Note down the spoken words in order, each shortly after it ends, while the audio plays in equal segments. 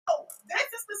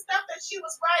that she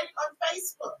was writing on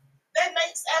Facebook. That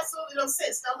makes absolutely no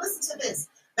sense. Now listen to this.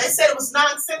 They said it was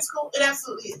nonsensical. It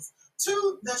absolutely is.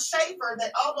 To the Schaefer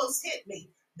that almost hit me,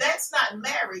 that's not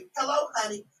married. Hello,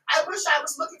 honey. I wish I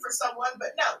was looking for someone, but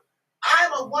no.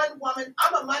 I'm a one-man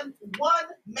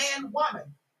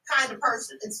woman kind of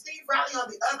person. And Steve Riley on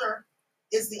the other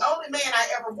is the only man I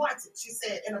ever wanted, she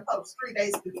said in a post 3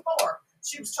 days before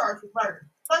she was charged with murder.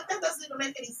 But that doesn't even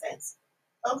make any sense.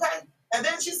 Okay? And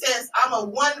then she says, I'm a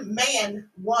one-man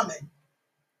woman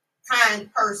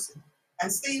kind person.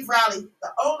 And Steve Riley,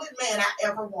 the only man I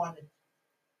ever wanted,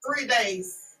 3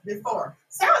 days before.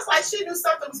 Sounds like she knew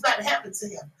something was about to happen to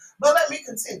him. But let me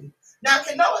continue. Now,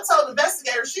 Kanoa told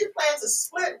investigators she planned to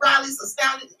split Riley's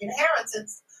astounding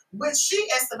inheritance, which she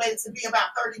estimated to be about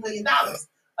 $30 million.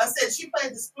 Said she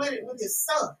planned to split it with his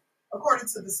son, according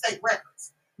to the state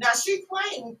records. Now, she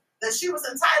claimed that she was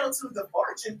entitled to the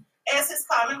fortune as his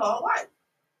common law wife.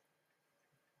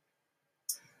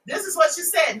 This is what she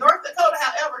said. North Dakota,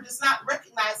 however, does not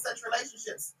recognize such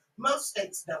relationships. Most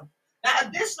states don't. Now,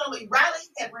 additionally, Riley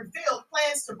had revealed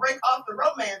plans to break off the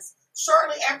romance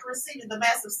shortly after receiving the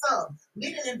massive sum,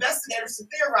 leading investigators to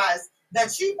theorize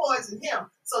that she poisoned him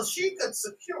so she could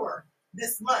secure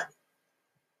this money.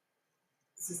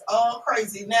 This is all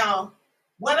crazy. Now,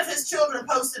 one of his children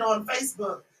posted on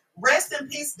Facebook, "Rest in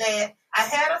peace, Dad. I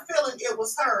had a feeling it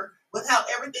was her with how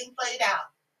everything played out.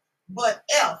 But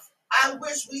I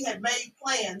wish we had made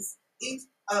plans to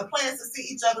see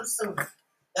each other sooner."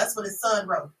 That's what his son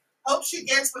wrote. "Hope she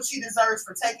gets what she deserves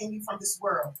for taking you from this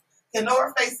world."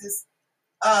 Kenora faces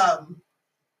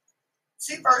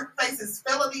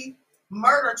felony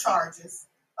murder charges.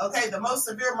 Okay, the most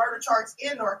severe murder charge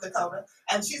in North Dakota,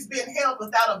 and she's being held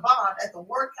without a bond at the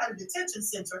Ward County Detention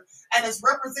Center and is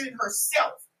representing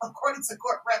herself, according to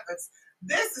court records.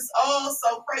 This is all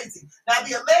so crazy. Now,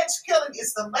 the alleged killing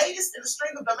is the latest in a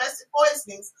string of domestic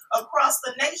poisonings across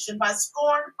the nation by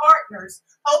scorned partners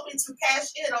hoping to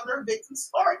cash in on their victims'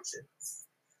 fortunes.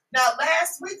 Now,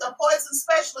 last week, a poison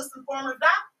specialist and former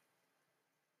doctor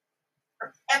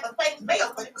at the famed Mayo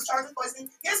Clinic was charged with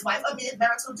poisoning his wife amid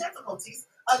marital difficulties,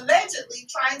 allegedly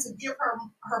trying to give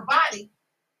her body,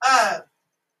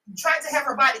 trying to have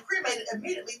her body cremated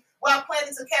immediately while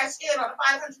planning to cash in on a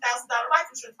 $500,000 life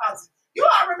insurance policy. You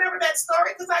all remember that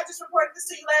story because I just reported this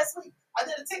to you last week. I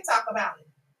did a TikTok about it.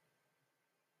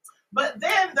 But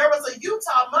then there was a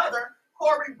Utah mother,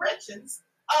 Corey Richens,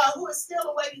 who is still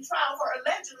awaiting trial for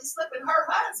allegedly slipping her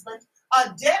husband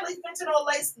a deadly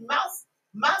fentanyl-laced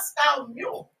Moscow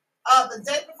mule the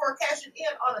day before cashing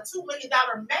in on a $2 million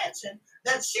mansion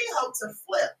that she hoped to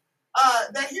flip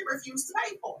that he refused to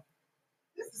pay for.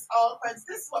 This is all crazy.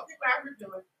 This is what people out here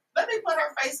doing. Let me put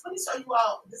her face. Let me show you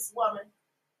all this woman.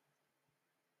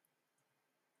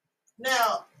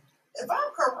 Now, if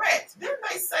I'm correct, didn't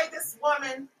they say this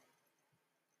woman,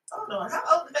 hold on, how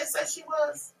old did they say she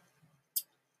was?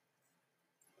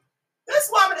 This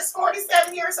woman is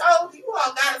 47 years old. You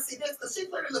all got to see this because she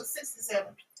literally looks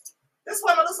 67. This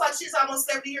woman looks like she's almost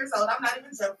 70 years old. I'm not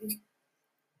even joking.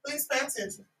 Please pay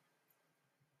attention.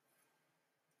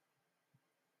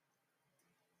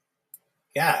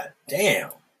 God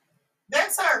damn.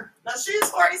 That's her. Now, she's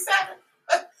 47.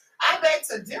 I beg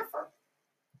to differ.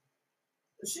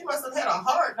 She must have had a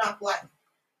hard knock life.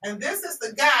 And this is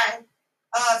the guy,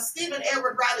 Stephen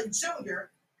Edward Riley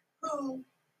Jr., who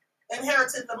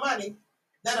inherited the money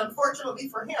that, unfortunately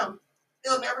for him,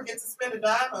 he'll never get to spend a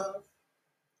dime of.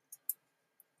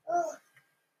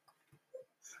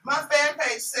 My fan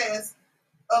page says,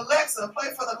 "Alexa,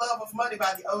 play For the Love of Money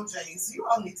by the OJs." You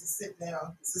all need to sit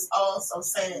down. This is all so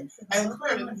sad and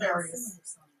clearly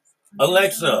nefarious.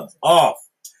 Alexa, off.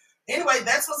 Anyway,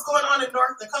 that's what's going on in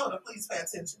North Dakota. Please pay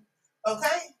attention.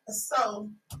 Okay? So,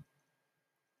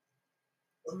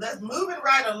 let's move it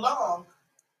right along.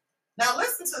 Now,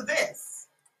 listen to this.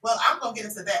 Well, I'm going to get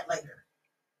into that later.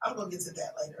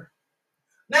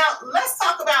 Now, let's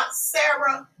talk about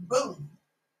Sarah Boone.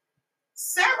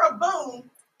 Sarah Boone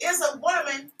is a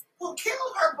woman who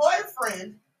killed her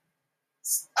boyfriend,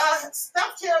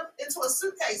 stuffed him into a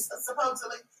suitcase,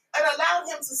 supposedly, and allowed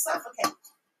him to suffocate.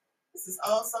 This is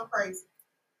all so crazy.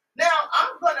 Now,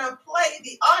 I'm going to play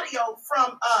the audio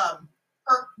from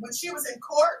her when she was in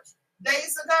court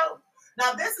days ago.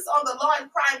 Now, this is on the Law and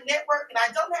Crime Network, and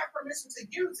I don't have permission to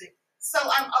use it. So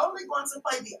I'm only going to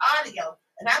play the audio,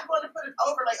 and I'm going to put an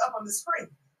overlay up on the screen.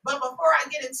 But before I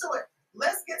get into it,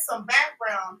 let's get some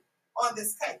background on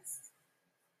this case.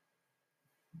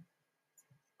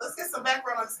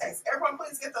 Everyone,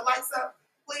 please get the likes up.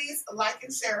 Please like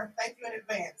and share. Thank you in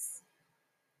advance.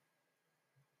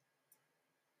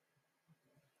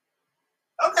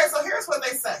 Okay, so here's what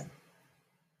they say.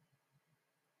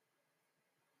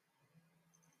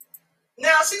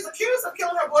 Now, she's accused of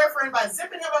killing her boyfriend by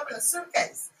zipping him up in a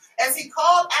suitcase as he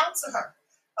called out to her.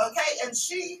 Okay, and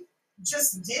she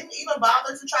just didn't even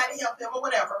bother to try to help him or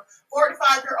whatever.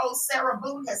 45-year-old Sarah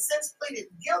Boone has since pleaded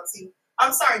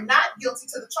not guilty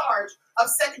to the charge of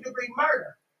second-degree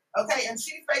murder. Okay, and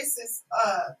she faces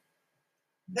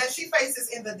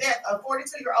in the death of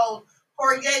 42-year-old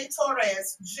Jorge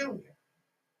Torres Jr.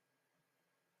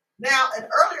 Now, an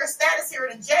earlier status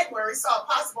hearing in January saw a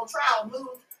possible trial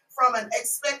moved from an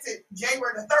expected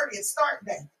January the 30th start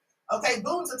date. Okay,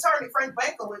 Boone's attorney, Frank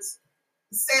Bankowitz,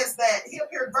 says that he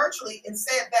appeared virtually and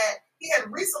said that he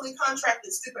had recently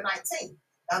contracted stupid 19.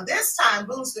 Now, this time,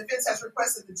 Boone's defense has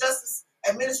requested the Justice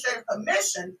Administrative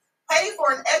Commission pay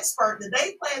for an expert that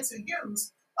they plan to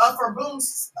use for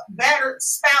Boone's battered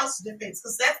spouse defense,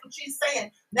 because that's what she's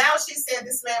saying. Now she's saying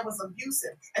this man was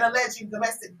abusive and alleging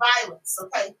domestic violence,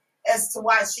 okay, as to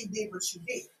why she did what she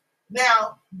did.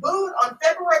 Now, Boone on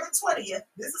February the 20th,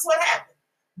 this is what happened.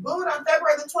 Boone on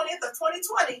February the 20th of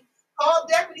 2020 called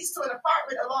deputies to an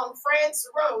apartment along France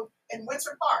Road in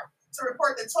Winter Park to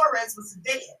report that Torres was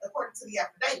dead, according to the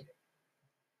affidavit.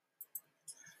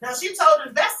 Now, she told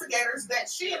investigators that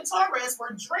she and Torres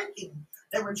were drinking.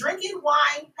 They were drinking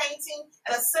wine, painting,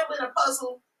 and assembling a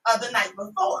puzzle the night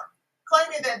before,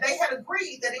 claiming that they had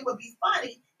agreed that it would be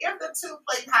funny if the two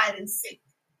played hide and seek.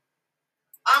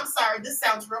 I'm sorry, this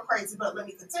sounds real crazy, but let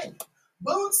me continue.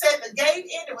 Boone said the game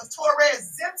ended with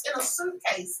Torres zipped in a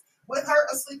suitcase with her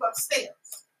asleep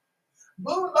upstairs.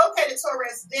 Boone located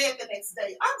Torres dead the next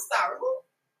day. I'm sorry, who?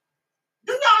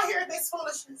 Do y'all hear this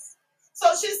foolishness? So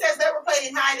she says they were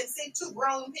playing hide and seek, two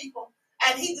grown people,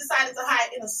 and he decided to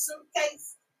hide in a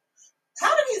suitcase. How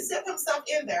did he zip himself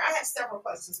in there? I have several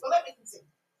questions, but let me continue.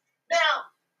 Now,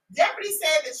 deputies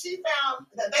said that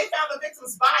they found the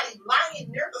victim's body lying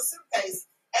near the suitcase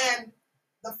and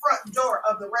the front door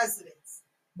of the residence.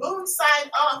 Boone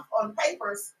signed off on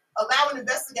papers allowing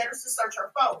investigators to search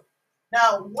her phone.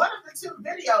 Now, one of the two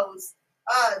videos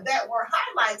that were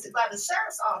highlighted by the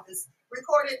sheriff's office,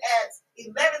 recorded at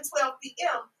 11:12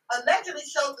 p.m., allegedly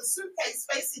showed the suitcase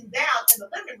facing down in the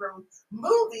living room,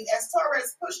 moving as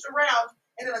Torres pushed around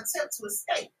in an attempt to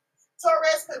escape.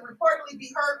 Torres could reportedly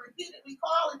be heard repeatedly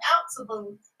calling out to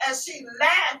Boone as she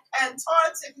laughed and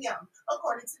taunted him,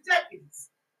 according to deputies.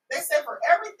 They said, "For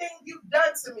everything you've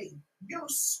done to me, you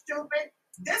stupid."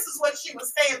 This is what she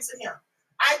was saying to him.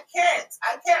 I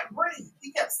can't breathe.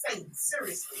 He kept saying,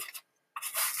 seriously.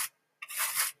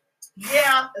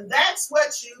 Yeah, that's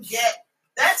what you get.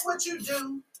 That's what you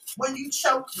do when you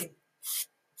choke me.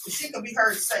 She could be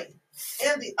heard saying.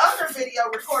 In the other video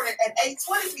recorded at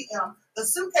 8:20 p.m., the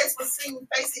suitcase was seen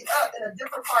facing up in a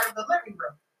different part of the living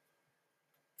room.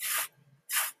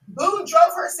 Boone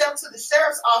drove herself to the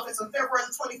sheriff's office on February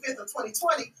 25th of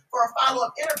 2020 for a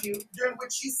follow-up interview, during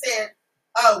which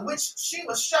she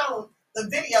was shown the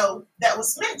video that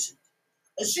was mentioned.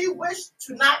 She wished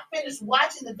to not finish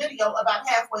watching the video about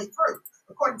halfway through,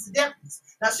 according to deputies.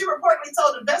 Now, she reportedly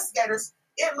told investigators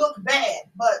it looked bad,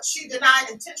 but she denied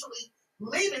intentionally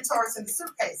leaving Torres in the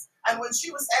suitcase. And when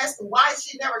she was asked why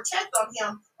she never checked on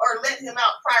him or let him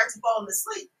out prior to falling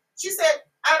asleep, she said,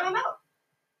 "I don't know."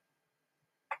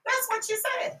 That's what she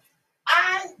said.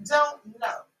 I don't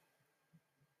know.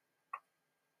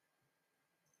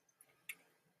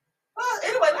 Well,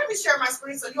 anyway, let me share my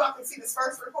screen so you all can see this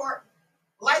first report.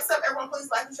 Lights up, everyone, please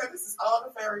like and share. This is all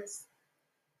nefarious.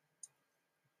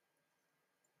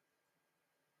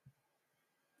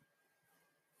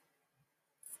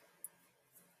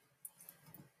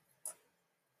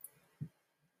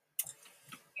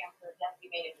 After death, he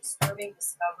made a disturbing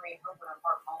discovery in Brooklyn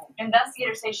Park home.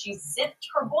 Investigators say she zipped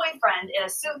her boyfriend in a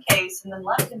suitcase and then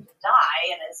left him to die.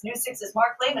 And as News 6's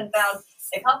Mark Lehman found,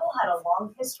 the couple had a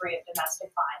long history of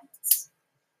domestic violence.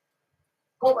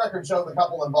 Court records show the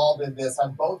couple involved in this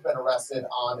have both been arrested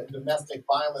on domestic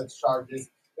violence charges.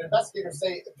 Investigators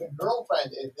say the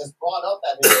girlfriend just brought up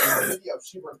that in the video.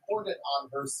 She recorded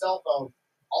on her cell phone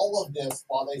all of this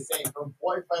while they say her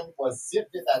boyfriend was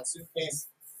zipped in that suitcase,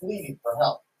 pleading for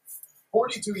help.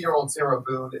 42-year-old Sarah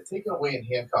Boone taken away in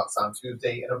handcuffs on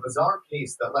Tuesday in a bizarre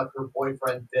case that left her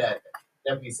boyfriend dead.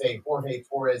 Deputies say Jorge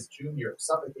Torres Jr.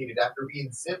 suffocated after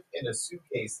being zipped in a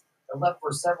suitcase and left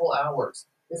for several hours.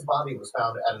 His body was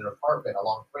found at an apartment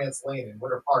along France Lane in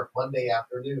Winter Park Monday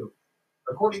afternoon.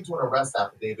 According to an arrest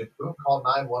affidavit, Boone called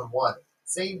 911,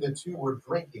 saying the two were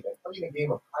drinking and playing a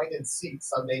game of hide and seek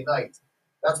Sunday night.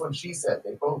 That's when she said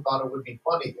they both thought it would be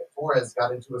funny if Torres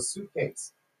got into a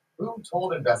suitcase. Boone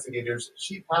told investigators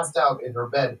she passed out in her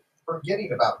bed,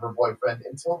 forgetting about her boyfriend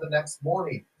until the next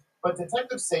morning. But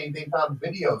detectives say they found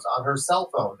videos on her cell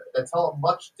phone that tell a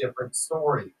much different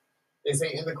story. They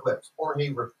say in the clips, Jorge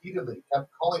repeatedly kept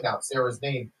calling out Sarah's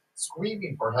name,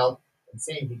 screaming for help, and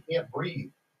saying he can't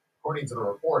breathe. According to the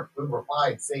report, Boone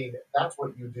replied, saying, "That's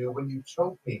what you do when you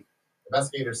choke me."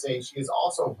 Investigators say she is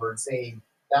also heard saying,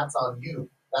 "That's on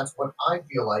you. That's what I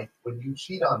feel like when you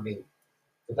cheat on me."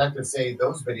 Detectives say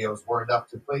those videos were enough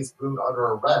to place Boone under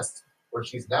arrest, where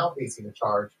she's now facing a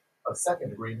charge of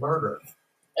second-degree murder.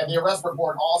 And the arrest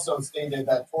report also stated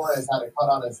that Torres had a cut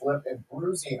on his lip and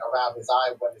bruising around his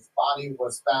eye when his body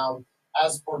was found.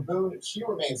 As for Boone, she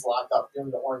remains locked up here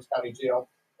in the Orange County Jail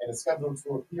and is scheduled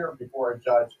to appear before a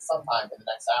judge sometime in the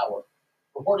next hour.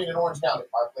 Reporting in Orange County,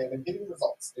 Mark Lehman, Getting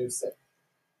Results, News 6.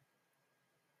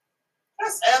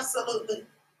 That's absolutely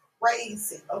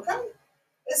crazy, okay?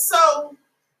 And so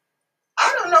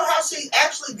I don't know how she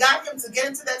actually got him to get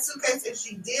into that suitcase if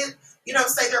she did,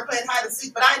 say they're playing hide and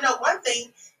seek. But I know one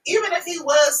thing, even if he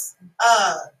was,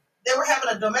 they were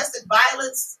having a domestic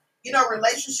violence,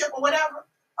 relationship or whatever.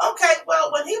 Okay,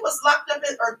 well, when he was locked up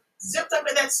or zipped up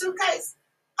in that suitcase,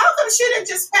 how come she didn't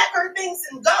just pack her things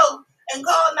and go and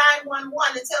call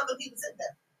 911 and tell them he was in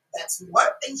there? That's one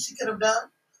thing she could have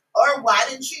done. Or why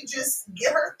didn't she just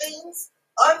get her things,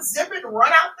 unzip it, and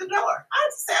run out the door? I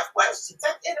just have questions.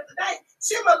 At the end of the day,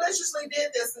 she maliciously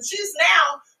did this, and she's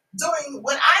now doing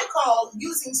what I call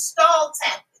using stall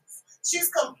tactics. She's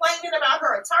complaining about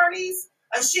her attorneys,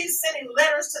 and she's sending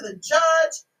letters to the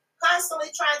judge,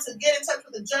 constantly trying to get in touch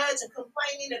with the judge and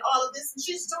complaining and all of this. And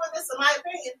she's doing this, in my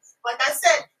opinion, like I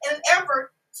said, in an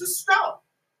effort to stall.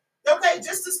 Okay,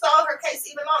 just to stall her case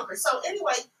even longer. So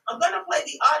anyway, I'm going to play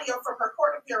the audio from her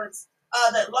court appearance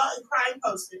that Law and Crime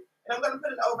posted, and I'm going to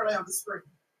put an overlay on the screen.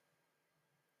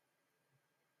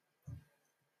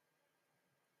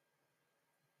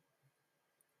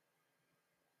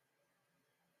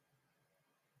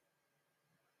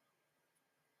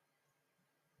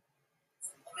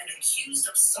 Woman accused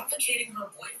of suffocating her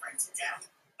boyfriend to death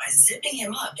by zipping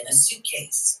him up in a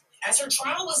suitcase. As her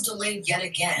trial was delayed yet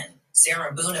again,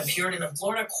 Sarah Boone appeared in a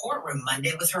Florida courtroom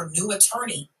Monday with her new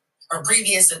attorney. Her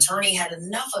previous attorney had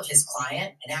enough of his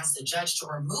client and asked the judge to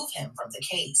remove him from the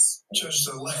case. Judge,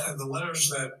 the letters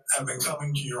that have been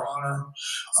coming to your honor,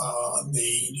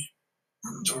 the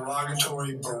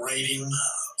derogatory berating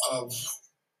of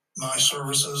my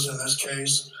services in this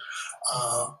case,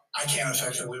 I can't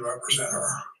effectively represent her.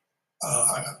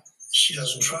 She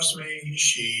doesn't trust me.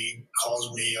 She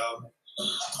calls me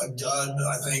a dud,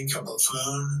 I think, a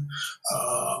buffoon,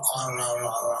 on and on and on and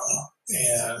on.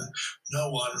 And no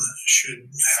one should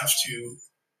have to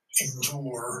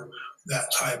endure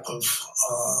that type of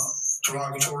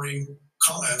derogatory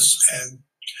comments and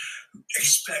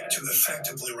expect to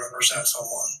effectively represent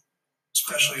someone,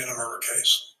 especially in a murder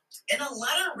case. In a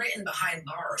letter written behind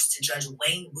bars to Judge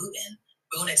Wayne Wooten,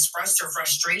 Boone expressed her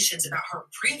frustrations about her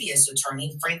previous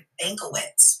attorney, Frank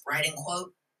Bankowitz, writing,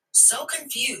 quote, "So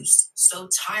confused, so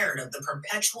tired of the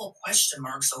perpetual question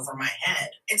marks over my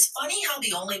head. It's funny how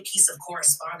the only piece of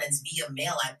correspondence via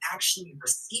mail I've actually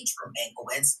received from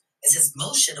Bankowitz is his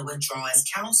motion to withdraw as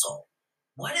counsel.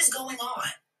 What is going on?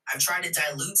 I've tried to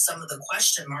dilute some of the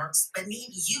question marks, but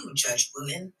need you, Judge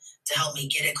Wooten, to help me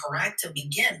get it correct and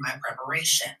begin my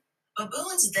preparation." But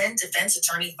Boone's then defense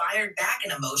attorney fired back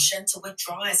in a motion to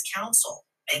withdraw as counsel.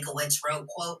 Bankowitz wrote,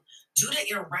 quote, "Due to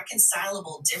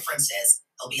irreconcilable differences,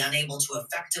 he'll be unable to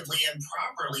effectively and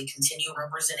properly continue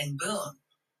representing Boone,"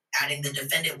 adding the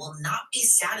defendant will not be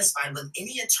satisfied with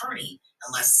any attorney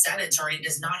unless said attorney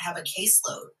does not have a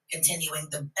caseload, continuing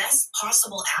the best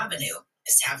possible avenue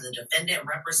is to have the defendant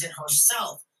represent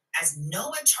herself, as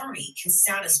no attorney can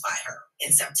satisfy her.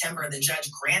 In September, the judge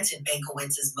granted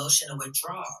Bankowitz's motion to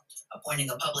withdraw, appointing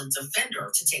a public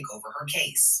defender to take over her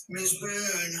case. Ms.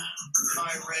 Boone,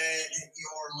 I read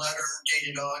your letter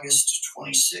dated August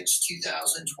 26,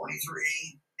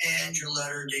 2023, and your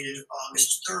letter dated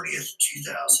August 30th,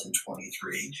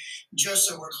 2023. Just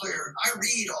so we're clear, I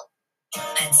read all.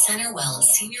 At Centerwell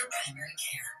Senior Primary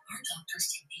Care, our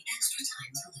doctors take the extra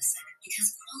time to listen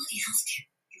because quality health care.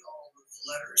 All of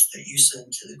the letters that you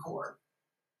send to the court.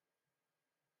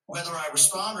 Whether I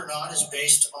respond or not is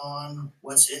based on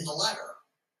what's in the letter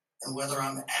and whether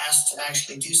I'm asked to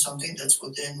actually do something that's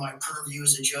within my purview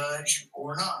as a judge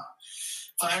or not.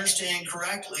 If I understand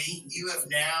correctly, you have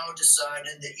now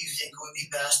decided that you think it would be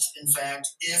best, in fact,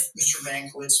 if Mr.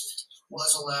 Bankowitz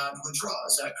was allowed to withdraw.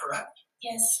 Is that correct?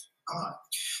 Yes. All right.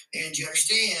 And you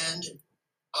understand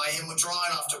by him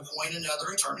withdrawing, off to appoint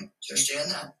another attorney. Do you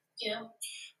understand that? Yeah.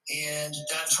 And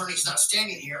that attorney's not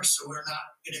standing here, so we're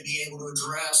not going to be able to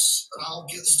address, and I'll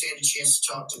give the state a chance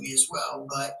to talk to me as well,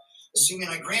 but assuming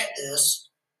I grant this,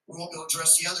 We won't be able to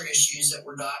address the other issues that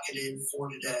were docketed for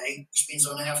today, which means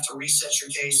I'm going to have to reset your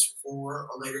case for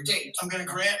a later date. I'm going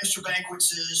to grant Mr.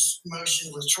 Bankwitz's motion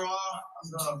to withdraw.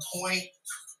 I'm going to appoint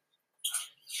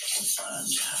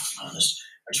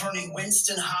Attorney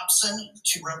Winston Hobson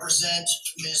to represent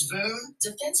Ms. Boone.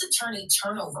 Defense attorney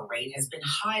turnover rate has been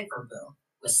high for Boone,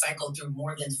 who has cycled through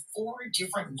more than 4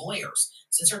 different lawyers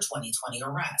since her 2020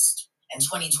 arrest. In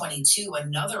 2022,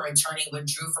 another attorney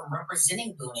withdrew from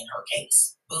representing Boone in her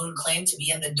case. Boone claimed to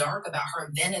be in the dark about her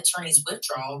then attorney's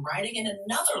withdrawal, writing in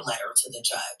another letter to the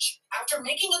judge. After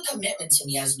making a commitment to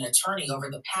me as an attorney over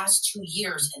the past 2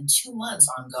 years and 2 months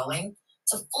ongoing,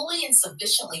 to fully and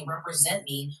sufficiently represent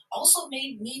me also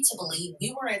made me to believe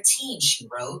we were a team, she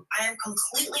wrote. I am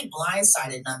completely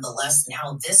blindsided nonetheless in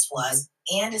how this was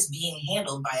and is being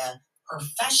handled by a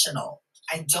professional.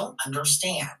 I don't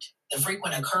understand. The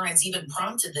frequent occurrence even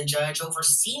prompted the judge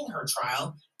overseeing her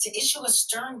trial to issue a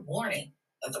stern warning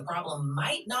that the problem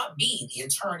might not be the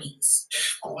attorneys.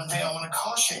 But one thing I want to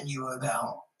caution you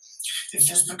about, if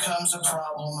this becomes a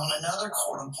problem on another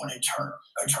court-appointed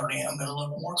attorney, I'm going to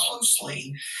look more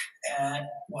closely at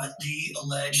what the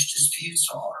alleged disputes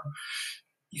are.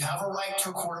 You have a right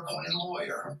to a court-appointed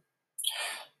lawyer.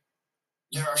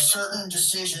 There are certain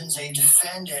decisions a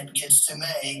defendant gets to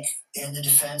make in the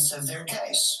defense of their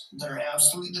case that are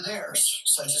absolutely theirs,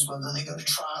 such as whether they go to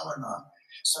trial or not,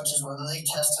 such as whether they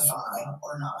testify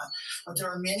or not. But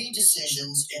there are many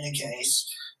decisions in a case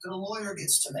that a lawyer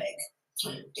gets to make.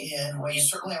 And while you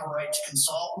certainly have a right to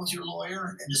consult with your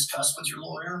lawyer and discuss with your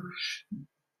lawyer,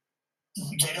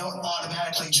 they don't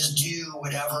automatically just do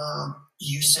whatever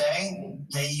you say.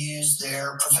 They use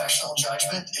their professional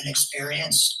judgment and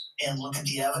experience and look at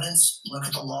the evidence, look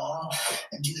at the law,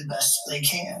 and do the best they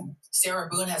can. Sarah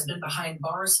Boone has been behind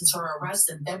bars since her arrest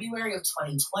in February of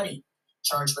 2020,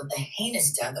 charged with the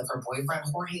heinous death of her boyfriend,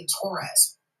 Jorge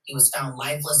Torres. He was found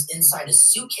lifeless inside a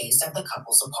suitcase at the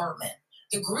couple's apartment.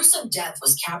 The gruesome death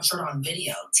was captured on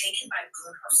video, taken by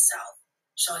Boone herself,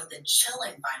 showing the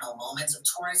chilling final moments of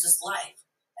Torres' life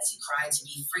as he cried to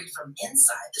be freed from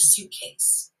inside the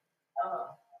suitcase.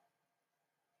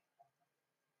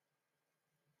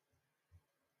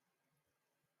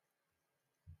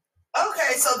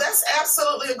 Okay, so that's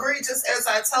absolutely egregious, as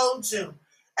I told you.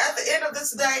 At the end of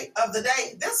the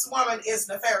day, this woman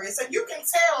is nefarious. And you can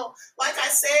tell, like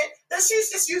I said, that she's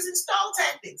just using stall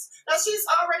tactics. Now, she's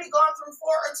already gone through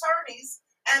 4 attorneys,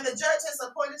 and the judge has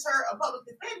appointed her a public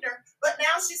defender, but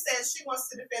now she says she wants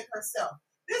to defend herself.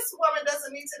 This woman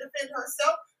doesn't need to defend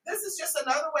herself. This is just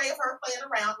another way of her playing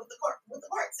around with the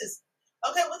court system.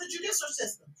 Okay, with the judicial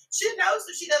system. She knows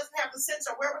that she doesn't have the sense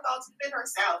or wherewithal to defend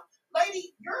herself.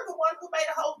 Lady, you're the one who made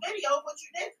a whole video of what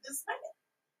you did to this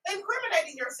man,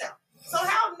 incriminating yourself. So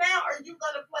how now are you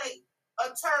going to play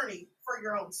attorney for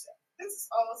your own self? This is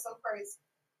all so crazy.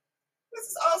 This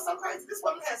is all so crazy. This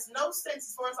woman has no sense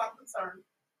as far as I'm concerned.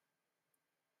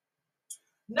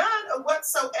 None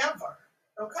whatsoever.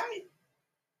 Okay?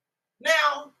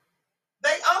 Now,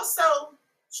 they also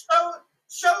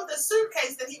showed the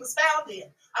suitcase that he was found in.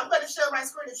 I'm going to share my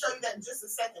screen and show you that in just a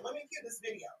second. Let me cue this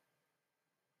video.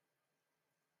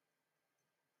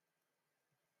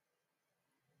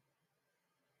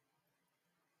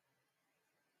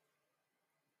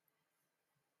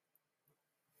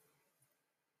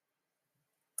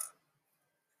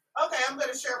 Okay, I'm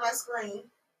going to share my screen.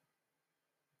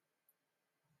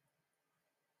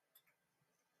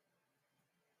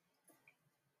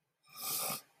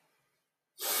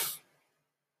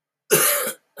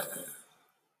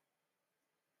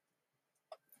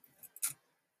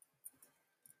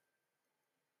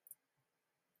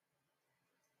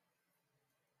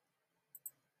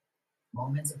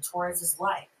 Moments of Torres'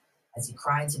 life as he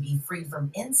cried to be free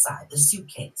from inside the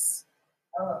suitcase.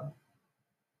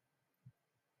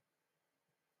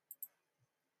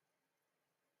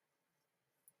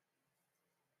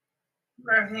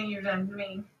 For everything you've done to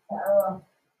me.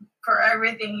 For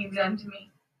everything you've done to me.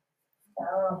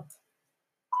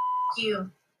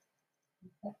 You.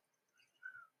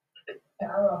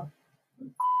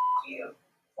 You.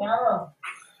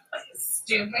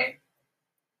 Stupid.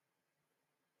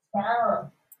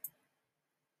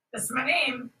 That's my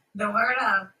name. The word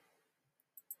up.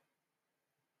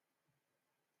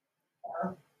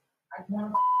 I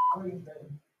can't breathe.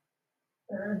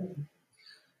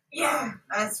 Yeah,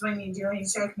 that's when you do when you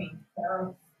choke me.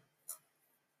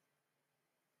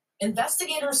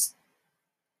 Investigators.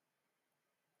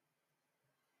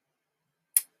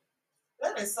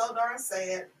 That is so darn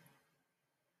sad.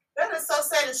 That is so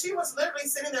sad. And she was literally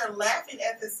sitting there laughing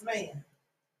at this man.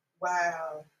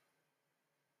 Wow.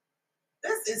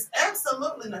 This is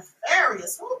absolutely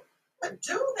nefarious. Who would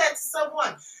do that to someone?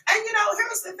 And you know,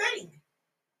 here's the thing.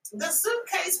 The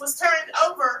suitcase was turned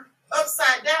over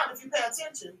upside down, if you pay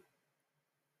attention.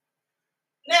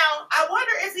 Now, I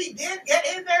wonder if he did get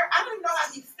in there. I don't even know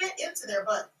how he fit into there,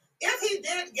 but if he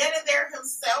did get in there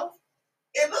himself,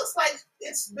 it looks like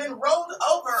it's been rolled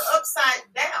over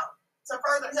upside down to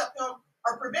further help him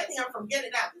or prevent him from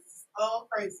getting out. This is all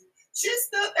crazy. She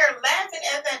stood there laughing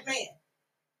at that man.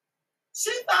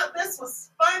 She thought this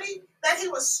was funny, that he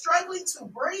was struggling to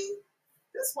breathe.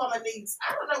 This woman needs,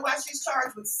 I don't know why she's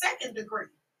charged with second degree.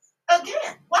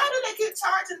 Again, why do they keep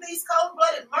charging these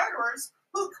cold-blooded murderers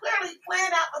who clearly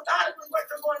plan out methodically what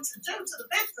they're going to do to the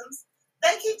victims?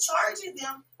 They keep charging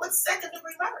them with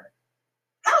second-degree murder.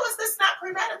 How is this not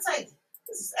premeditated?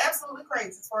 This is absolutely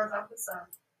crazy as far as I'm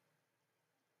concerned.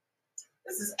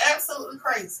 This is absolutely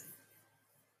crazy.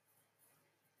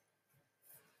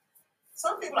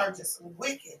 Some people are just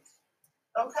wicked,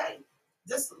 okay?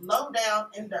 Just low down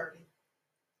and dirty.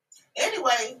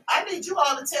 Anyway, I need you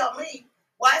all to tell me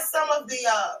why some of the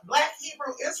Black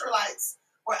Hebrew Israelites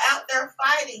were out there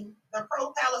fighting the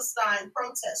pro-Palestine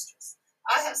protesters.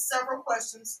 I have several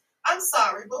questions. I'm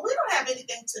sorry, but we don't have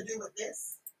anything to do with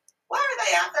this. Why are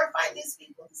they out there fighting these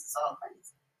people? This is all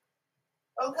crazy.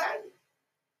 Okay?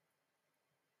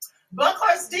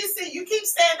 Buckhorse DC, you keep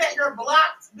saying that you're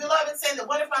blocked, beloved, saying that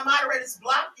what if my moderators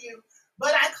block you?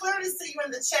 But I clearly see you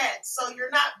in the chat, so you're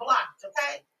not blocked,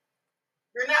 okay?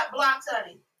 You're not blocked,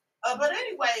 honey. But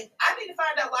anyway, I need to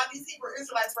find out why these Hebrew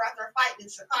Israelites were out there fighting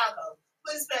in Chicago.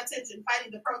 Please pay attention,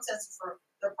 fighting the protesters for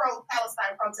the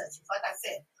pro-Palestine protesters. Like I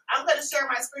said, I'm going to share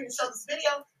my screen and show this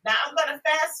video. Now, I'm going to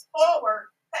fast forward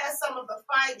past some of the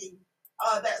fighting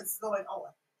that's going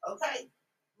on, okay?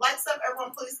 Likes up,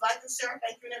 everyone, please like and share.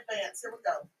 Thank you in advance. Here we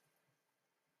go.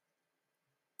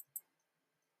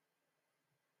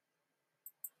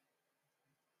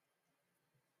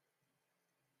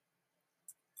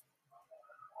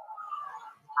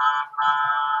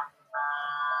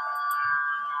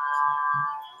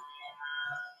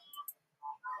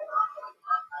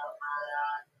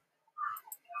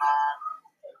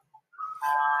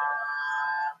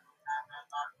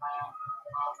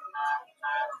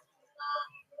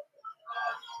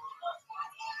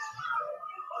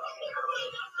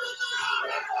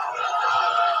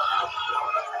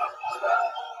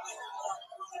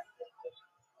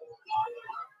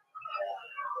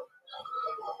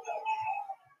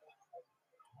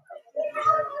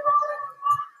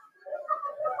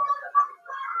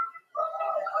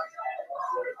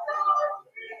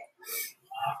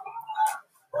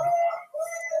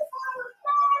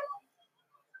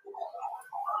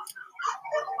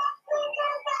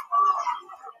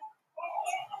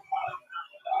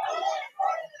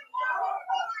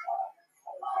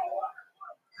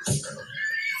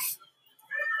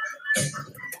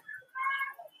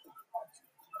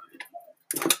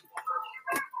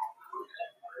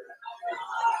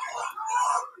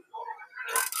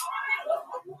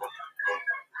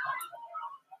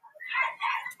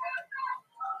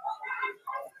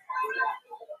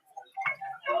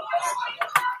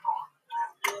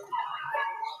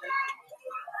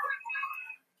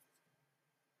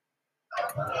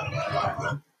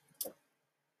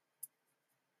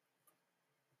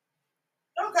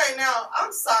 Okay, now,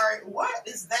 I'm sorry. What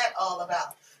is that all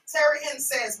about? Terry Hinn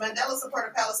says Mandela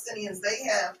supported Palestinians. They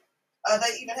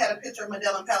even had a picture of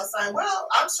Mandela in Palestine. Well,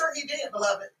 I'm sure he did,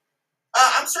 beloved.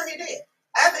 I'm sure he did.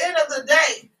 At the end of the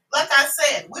day, like I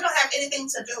said, we don't have anything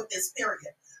to do with this,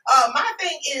 period. My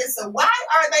thing is, why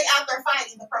are they out there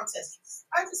fighting the protesters?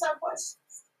 I just have questions.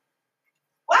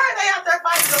 Why are they out there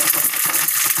fighting those people?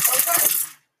 Okay.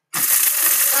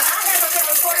 Now, I haven't been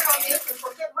reporting on this and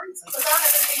for good reason, because I don't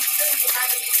have anything to do with how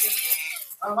they do this.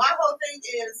 My whole thing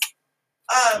is,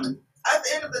 at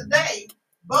the end of the day,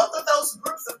 both of those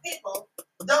groups of people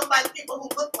don't like people who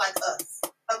look like us.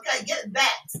 Okay, get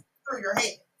that through your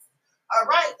head. All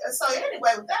right. So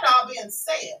anyway, with that all being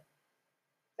said,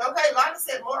 okay, Lonnie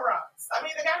said morons. I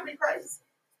mean, they gotta be crazy.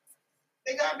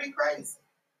 They gotta be crazy.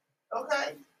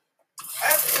 Okay.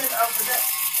 At the end of the day.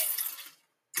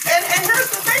 And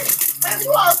here's the thing. Have you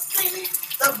all seen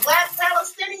the Black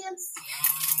Palestinians?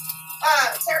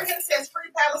 Terry Hinn says free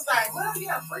Palestine. Well,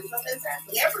 yeah, freedom,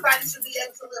 exactly. Everybody should be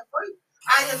able to live free.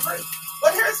 I agree.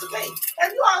 But here's the thing.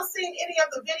 Have you all seen any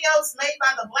of the videos made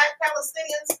by the Black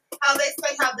Palestinians? How they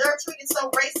say how they're treated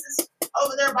so racist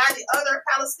over there by the other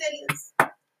Palestinians?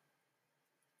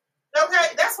 Okay,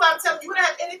 that's why I'm telling you, we don't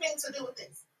have anything to do with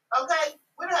this. Okay?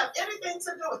 We don't have anything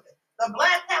to do with it. The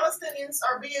Black Palestinians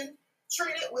are being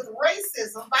treated with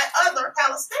racism by other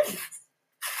Palestinians.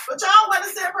 But y'all want to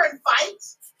sit up here and fight?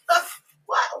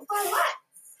 What? For what?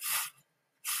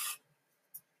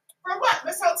 For what?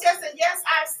 Miss Hotel said, yes,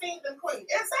 I've seen them, Queen.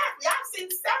 Exactly. I've seen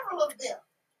several of them.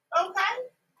 Okay?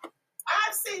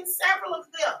 I've seen several of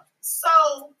them.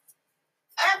 So,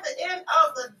 at the end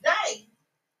of the day,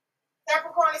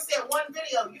 Capricorn said one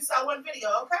video. You saw one video,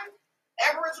 okay?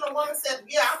 Aboriginal woman said,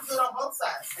 yeah, I'm good on both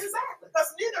sides. Exactly. Because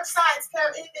neither sides care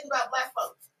anything about black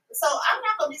folks. So I'm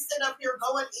not going to be sitting up here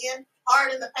going in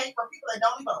hard in the paint for people that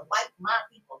don't even like my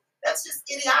people. That's just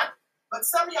idiotic. But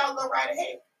some of y'all go right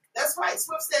ahead. That's right.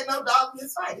 Swift said no dog in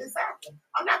this fight. Exactly.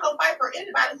 I'm not going to fight for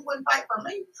anybody who wouldn't fight for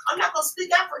me. I'm not going to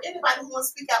speak out for anybody who won't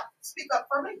speak up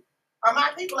for me or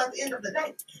my people at the end of the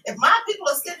day. If my people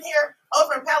are sitting here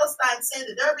over in Palestine saying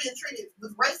that they're being treated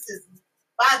with racism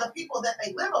by the people that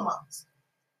they live amongst,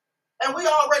 and we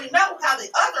already know how the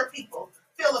other people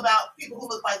feel about people who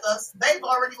look like us, they've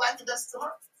already likened us to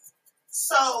us.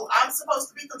 So I'm supposed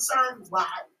to be concerned why?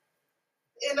 At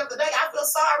the end of the day, I feel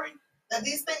sorry that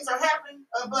these things are happening,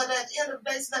 but at the end of the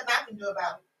day, there's nothing I can do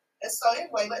about it. And so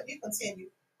anyway, let me continue.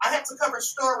 I have to cover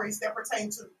stories that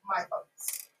pertain to my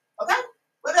folks. Okay?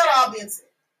 With that all being said.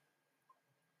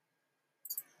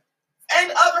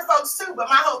 And other folks too, but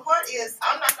my whole point is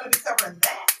I'm not going to be covering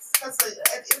that. Because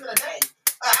at the end of the day,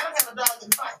 I don't have a dog in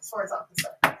the fight as far as I'm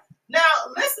concerned. Now,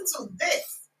 listen to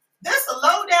this. This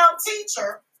low-down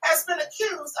teacher has been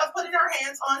accused of putting her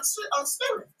hands on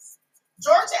students.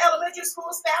 Georgia elementary school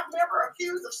staff member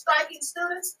accused of striking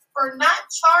students for not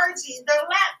charging their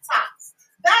laptops.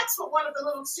 That's what one of the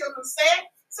little children said.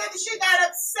 Said that she got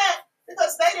upset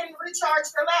because they didn't recharge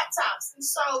their laptops. And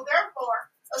so, therefore,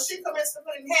 she commenced to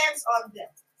putting hands on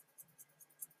them.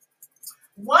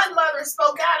 One mother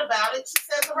spoke out about it. She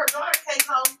said that her daughter came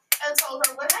home and told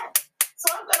her what happened. So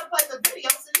I'm going to play the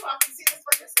video so you all can see this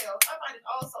for yourselves. I find it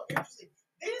also interesting.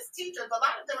 These teachers, a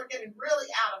lot of them are getting really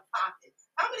out of pocket.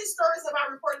 How many stories have I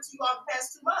reported to you all the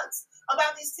past 2 months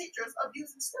about these teachers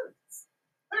abusing students?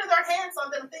 Putting their hands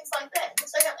on them and things like that, which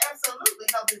they have absolutely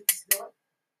no business doing.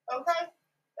 Okay?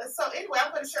 And so anyway, I'm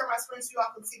going to share my screen so you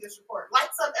all can see this report.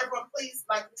 Lights up, everyone, please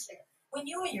like and share. When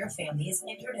you or your family is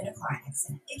injured in a car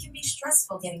accident, it can be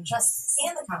stressful getting justice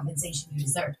and the compensation you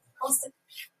deserve.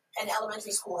 An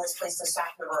elementary school has placed a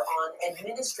staff member on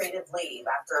administrative leave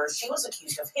after she was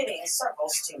accused of hitting several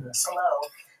students. Hello,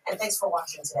 and thanks for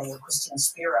watching today. I'm Christine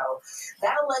Spiro.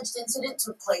 That alleged incident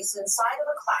took place inside of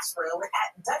a classroom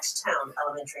at Dutchtown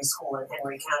Elementary School in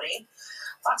Henry County.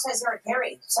 Fox 5's Eric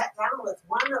Perry sat down with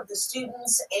one of the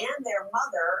students and their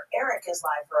mother. Eric is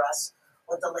live for us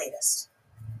with the latest.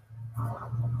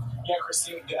 Yeah,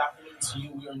 Christine, good afternoon to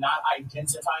you. We are not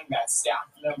identifying that staff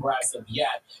member as of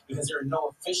yet because there are no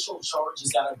official charges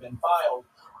that have been filed.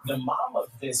 The mom of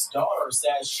this daughter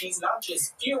says she's not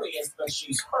just furious, but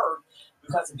she's hurt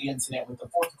because of the incident with the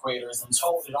fourth graders and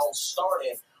told it all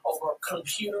started over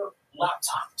computer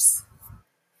laptops.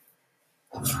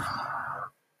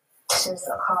 It's just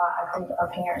a call I think a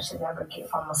parent should never get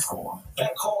from a school.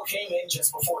 That call came in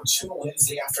just before 2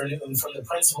 Wednesday afternoon from the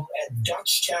principal at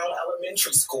Dutchtown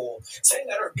Elementary School, saying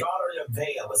that her daughter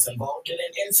Nevaeh was involved in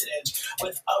an incident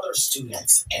with other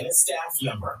students and a staff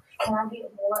member. Can I get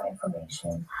more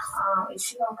information? Is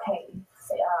she okay?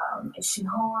 Is she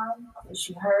harmed? Is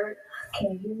she hurt?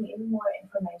 Can you give me any more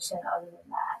information other than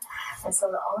that? And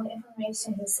so the only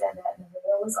information, he said that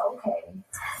Nevaeh was okay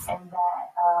and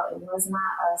that it was not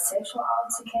a sexual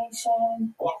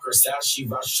altercation. Walker says she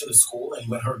rushed to the school, and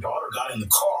when her daughter got in the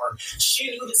car, she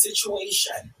knew the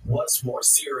situation was more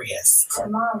serious. I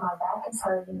said, Mom, my back is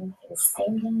hurting, it's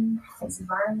stinging, it's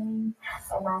burning.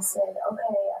 And I said,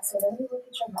 okay. I said, let me look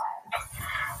at your back.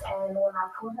 And when I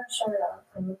pulled her shirt up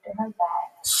and looked at her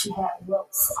back, she had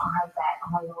welts on her back,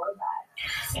 on her lower back.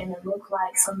 And it looked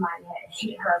like somebody had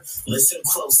hit her. Listen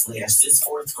closely as this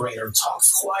fourth grader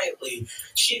talks quietly.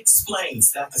 She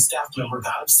explains that the staff member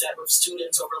got upset with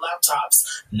students over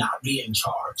laptops not being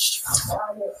charged. I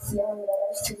started yelling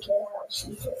at us to get out. She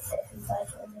hit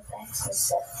everybody in the back for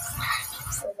so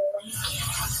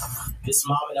this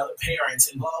mom and other parents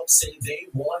involved say they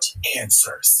want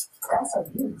answers. That's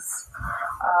abuse.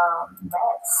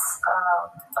 That's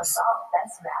assault.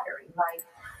 That's battery. Like,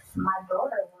 my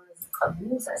daughter was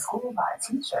abused at school by a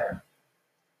teacher.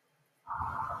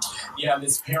 Yeah,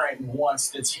 this parent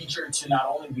wants the teacher to not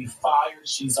only be fired,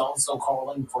 she's also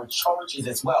calling for charges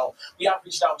as well. We have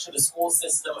reached out to the school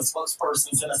system. A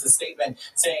spokesperson sent us a statement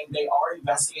saying they are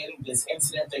investigating this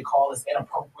incident they call as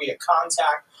inappropriate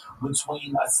contact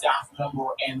between a staff member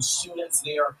and students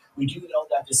there. We do know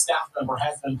that the staff member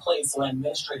has been placed on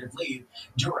administrative leave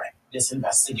during this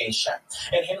investigation.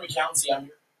 In Henry County, I'm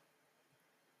here.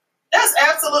 That's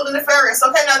absolutely nefarious.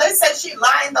 Okay, now they said she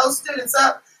lined those students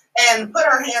up and put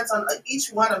her hands on each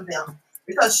one of them.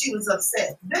 because she was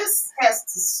upset. This has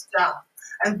to stop.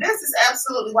 And this is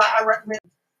absolutely why I recommend,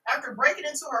 after breaking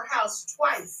into her house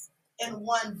twice in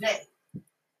one day.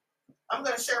 I'm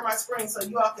going to share my screen so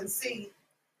you all can see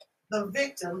the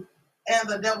victim and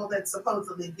the devil that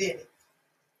supposedly did it.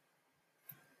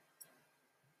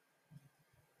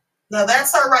 Now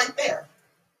that's her right there.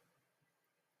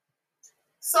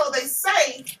 So they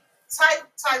say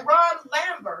Tyron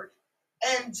Lambert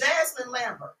and Jasmine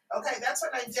Lambert. Okay, that's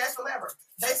her name, Jasmine Lambert.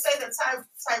 They say that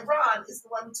Tyron is the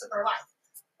one who took her life.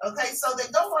 Okay, so they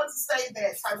go on to say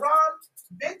that Tyron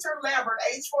Victor Lambert,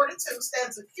 age 42,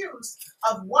 stands accused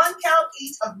of 1 count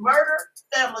each of murder,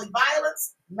 family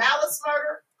violence, malice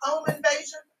murder, home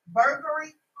invasion,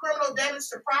 burglary, criminal damage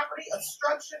to property,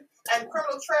 obstruction, and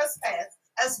criminal trespass,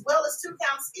 as well as 2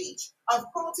 counts each of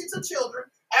cruelty to children,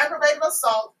 aggravated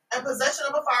assault, and possession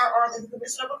of a firearm in the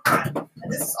commission of a crime.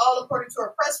 And this is all according to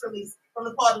a press release from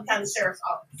the Paulding County Sheriff's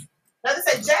Office. Now they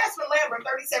say Jasmine Lambert,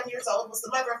 37 years old, was the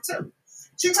mother of 2.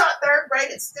 She taught 3rd grade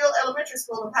at Steele Elementary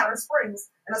School in Powder Springs,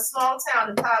 in a small town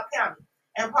in Cobb County,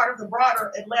 and part of the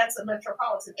broader Atlanta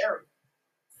metropolitan area.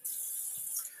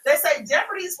 They say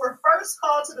deputies were first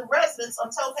called to the residence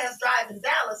on Topaz Drive in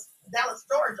Dallas,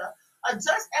 Georgia,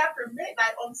 just after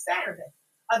midnight on Saturday.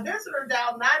 A visitor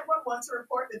dialed 911 to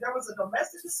report that there was a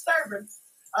domestic disturbance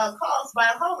caused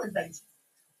by a home invasion.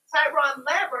 Tyron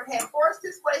Lambert had forced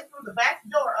his way through the back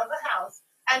door of the house,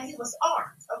 and he was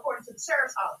armed, according to the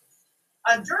sheriff's office.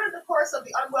 During the course of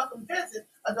the unwelcome visit,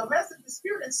 a domestic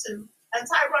dispute ensued, and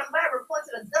Tyron Lambert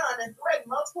pointed a gun and threatened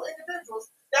multiple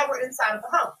individuals that were inside of the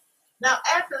home. Now,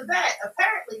 after that,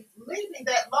 apparently learning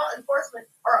that law enforcement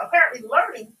was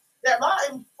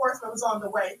on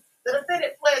the way, the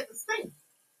defendant fled the scene.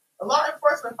 The law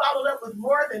enforcement followed up with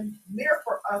more than mere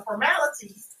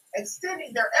formalities,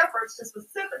 extending their efforts to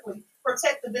specifically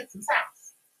protect the victim's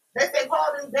house. They say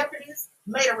Paulding deputies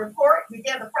made a report,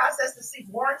 began the process to seek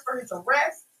warrants for his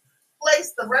arrest,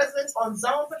 placed the residents on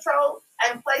zone patrol,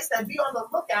 and placed a be on the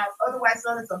lookout, otherwise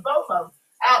known as a BOLO,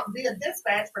 out via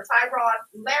dispatch for Tyron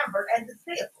Lambert and his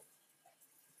vehicle.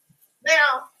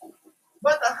 Now,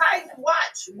 but the heightened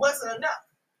watch wasn't enough.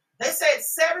 They said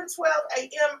 7:12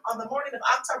 a.m. on the morning of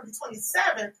October the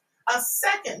 27th, a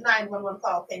second 911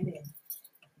 call came in.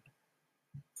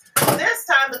 This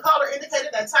time, the caller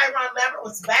indicated that Tyron Lambert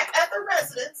was back at the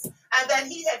residence and that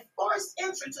he had forced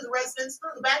entry to the residence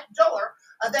through the back door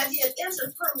that he had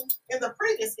entered through in the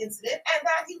previous incident, and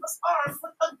that he was armed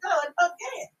with a gun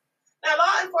again. Now,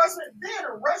 law enforcement then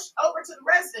rushed over to the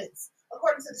residence,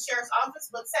 according to the sheriff's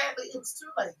office, but sadly, it was too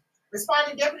late.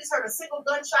 Responding deputies heard a single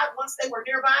gunshot once they were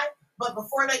nearby, but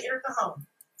before they entered the home.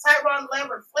 Tyron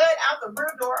Lambert fled out the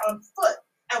rear door on foot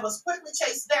and was quickly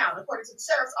chased down, according to the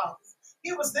sheriff's office.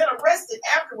 He was then arrested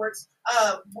afterwards,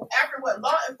 after what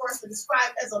law enforcement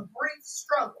described as a brief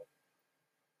struggle.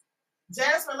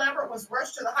 Jasmine Lambert was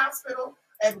rushed to the hospital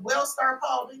at Wellstar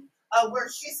Paulding, where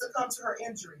she succumbed to her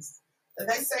injuries. And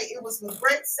they say it was with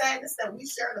great sadness that we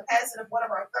share the passing of one of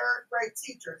our 3rd grade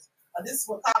teachers. This is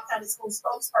what Cobb County School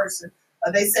spokesperson,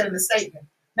 they said in the statement.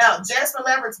 Now, Jasmine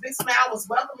Lambert's big smile was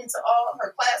welcoming to all of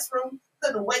her classroom.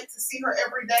 Couldn't wait to see her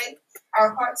every day.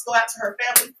 Our hearts go out to her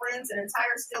family, friends, and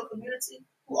entire Steele community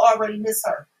who already miss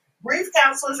her. Grief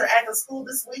counselors are at the school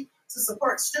this week to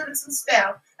support students and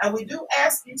staff, and we do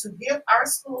ask you to give our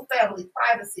school family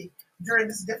privacy during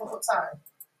this difficult time.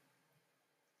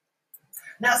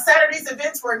 Now, Saturday's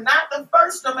events were not the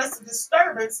first domestic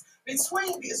disturbance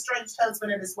between the estranged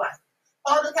husband and his wife.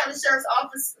 Paulding County Sheriff's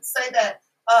Office say that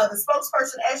the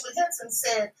spokesperson, Ashley Henson,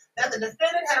 said that the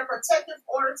defendant had a protective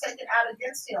order taken out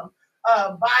against him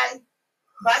by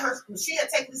her. She had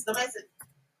taken this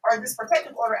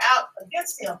protective order out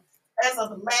against him as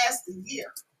of last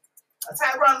year.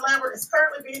 Tyron Lambert is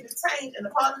currently being detained in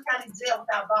the Paulding County Jail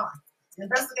without bond. The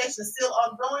investigation is still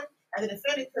ongoing, and the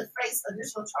defendant could face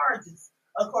additional charges,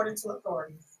 according to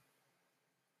authorities.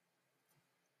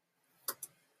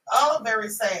 Oh, very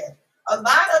sad. A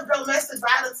lot of domestic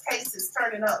violence cases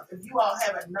turning up, if you all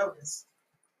haven't noticed.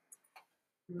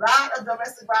 A lot of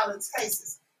domestic violence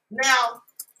cases. Now,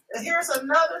 here's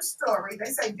another story.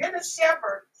 They say Dennis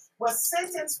Shepard was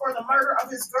sentenced for the murder of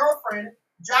his girlfriend,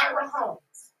 Jaira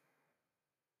Holmes.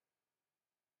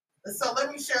 And so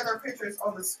let me share their pictures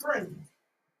on the screen,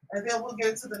 and then we'll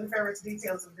get into the nefarious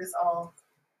details of this all.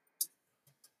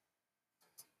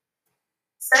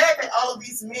 Sad that all of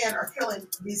these men are killing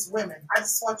these women. I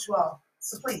just want you all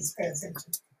to please pay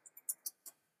attention.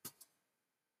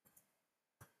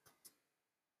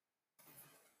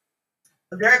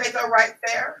 There they go right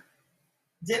there.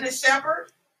 Dennis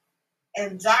Shepard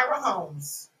and Jaira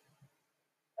Holmes.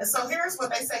 And so here's what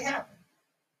they say happened.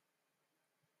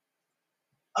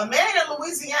 A man in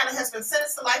Louisiana has been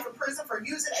sentenced to life in prison for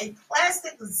using a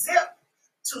plastic zip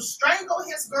to strangle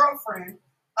his girlfriend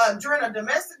during a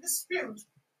domestic dispute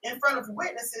in front of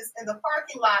witnesses in the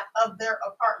parking lot of their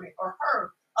apartment or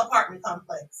her apartment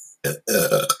complex.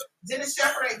 Dennis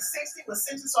Shepard, age 60, was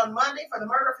sentenced on Monday for the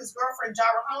murder of his girlfriend,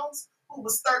 Jara Holmes, who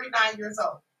was 39 years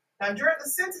old. Now, during the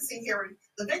sentencing hearing,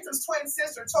 the victim's twin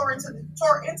sister tore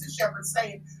into Shepard,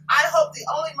 saying, "I hope the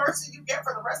only mercy you get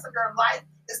for the rest of your life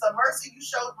is the mercy you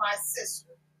showed my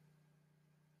sister."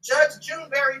 Judge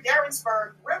Juneberry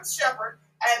Daringsburg ripped Shepard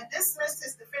and dismissed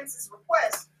his defense's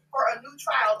request for a new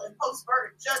trial and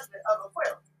post-verdict judgment of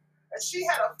acquittal. And she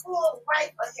had a full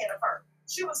life ahead of her.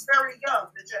 She was very young,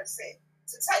 the judge said.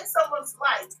 To take someone's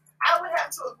life, I would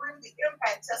have to agree with the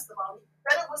impact testimony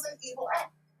that it was an evil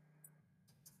act.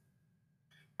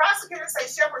 Prosecutors say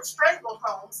Shepard strangled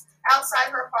Holmes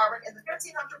outside her apartment in the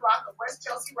 1500 block of West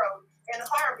Chelsea Road in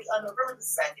Harvey on November the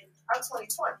 2nd of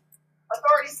 2020.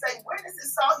 Authorities say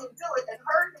witnesses saw him do it and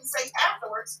heard him say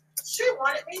afterwards, "She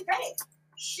wanted me dead.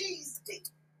 She's dead."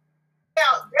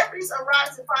 Now, deputies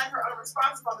arrived to find her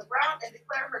unresponsive on the ground and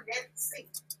declared her dead at the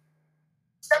scene.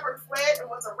 Shepard fled and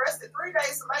was arrested 3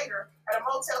 days later at a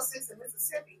Motel 6 in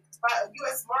Mississippi by a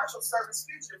U.S. Marshal Service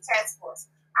fugitive task force.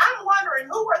 I'm wondering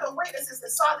who were the witnesses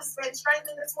that saw this man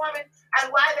strangling this woman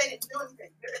and why they didn't do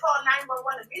anything. Did they call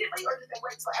 911 immediately or did they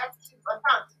wait until after she was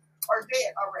unconscious or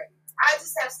dead already? I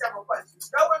just have several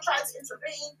questions. No one tried to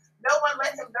intervene. No one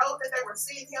let him know that they were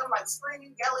seeing him like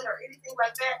screaming, yelling, or anything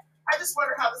like that. I just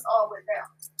wonder how this all went down.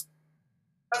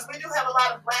 Because we do have a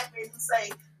lot of black men who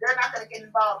say they're not going to get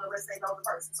involved unless they know the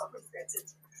person. So please pay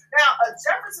attention. Now, a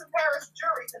Jefferson Parish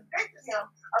jury convicted him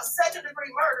of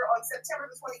second-degree murder on September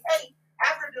the 28th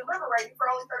after deliberating for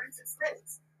only 36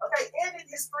 minutes. Okay, ended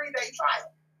his 3-day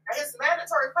trial. Now, his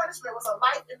mandatory punishment was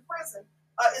life in prison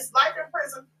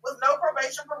with no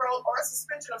probation, parole, or a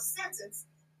suspension of sentence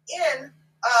in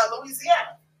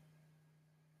Louisiana.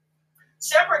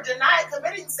 Shepard denied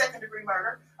committing second-degree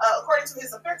murder, according to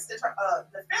his defense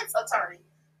attorney,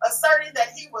 asserting that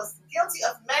he was guilty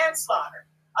of manslaughter,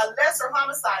 a lesser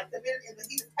homicide committed in the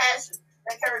heat of passion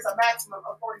that carries a maximum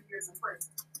of 40 years in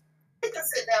prison. He can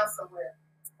sit down somewhere,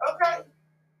 okay?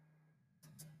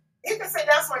 He can sit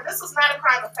down somewhere. This was not a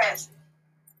crime of passion.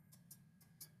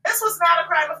 This was not a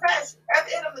crime of passion. At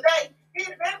the end of the day, he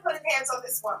had been putting hands on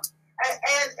this woman.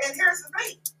 And here's the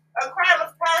thing. A crime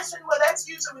of passion, well, that's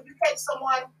usually when you catch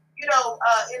someone, in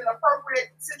an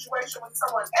appropriate situation with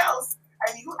someone else,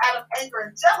 and you, out of anger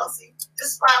and jealousy,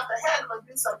 just fly off the handle and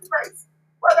do something crazy.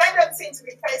 Well, that doesn't seem to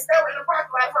be the case. They were in the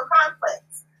parking lot of her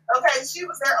complex. Okay, she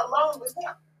was there alone with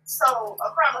him. So,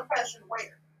 a crime of passion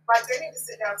where? Like, they need to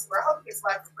sit down somewhere. I hope he gets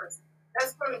life in prison.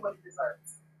 That's clearly what he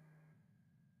deserves.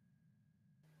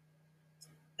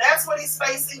 That's what he's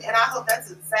facing, and I hope that's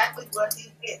exactly what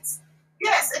he gets.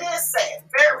 Yes, it is sad,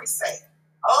 very sad.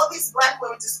 All these black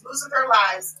women just losing their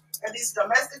lives in these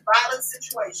domestic violence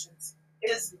situations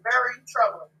is very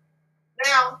troubling.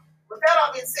 Now, with that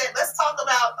all being said, let's talk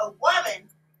about a woman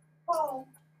who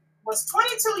was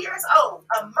 22 years old,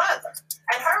 a mother,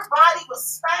 and her body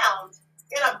was found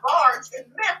in a barge in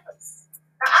Memphis.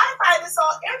 Now, I find this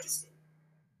all interesting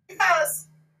because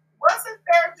wasn't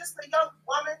there just a young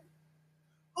woman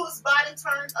whose body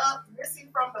turned up missing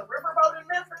from the riverboat in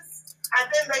Memphis, and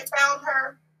then they found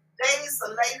her days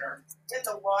later in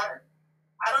the water?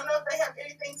 I don't know if they have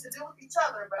anything to do with each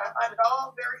other, but I find it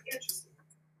all very interesting.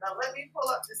 Now, let me pull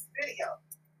up this video.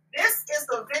 This is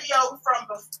the video from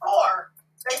before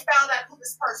they found out who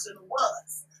this person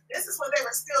was. This is when they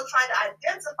were still trying to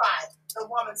identify the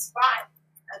woman's body.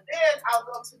 And then I'll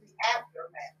go to the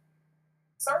aftermath.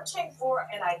 Searching for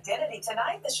an identity.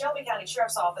 Tonight, the Shelby County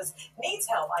Sheriff's Office needs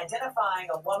help identifying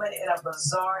a woman in a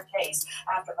bizarre case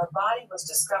after her body was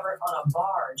discovered on a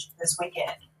barge this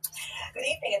weekend. Good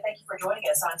evening, and thank you for joining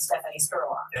us. I'm Stephanie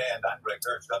Skurlock. And I'm Greg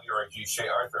Kurtz. WRG Shay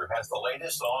Arthur has the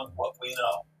latest on what we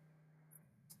know.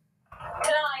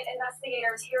 Tonight,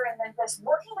 investigators here in Memphis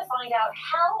working to find out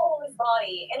how a woman's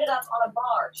body ended up on a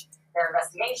barge. Their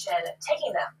investigation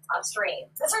taking them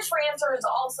upstream. The search for answers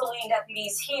also leading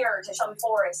deputies here to Shelby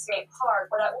Forest State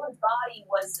Park, where that woman's body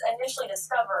was initially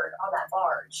discovered on that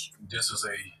barge. This is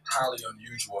a highly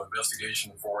unusual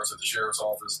investigation for us at the Sheriff's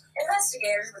Office.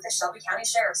 Investigators with the Shelby County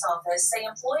Sheriff's Office say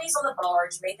employees on the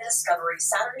barge made the discovery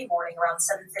Saturday morning around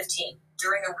 7:15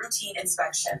 during a routine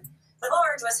inspection. The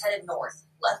barge was headed north,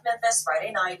 left Memphis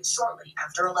Friday night shortly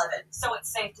after 11. So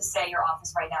it's safe to say your office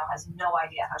right now has no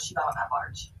idea how she got on that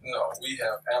barge? No, we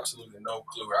have absolutely no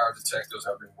clue. Our detectives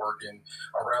have been working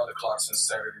around the clock since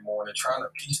Saturday morning, trying to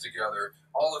piece together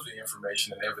all of the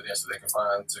information and evidence that they can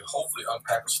find to hopefully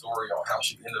unpack a story on how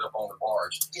she ended up on the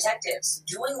barge. Detectives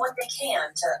doing what they can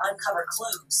to uncover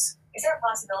clues. Is there a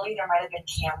possibility there might have been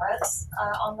cameras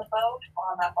on the boat,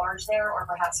 on that barge there, or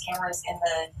perhaps cameras in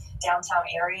the downtown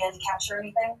area to capture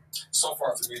anything? So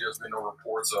far to me, there's been no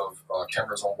reports of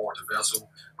cameras on board the vessel,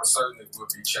 but certainly we'll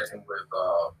be checking with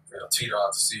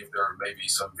TDOT to see if there may be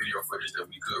some video footage that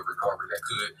we could recover that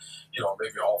could,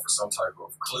 maybe offer some type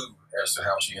of clue as to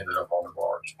how she ended up on the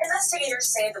barge.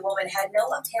 Investigators say the woman had no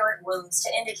apparent wounds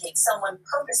to indicate someone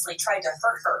purposely tried to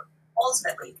hurt her,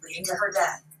 ultimately leading to her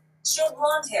death. She had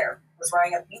blonde hair, was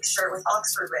wearing a pink shirt with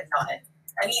Oxford written on it,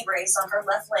 a knee brace on her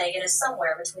left leg, and is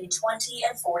somewhere between 20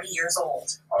 and 40 years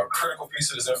old. A critical piece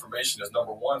of this information is,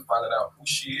 number one, finding out who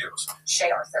she is.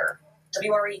 Shay Arthur,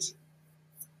 WREG.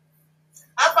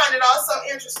 I find it also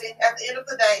interesting at the end of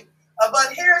the day,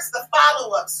 but here's the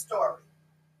follow-up story.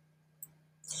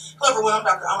 Hello everyone, I'm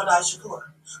Dr. Ahmadiyyah.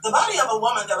 The body of a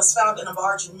woman that was found in a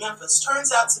barge in Memphis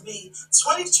turns out to be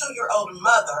 22-year-old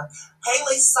mother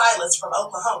Haley Silas from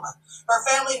Oklahoma. Her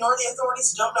family nor the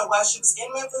authorities don't know why she was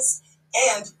in Memphis,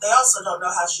 and they also don't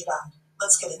know how she died.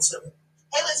 Let's get into it.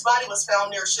 Haley's body was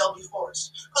found near Shelby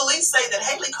Forest. Police say that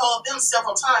Haley called them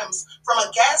several times from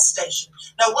a gas station.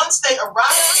 Now, once they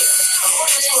arrived there,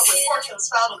 according to a report that was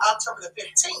filed on October the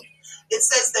 15th, it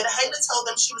says that Haley told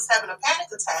them she was having a panic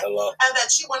attack and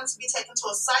that she wanted to be taken to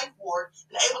a psych ward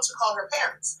and able to call her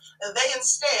parents. And they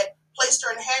instead placed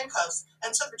her in handcuffs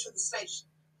and took her to the station.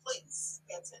 Please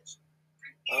pay attention.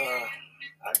 I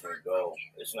can go.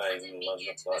 It's not even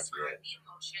 11 o'clock yet.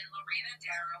 Lorena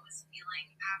Darrow is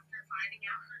feeling after finding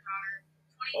out her daughter,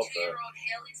 22-year-old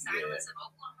Haley Silas of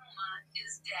Oklahoma,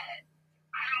 is dead.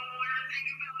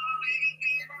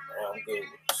 I'm good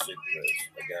with the cigarettes.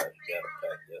 I gotta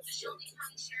pack that stuff.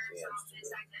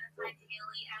 Identified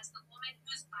Haley as the woman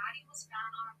whose body was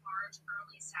found on a barge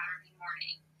early Saturday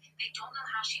morning. They don't know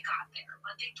how she got there,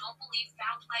 but they don't believe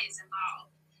foul play is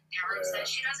involved. Darrow says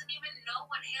she doesn't even know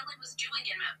what Haley was doing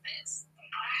in Memphis.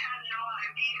 I had no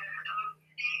idea.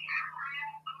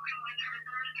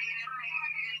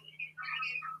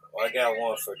 Well, I got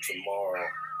one for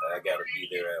tomorrow. I gotta be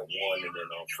there at 1, and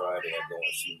then on Friday I go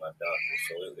and see my doctor,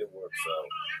 so it works out.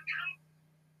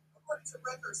 According to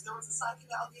records, there was a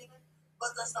psychic evaluation,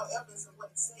 but there's no evidence of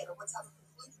what it said or what type of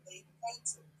conclusion they even came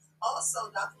to. Also,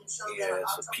 documents show that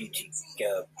it's a PET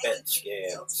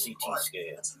scan, CT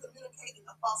scan. To communicating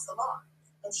a false alarm,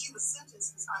 and she was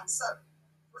sentenced to time served.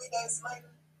 3 days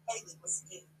later, Haley was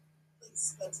dead.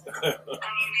 Please pay attention.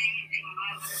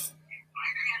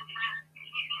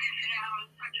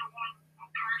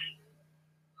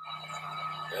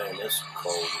 Man, it's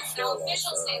cold as hell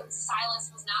outside.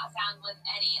 Silas was not found with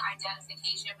any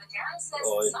identification, but Darrow says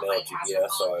it somebody melted. has Yeah, her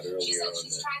I saw phone. it She earlier said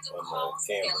she's tried to call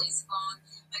camera. Haley's phone,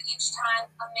 but each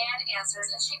time a man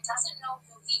answers and she doesn't know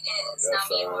who he is. That's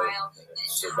now, meanwhile, right. the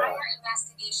entire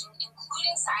investigation,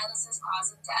 including Silas's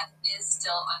cause of death, is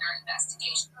still under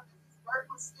investigation.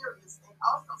 Very mysterious and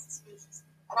also suspicious,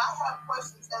 and I have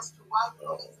questions as to why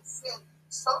the police have said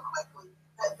so quickly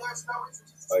that there's no reason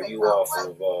to suspect. Are you off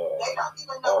of they don't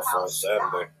even know off how on she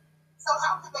Saturday? died. So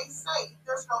how can they say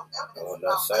there's no evidence On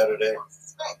about Saturday?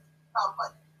 Suspect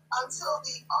until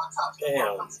the autopsy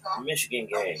report comes back? Michigan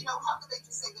game. How could they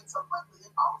just say that so quickly?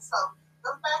 And also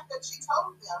the fact that she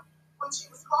told them when she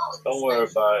was calling. Don't worry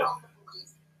about it. The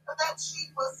police, that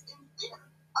she was in fear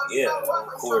of I'm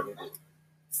recording it.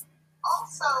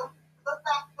 Also, the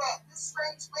fact that this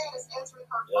strange man is answering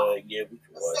her phone. Yeah, we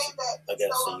can watch it. I gotta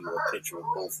send you a picture of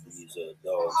both of these dogs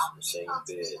in the same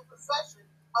bed.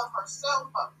 Of her cell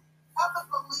phone. Have the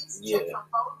police checked her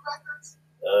phone records?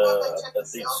 I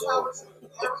think so. In the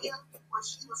area where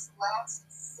she was last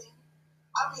seen?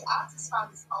 I mean, I just find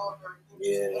this all very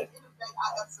interesting. At the end of the day, I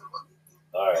absolutely think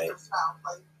that there's foul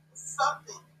play.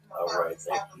 Something Alright,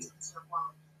 thank you. As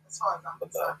far as I'm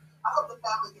concerned. I hope the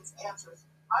family gets answers.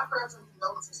 My prayers and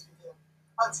condolences to them.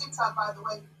 On TikTok, by the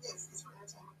way, this is for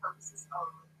entertainment purposes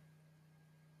only.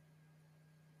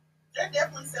 That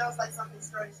definitely sounds like something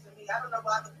strange to me. I don't know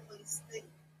why the police think,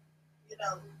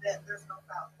 that there's no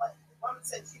foul play. The woman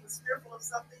said she was fearful of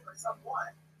something or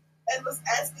someone and was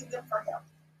asking them for help.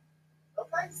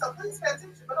 Okay, so please pay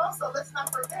attention. But also, let's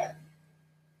not forget.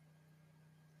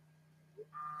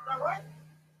 All right?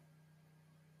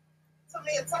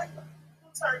 Tamia Taylor, who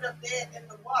turned up dead in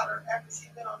the water after she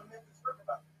went on the Memphis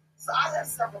riverboat. So I have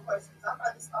several questions. I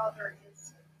find this all very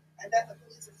interesting, and that the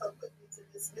police are so quickly to to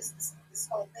dismiss this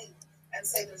whole thing and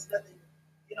say there's nothing,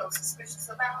 suspicious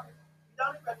about it. You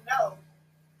don't even know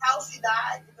how she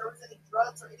died, if there was any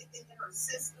drugs or anything in her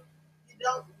system. You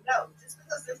don't know. Just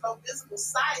because there's no visible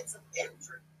signs of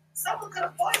injury, someone could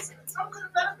have poisoned her. Someone could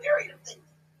have done a myriad of things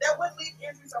that would leave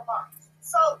injuries or marks.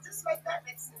 So just make that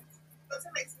make sense. Because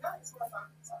it makes none as far as I'm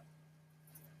concerned.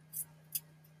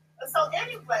 And so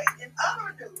anyway, in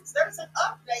other news, there's an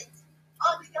update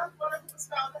on the young woman who was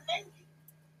found hanging.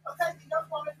 Okay, the young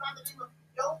woman by the name of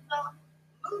Yona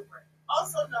Lubrin,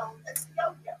 also known as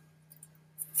Yo-Yo.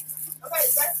 Okay,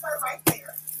 that's her right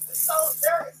there. And so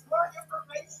there is more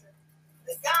information.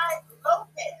 The guy,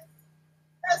 Lopez,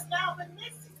 has now been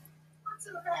missing for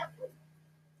 2.5 weeks.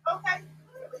 Okay,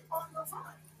 clearly on the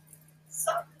run.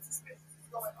 Something suspicious is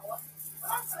going on. But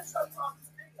I'm going to show you all this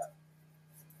video.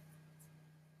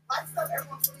 Like stuff,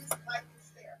 everyone please like and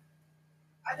share.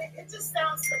 I think it just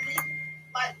sounds to me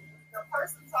like the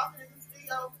person talking in this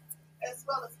video, as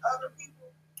well as other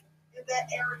people in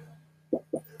that area.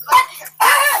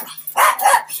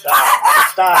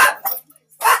 Stop.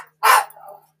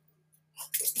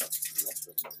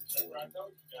 I know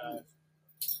you guys.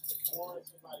 More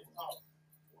somebody talk.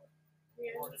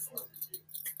 More it's going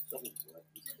to be.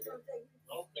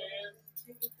 Lopez,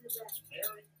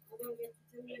 Mary,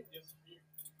 they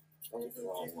disappeared. Lopez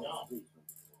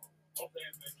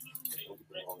making you pay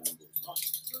rent. A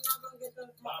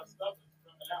lot of stuff is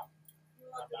coming out.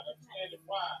 I'm not understanding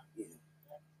why.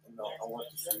 No, I want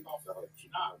to see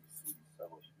not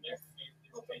investigate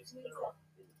this case thoroughly.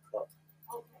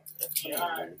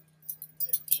 FBI,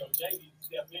 they need to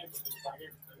step in with this right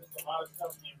here because there's a lot of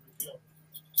stuff being revealed.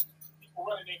 People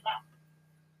running their mouth.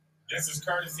 This is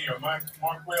courtesy of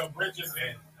Marquel Bridges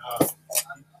and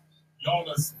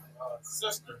Yona's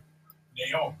sister,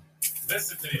 Naomi.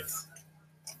 Listen to this.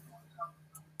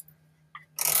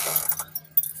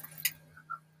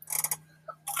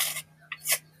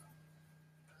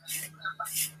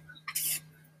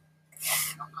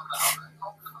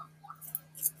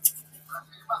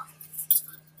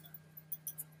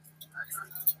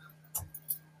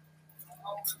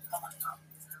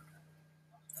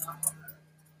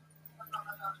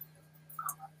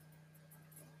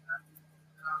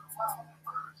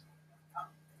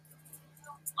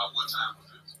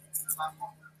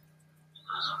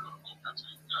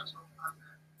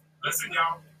 Listen,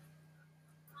 y'all.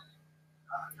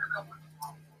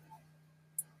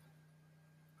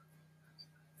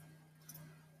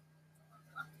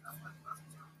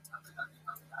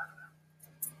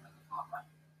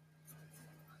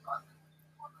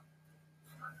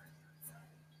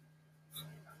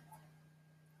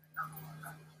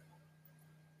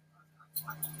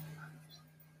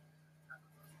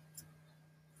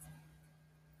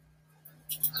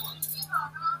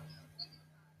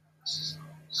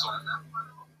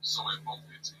 So at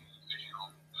 4:15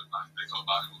 a.m. at night, they her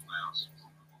body was found. She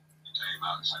came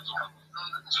out and she was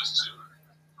just chilling.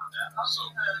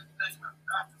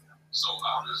 So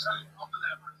obviously,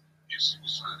 if she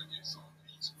was trying to get some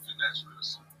peace, we can naturally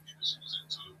assume either she was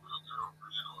into it with a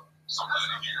girlfriend or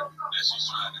somebody here that she's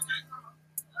trying to get.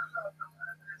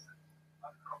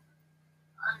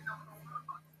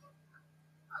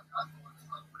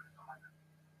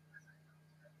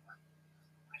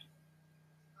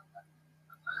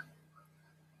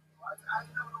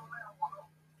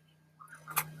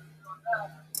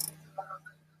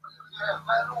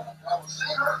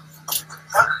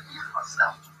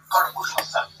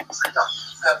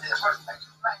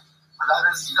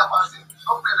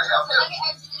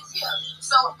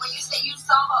 So when you say you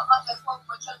saw her up at work,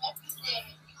 but your nephew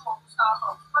said you saw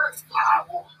her first, you were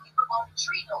on the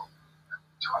tree though.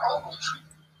 You were on the tree.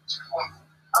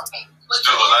 Okay.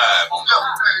 Still alive. But your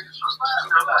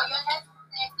nephew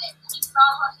said that he saw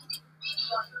her in the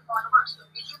video you were going to work. So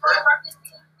did you go to work this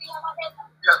week? See how my dad?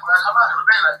 Yeah, but I'm not going to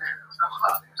be like that.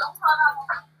 Don't call out.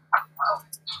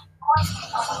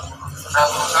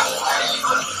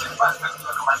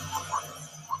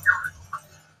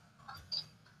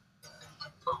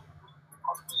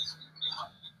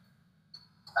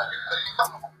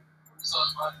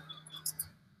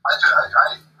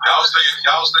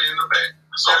 Y'all stay in the back.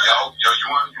 So you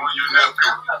and your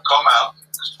nephew come out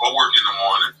for work in the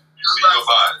morning. You see your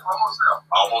body.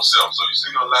 Almost 7. So you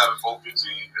see her alive at 4:15.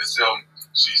 At 7,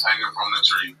 she's hanging from the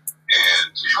tree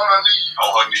and she's on her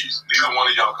knees. Neither one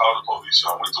of y'all called the police.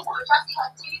 Y'all went to work. I see her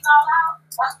titties all out.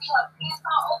 I see her pants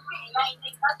all open. And I ain't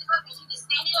think nothing of it. She just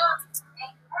standing up. You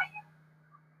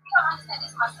don't understand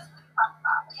this, my sister.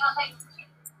 You don't think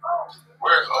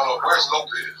Where's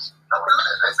Lopez?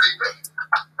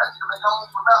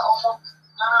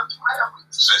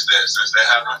 Since that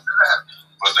happened.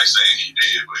 But they saying he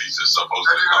did, but he's just supposed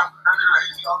to come.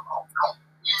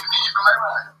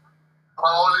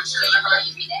 All this shit, I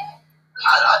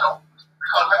don't.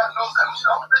 Because man knows that. I'm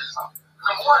gonna tell you something.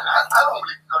 Number one, I don't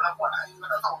believe. Number one, I ain't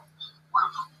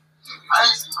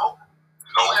seen no.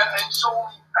 Ain't shown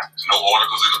me. No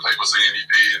articles in the paper saying he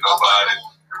did. Nobody.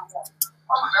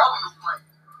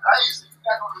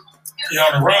 He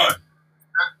on the run.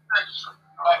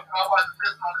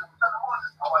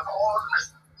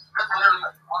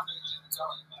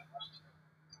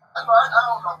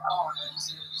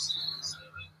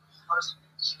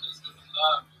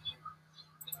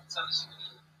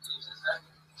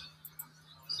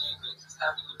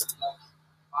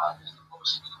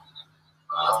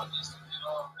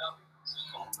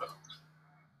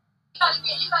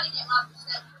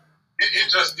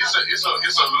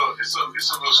 It's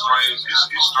a little strange. It's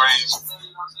strange.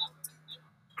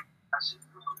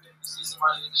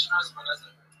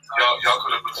 Y'all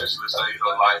could have potentially saved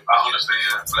her life. I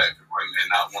understand black people and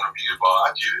not want to be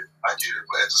involved. I get it.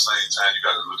 But at the same time, you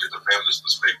got to look at the family's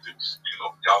perspective. You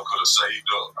know, y'all could have saved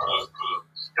her, could have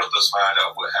helped us find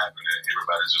out what happened, and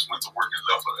everybody just went to work and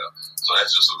left her there. So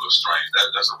that's just a little strange.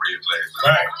 That's a red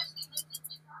flag. Right.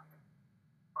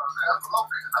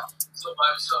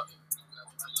 So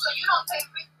you don't pay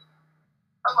rent?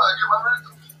 I'm gonna get my rent.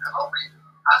 I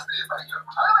stay back here. I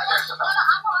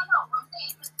know. I'm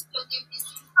saying if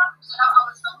she's property, so I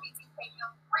was assuming you pay your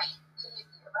rent to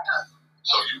live here, right?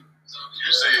 So you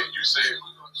said. So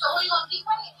who you gonna keep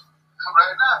paying?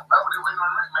 Right now, that's what they waiting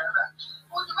on rent right now.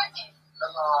 Who's the rent man?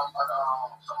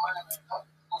 Somebody named Tom.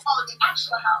 Oh, the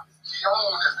actual house. He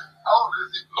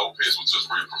owns it. Lopez was just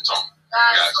reading from Tom.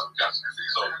 Gotcha.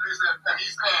 So and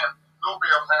he's saying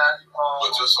Lopez had. But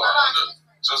just so I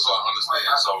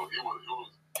understand, so it was you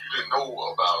didn't know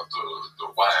about the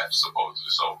wife supposedly.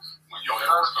 So when Yo-Yo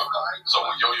was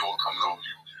coming over,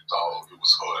 you thought it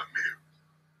was her and Mary.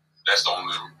 That's the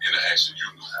only interaction you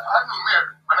knew. I knew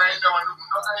Mary, but I ain't never knew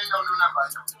nothing about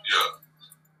him. Yeah.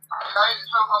 I ain't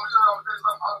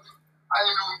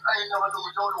never knew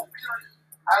Yo-Yo, period.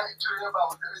 I ain't tell you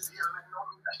about this here. I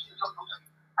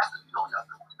said, Yo-Yo.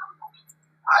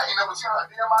 I ain't never seen her a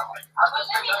day in my life.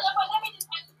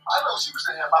 I know she was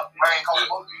saying about the rain calling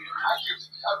both of you.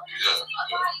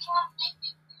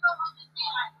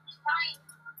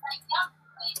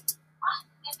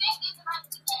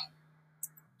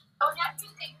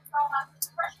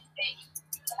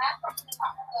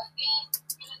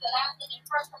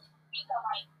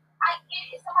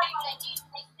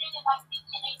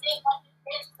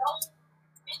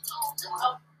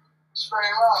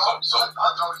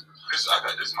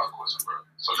 This is my question, bro.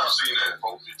 So you seen that at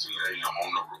 4:15 a.m. on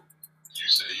the roof. You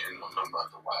said you didn't know nothing about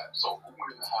the wife. So who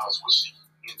in the house was she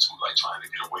into, like trying to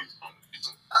get away from? You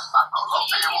thought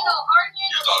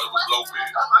it was Lopez.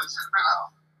 So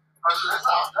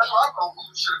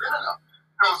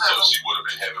she would have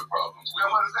been having problems with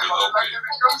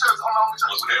Lopez.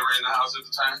 Was Mary in the house at the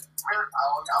time? She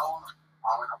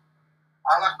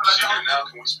here now?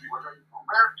 Can we speak with her?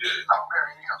 Mary? Yeah.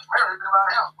 Mary been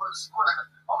around him, but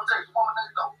I'm gonna tell you, the woman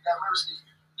next door got Mary Steve.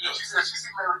 Yeah. She said she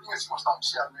see Mary again, she wants to stomp the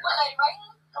shit out of Mary. The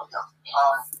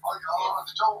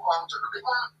Joe took the big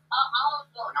one.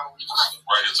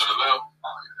 Right into the left?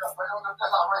 Right on that's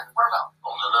how I ran the first house.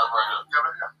 On the left right here? Yeah,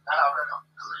 right here. That's how I ran up.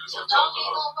 This dog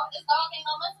ain't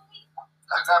gonna mess with me.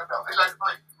 They like to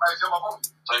play. Might jump up on me.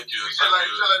 Thank you.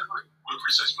 We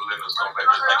appreciate you for letting us come back.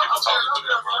 Thank you for talking to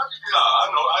me, bro.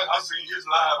 I know. I seen his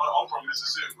live. I'm from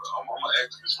Mississippi. I'm an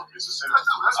activist from Mississippi.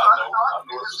 I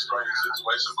know it's a strange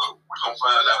situation, but we're going to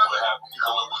find out what happened. We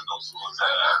know it wasn't no suicide.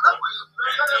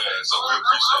 So we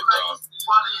appreciate y'all.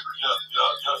 Yeah.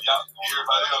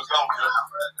 Everybody else gone. Yeah.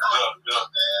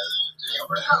 You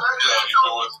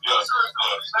know what? Yeah.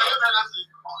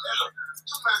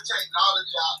 Too much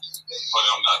technology out these days. For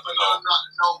them not to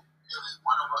know. If it's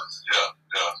one of us. Yeah.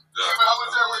 I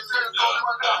was there with Terry Tony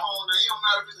one time on there. He don't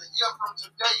matter if it's a year from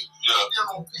today. He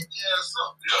still gonna pick your ass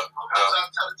up. Yeah. I'm trying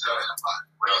to tell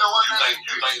everybody. But you know what? You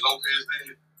think Lopez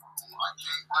did? One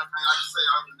thing I can say,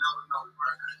 I would never know,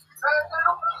 right?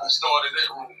 Who started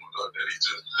that rumor that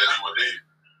he was dead?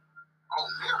 Oh,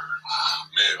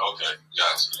 man, okay,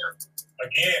 gotcha.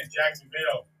 Again,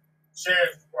 Jacksonville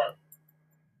Sheriff's Department,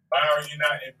 why are you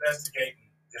not investigating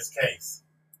this case?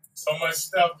 So much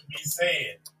stuff to be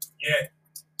said, yet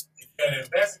if you had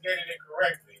investigated it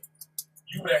correctly,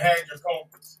 you would have had your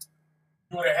culprits.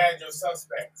 You would have had your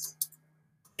suspects.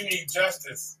 You need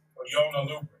justice for Yona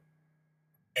Lubrick.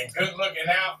 And good looking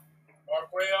out,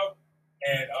 Marquel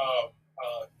and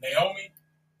Naomi.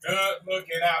 Good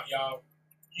looking out, y'all.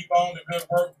 Keep on the good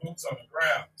work, boots on the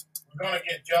ground. We're going to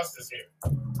get justice here.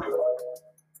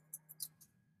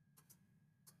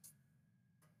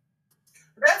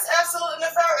 absolutely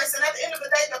nefarious. And at the end of the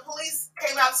day, the police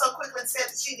came out so quickly and said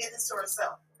that she did this to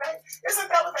herself. Okay? Isn't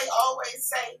that what they always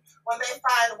say when they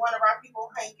find one of our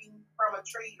people hanging from a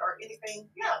tree or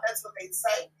anything? Yeah, that's what they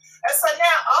say. And so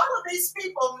now all of these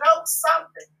people know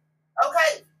something.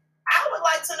 Okay? I would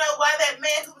like to know why that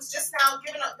man who was just now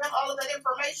giving them all of that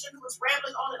information, who was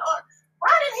rambling on and on,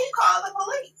 why didn't he call the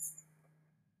police?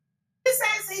 He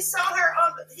says he saw her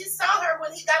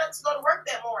when he got up to go to work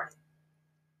that morning.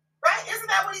 Right? Isn't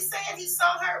that what he's saying? He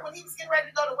saw her when he was getting ready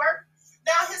to go to work.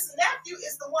 Now, his nephew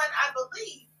is the one, I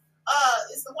believe,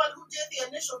 is the one who did the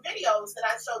initial videos that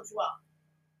I showed you all.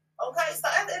 Okay? So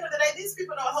at the end of the day, these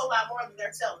people know a whole lot more than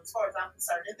they're telling, as far as I'm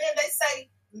concerned. And then they say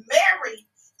Mary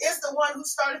is the one who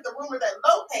started the rumor that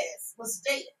Lopez was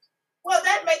dead. Well,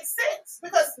 that makes sense,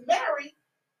 because Mary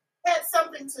had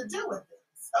something to do with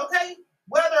this. Okay?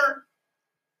 Whether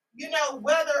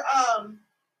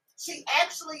she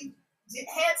actually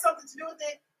had something to do with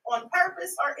it on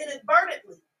purpose or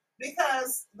inadvertently,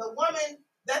 because the woman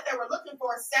that they were looking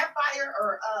for, Sapphire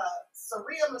or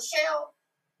Saria Michelle,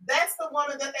 that's the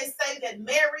woman that they say that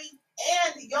Mary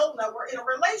and Yolna were in a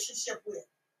relationship with.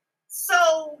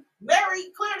 So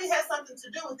Mary clearly has something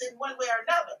to do with it one way or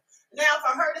another. Now,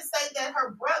 for her to say that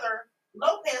her brother,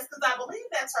 Lopez, because I believe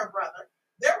that's her brother,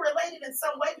 they're related in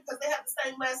some way because they have the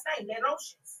same last name, they're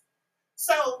Oceans.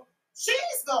 So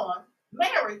she's gone,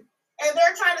 Mary, and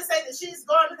they're trying to say that she's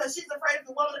gone because she's afraid of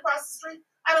the woman across the street.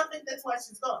 I don't think that's why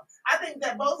she's gone. I think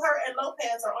that both her and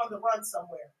Lopez are on the run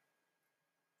somewhere.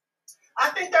 I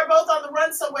think they're both on the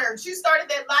run somewhere. She started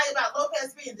that lie about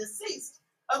Lopez being deceased,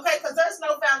 okay, because there's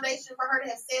no foundation for her to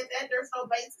have said that. There's no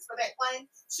basis for that claim.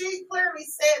 She clearly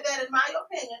said that, in my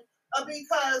opinion,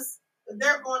 because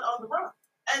they're going on the run.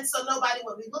 And so nobody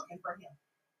would be looking for him.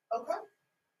 Okay?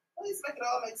 Please make it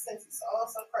all make sense. It's all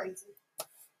so crazy.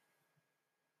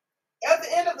 At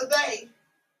the end of the day,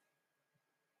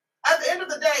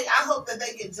 I hope that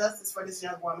they get justice for this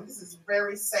young woman. This is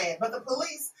very sad. But the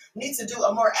police need to do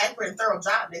a more accurate and thorough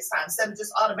job next time. Instead of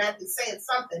just automatically saying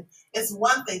something is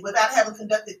one thing without having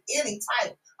conducted any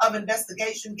type of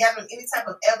investigation, gathering any type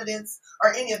of evidence,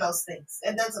 or any of those things.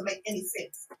 It doesn't make any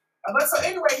sense. But so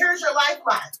anyway, here's your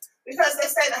lifeline. Because they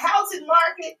say the housing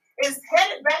market is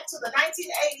headed back to the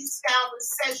 1980s style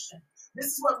recession.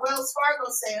 This is what Wells Fargo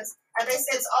says. And they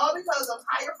say it's all because of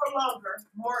higher for longer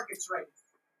mortgage rates.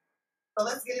 So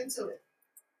let's get into it.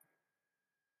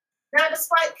 Now,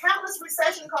 despite countless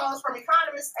recession calls from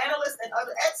economists, analysts, and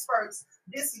other experts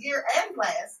this year and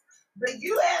last, the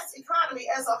U.S. economy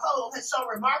as a whole has shown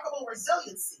remarkable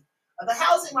resiliency. The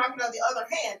housing market, on the other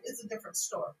hand, is a different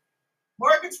story.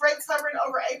 Mortgage rates hovering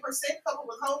over 8%, coupled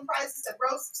with home prices that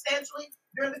rose substantially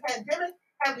during the pandemic,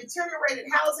 have deteriorated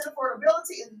housing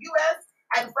affordability in the U.S.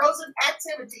 and frozen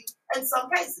activity in some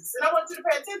cases. And I want you to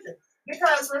pay attention,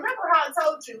 because remember how I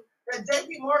told you that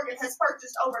J.P. Morgan has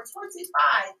purchased over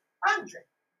 2,500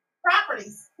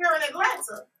 properties here in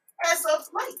Atlanta as of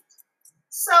late.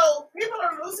 So people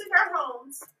are losing their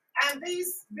homes, and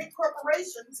these big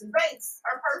corporations and banks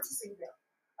are purchasing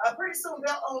them. Pretty soon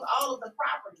they'll own all of the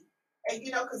property, and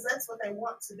because that's what they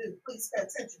want to do. Please pay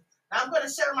attention. Now I'm going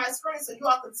to share my screen so you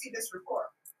all can see this report.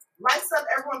 Lights up,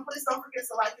 everyone. Please don't forget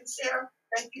to like and share.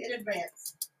 Thank you in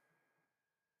advance.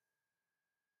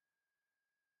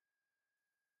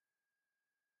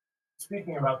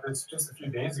 Speaking about this just a few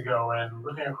days ago and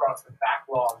looking across the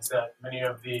backlogs that many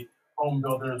of the home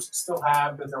builders still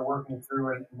have that they're working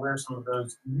through, and where some of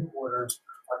those new orders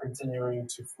are continuing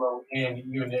to flow in,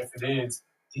 even if it is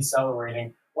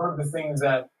decelerating. One of the things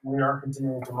that we are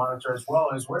continuing to monitor as well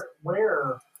is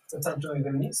where potentially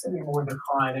there needs to be more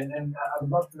decline. And I'd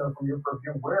love to know from your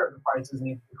purview where the prices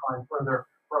need to decline further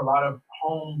for a lot of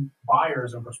home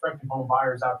buyers and prospective home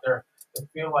buyers out there that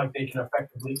feel like they can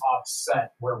effectively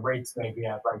offset where rates may be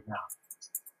at right now.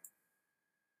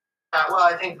 Well,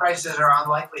 I think prices are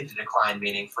unlikely to decline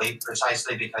meaningfully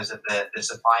precisely because of the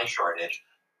supply shortage.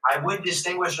 I would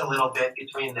distinguish a little bit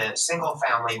between the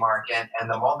single-family market and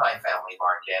the multifamily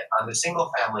market. On the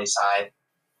single-family side,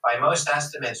 by most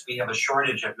estimates, we have a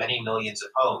shortage of many millions of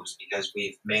homes because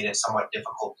we've made it somewhat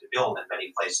difficult to build in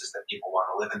many places that people want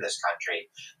to live in this country,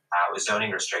 with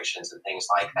zoning restrictions and things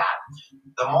like that.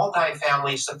 The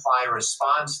multifamily supply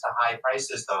response to high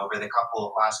prices, though, over the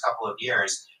last couple of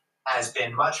years has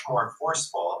been much more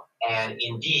forceful. And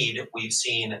indeed, we've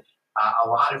seen a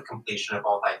lot of completion of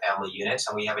multifamily units,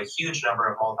 and we have a huge number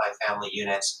of multifamily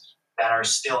units that are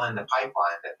still in the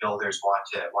pipeline that builders want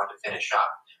to finish up.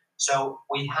 So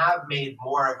we have made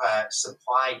more of a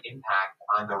supply impact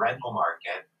on the rental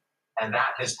market, and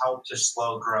that has helped to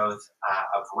slow growth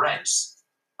of rents.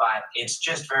 But it's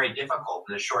just very difficult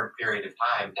in a short period of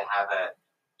time to have a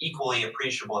equally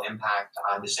appreciable impact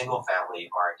on the single-family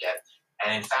market.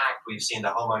 And in fact, we've seen the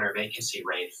homeowner vacancy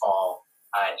rate fall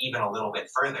even a little bit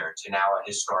further to now a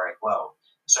historic low.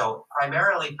 So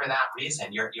primarily for that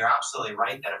reason, you're absolutely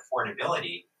right that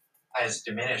affordability has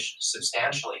diminished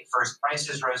substantially. First,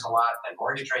 prices rose a lot, then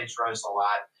mortgage rates rose a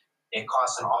lot. It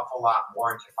costs an awful lot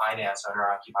more to finance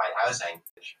owner-occupied housing.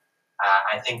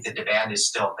 I think the demand is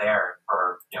still there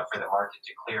for the market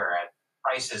to clear at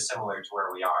prices similar to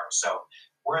where we are. So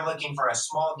we're looking for a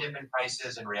small dip in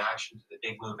prices in reaction to the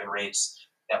big move in rates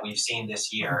that we've seen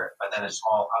this year, but then a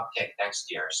small uptick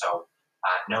next year. So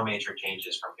no major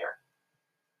changes from here.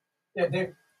 Yeah,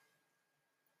 Dave.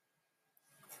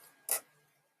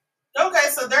 Okay,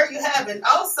 so there you have it.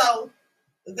 Also,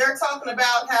 they're talking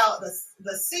about how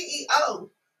the CEO,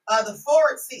 the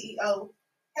Ford CEO,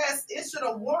 has issued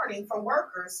a warning for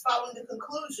workers following the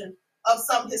conclusion of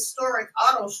some historic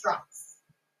auto strikes.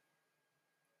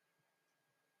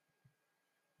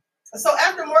 So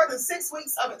after more than 6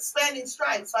 weeks of expanding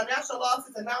strikes, financial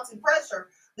losses, and mounting pressure,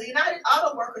 the United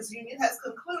Auto Workers Union has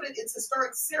concluded its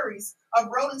historic series of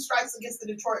rolling strikes against the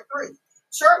Detroit Three.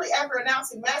 Shortly after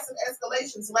announcing massive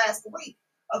escalations last week,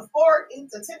 Ford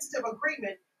inked a tentative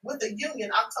agreement with the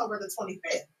union October the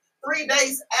 25th. 3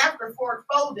 days after Ford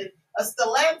folded,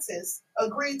 Stellantis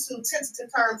agreed to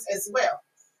tentative terms as well.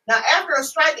 Now, after a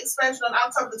strike expansion on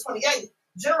October the 28th,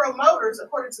 General Motors,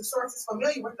 according to sources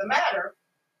familiar with the matter,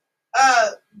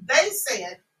 they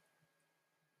said,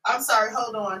 I'm sorry,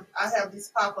 hold on. I have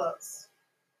these pop-ups.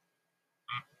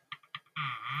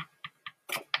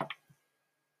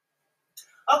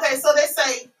 Okay, so they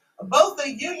say both the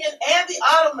union and the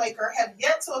automaker have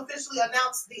yet to officially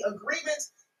announce the agreement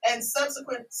and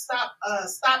subsequent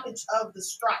stoppage of the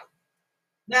strike.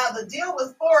 Now, the deal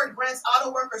with Ford grants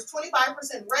auto workers 25%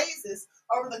 raises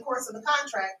over the course of the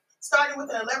contract, starting with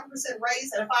an 11%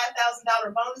 raise and a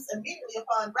 $5,000 bonus immediately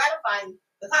upon ratifying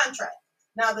the contract.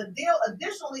 Now, the deal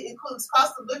additionally includes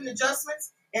cost of living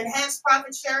adjustments, enhanced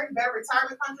profit sharing, better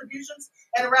retirement contributions,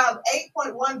 and around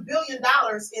 $8.1 billion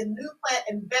in new plant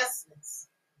investments.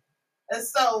 And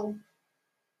so,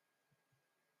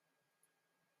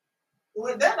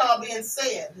 with that all being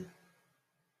said,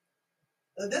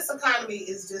 this economy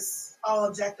is just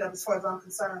all jacked up as far as I'm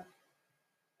concerned.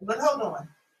 But hold on.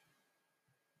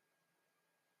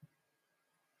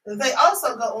 They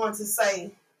also go on to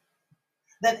say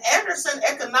that Anderson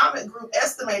Economic Group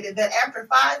estimated that after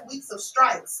 5 weeks of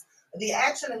strikes, the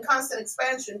action and constant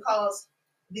expansion caused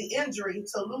the injury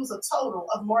to lose a total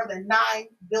of more than $9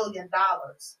 billion,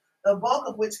 the bulk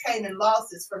of which came in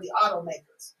losses for the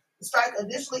automakers. The strike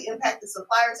additionally impacted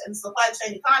suppliers and the supply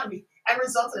chain economy and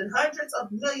resulted in hundreds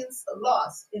of millions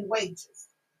lost in wages.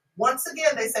 Once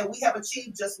again, they say we have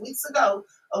achieved just weeks ago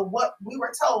what we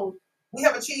were told. We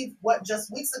have achieved what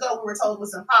just weeks ago we were told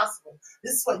was impossible.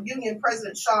 This is what Union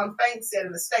President Shawn Fain said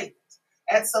in a statement.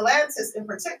 At Stellantis in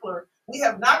particular, we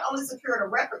have not only secured a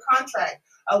record contract,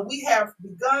 we have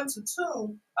begun to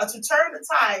turn the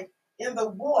tide in the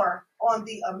war on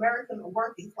the American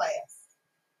working class.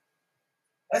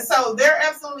 And so there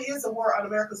absolutely is a war on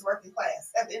America's working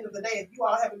class. At the end of the day, if you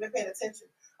all haven't been paying attention,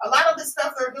 a lot of this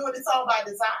stuff they're doing, it's all by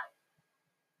design.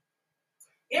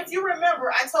 If you remember,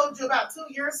 I told you about 2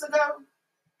 years ago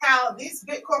how these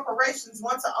big corporations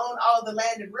want to own all of the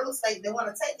land and real estate. They want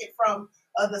to take it from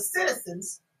the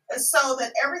citizens, and so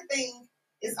that everything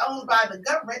is owned by the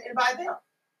government and by them.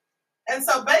 And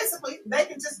so basically, they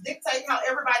can just dictate how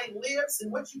everybody lives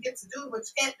and what you get to do, what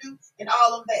you can't do, and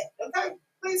all of that. Okay?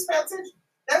 Please pay attention.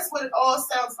 That's what it all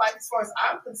sounds like as far as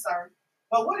I'm concerned.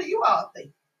 But what do you all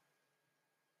think?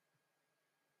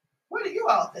 What do you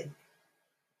all think?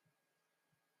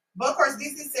 But of course,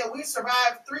 DC said we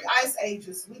survived 3 ice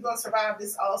ages. We're going to survive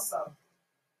this also.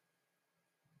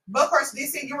 But of course,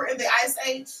 DC, you were in the ice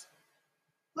age.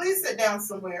 Please sit down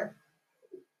somewhere.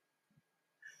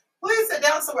 Please sit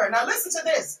down somewhere. Now listen to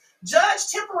this. Judge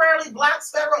temporarily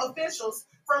blocks federal officials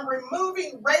from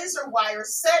removing razor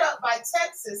wires set up by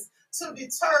Texas to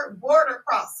deter border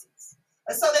crossings.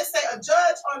 And so they say a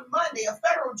judge on Monday, a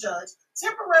federal judge,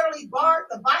 temporarily barred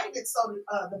the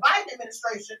Biden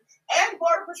administration and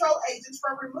Border Patrol agents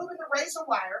from removing the razor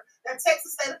wire that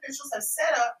Texas state officials have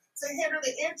set up to hinder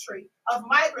the entry of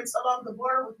migrants along the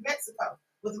border with Mexico,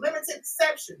 with limited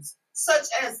exceptions, such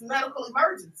as medical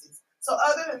emergencies. So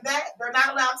other than that, they're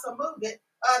not allowed to move it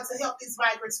to help these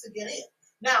migrants to get in.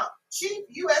 Now, Chief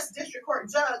U.S. District Court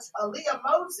Judge Aaliyah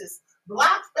Moses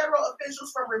blocked federal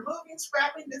officials from removing,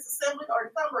 scrapping, disassembling, or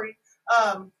encumbering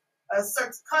a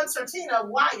concertina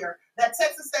wire that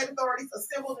Texas state authorities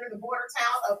assembled near the border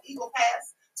town of Eagle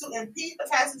Pass to impede the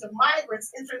passage of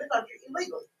migrants entering the country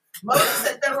illegally. Moses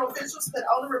said federal officials could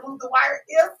only remove the wire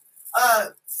if,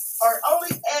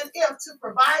 to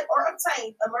provide or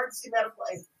obtain emergency medical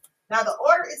aid. Now, the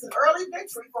order is an early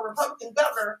victory for Republican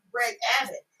Governor Greg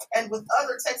Abbott and with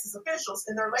other Texas officials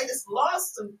in their latest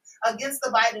lawsuit against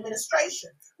the Biden administration,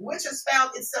 which has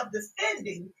found itself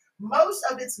defending most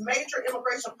of its major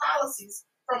immigration policies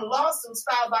from lawsuits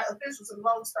filed by officials in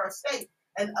Lone Star State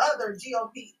and other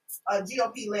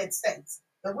GOP-led states.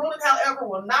 The ruling, however,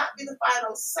 will not be the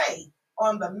final say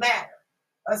on the matter.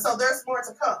 So there's more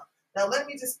to come. Now, let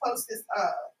me just post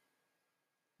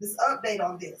this update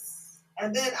on this.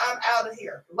 And then I'm out of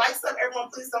here. Likes up, everyone.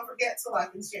 Please don't forget to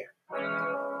like and share.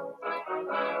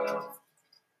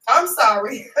 I'm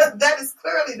sorry. That is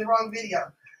clearly the wrong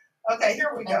video. Okay,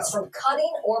 here we go. From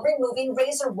cutting or removing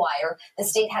razor wire the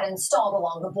state had installed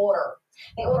along the border.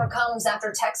 The order comes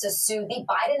after Texas sued the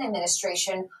Biden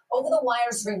administration over the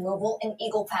wire's removal in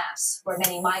Eagle Pass, where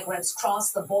many migrants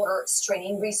cross the border,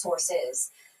 straining resources.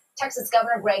 Texas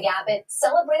Governor Greg Abbott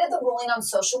celebrated the ruling on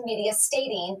social media,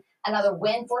 stating, "Another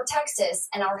win for Texas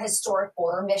and our historic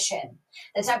border mission."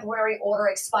 The temporary order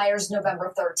expires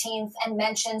November 13th and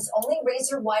mentions only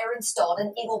razor wire installed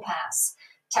in Eagle Pass.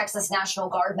 Texas National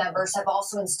Guard members have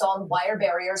also installed wire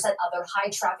barriers at other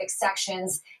high-traffic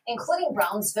sections, including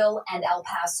Brownsville and El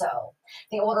Paso.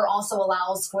 The order also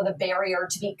allows for the barrier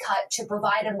to be cut to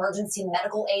provide emergency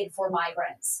medical aid for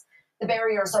migrants. The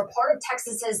barriers are part of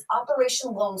Texas's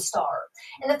Operation Lone Star.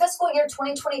 In the fiscal year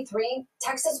 2023,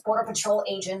 Texas Border Patrol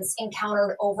agents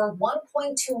encountered over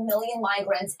 1.2 million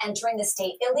migrants entering the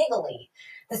state illegally.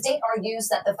 The state argues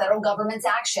that the federal government's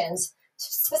actions,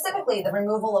 specifically the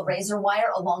removal of razor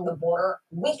wire along the border,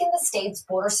 weaken the state's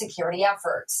border security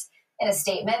efforts. In a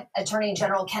statement, Attorney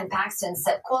General Ken Paxton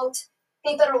said, quote,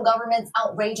 "The federal government's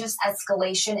outrageous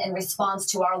escalation in response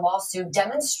to our lawsuit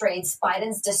demonstrates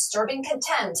Biden's disturbing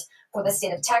contempt for the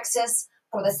state of Texas,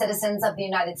 for the citizens of the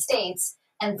United States,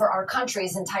 and for our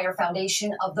country's entire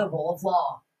foundation of the rule of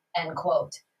law," end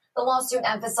quote. The lawsuit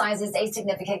emphasizes a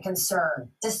significant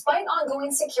concern. Despite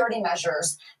ongoing security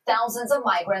measures, thousands of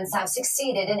migrants have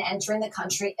succeeded in entering the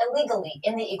country illegally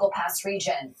in the Eagle Pass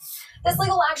region. This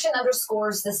legal action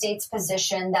underscores the state's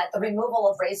position that the removal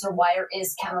of razor wire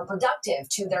is counterproductive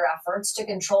to their efforts to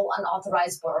control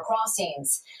unauthorized border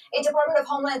crossings. A Department of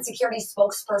Homeland Security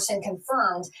spokesperson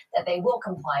confirmed that they will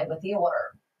comply with the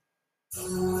order.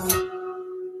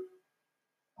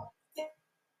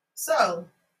 So,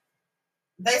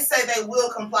 they say they will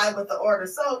comply with the order.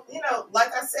 So,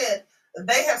 like I said,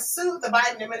 they have sued the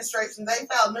Biden administration. They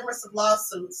filed numerous of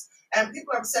lawsuits, and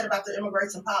people are upset about their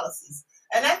immigration policies.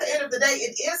 And at the end of the day,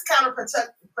 it is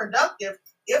counterproductive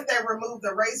if they remove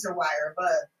the razor wire.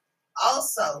 But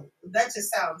also, that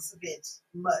just sounds a bit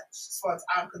much as far as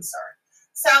I'm concerned.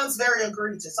 Sounds very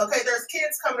egregious. Okay, there's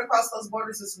kids coming across those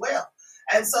borders as well.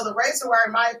 And so the razor wire,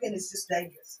 in my opinion, is just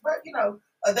dangerous. But,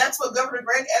 that's what Governor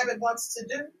Greg Abbott wants to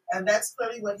do, and that's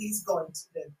clearly what he's going to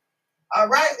do. All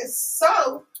right,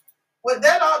 so with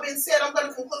that all being said, I'm going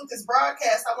to conclude this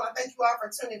broadcast. I want to thank you all for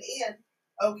tuning in,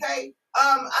 okay?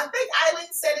 I think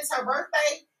Eileen said it's her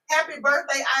birthday. Happy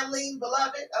birthday, Eileen,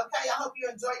 beloved. Okay, I hope you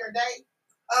enjoy your day.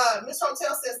 Miss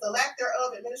Hotel says the lack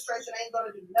thereof administration ain't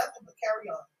going to do nothing but carry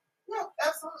on. Yeah,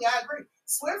 absolutely, I agree.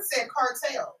 Swift said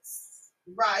cartels,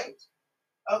 right?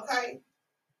 Okay.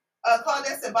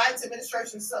 Claudette said Biden's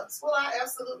administration sucks. Well, I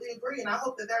absolutely agree, and I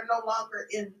hope that they're no longer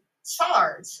in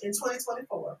charge in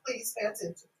 2024. Please pay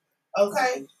attention.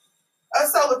 Okay?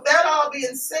 So with that all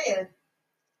being said,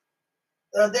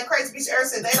 that Crazy Beach Air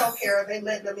said they don't care. They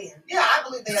let them in. Yeah, I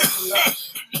believe they absolutely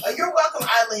are. You're welcome,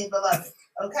 Eileen, beloved.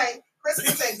 Okay?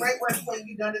 Christmas said, great work, Queen.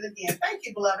 You've done it again. Thank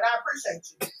you, beloved. I appreciate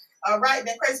you. All right.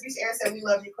 Then Crazy Beach Air said, we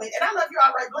love you, Queen. And I love you,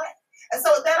 all right, Black. And so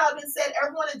with that all being said,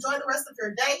 everyone enjoy the rest of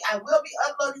your day. I will be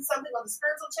uploading something on the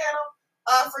spiritual channel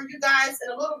for you guys in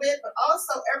a little bit. But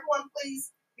also, everyone,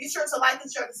 please be sure to like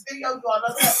and share this video. You all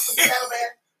know that from the channel,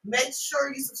 man. Make sure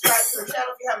you subscribe to the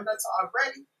channel if you haven't done so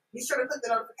already. Be sure to click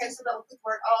the notification bell and click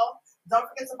word all.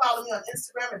 Don't forget to follow me on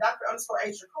Instagram at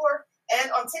Dr._A_Shakur and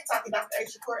on TikTok at Dr. A.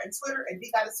 Shakur and Twitter at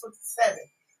DGoddess27.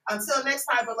 Until next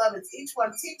time, beloveds, each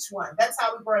one teach one. That's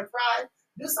how we grow and thrive.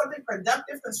 Do something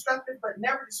productive, constructive, but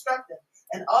never destructive.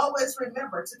 And always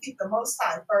remember to keep the Most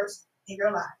High first in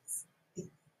your lives.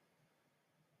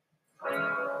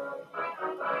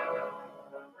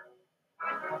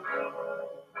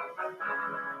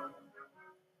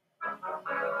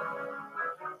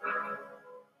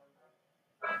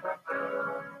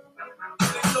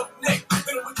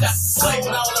 Soul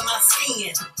all in my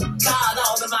skin, God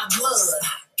all in my blood.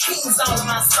 Kings all in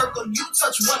my circle, you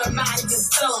touch one of mine, you're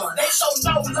done. They show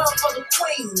no love for the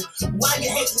queen, why you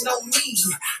hating on me?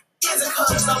 Is it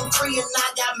cause I'm free and I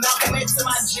got Malcolm X in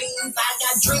my jeans? I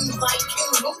got dreams like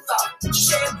King Luther,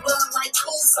 shed blood like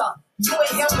Tulsa. You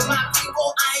ain't helping my people,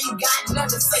 I ain't got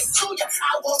nothing to say to ya.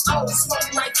 I want all the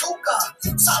smoke like hookah.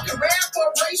 Talking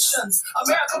reparations,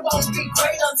 America won't be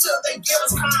great until they give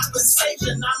us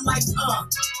compensation. I'm like,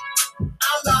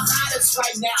 I'm the hottest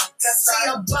right now. See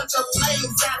a bunch of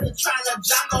lames out here trying to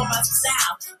jock on my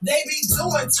style. They be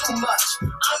doing too much.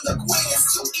 I'm the queen,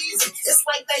 it's too easy. It's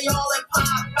like they all at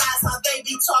Popeyes, how they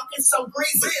be talking so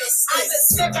greasy. I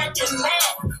just sit back and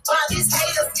laugh while these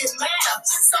haters get mad.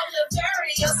 So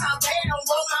nefarious how they don't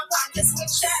roll my pockets with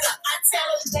cheddar. I tell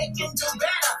them they can do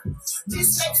better.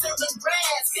 These snakes in the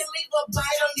grass can leave a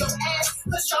bite on your ass,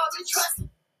 cause y'all be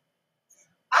trusting.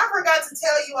 I forgot to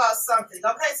tell you all something.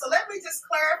 Okay, so let me just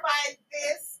clarify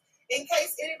this in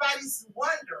case anybody's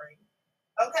wondering.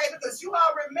 Okay, because you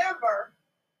all remember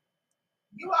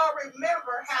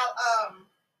how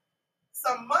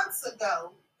some months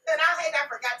ago, and I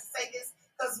forgot to say this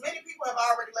because many people have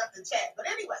already left the chat. But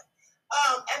anyway,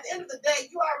 at the end of the day,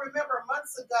 you all remember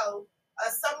months ago,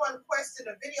 someone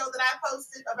questioned a video that I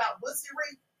posted about Bussy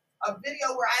Reek, a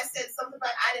video where I said something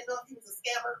about I didn't know if he was a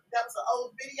scammer. That was an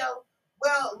old video.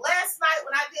 Well, last night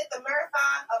when I did the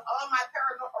marathon of all my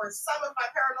some of my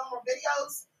paranormal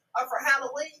videos for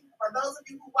Halloween, for those of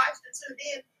you who watched and tuned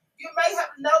in, you may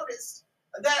have noticed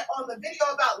that on the video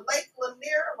about Lake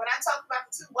Lanier, when I talked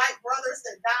about the two white brothers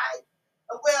that died,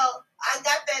 well, I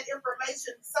got that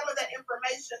information, some of that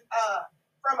information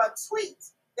from a tweet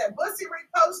that Bussy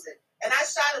Reek posted, and I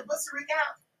shouted Bussy Reek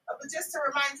out. But just to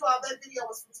remind you all, that video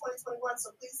was from 2021,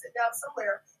 so please sit down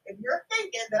somewhere if you're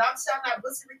thinking that I'm shouting out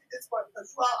Bussy Reek at this point,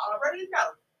 because you all already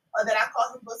know that I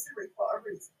call him Bussy Reek for a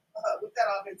reason. With that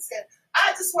all being said,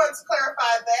 I just wanted to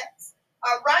clarify that.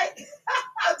 All right?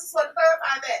 I just want to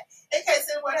clarify that in case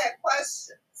anyone had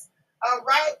questions. All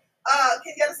right?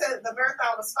 Can you understand that the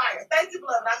marathon was fire? Thank you,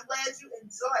 beloved. I'm glad you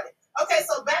enjoyed it. Okay,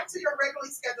 so back to your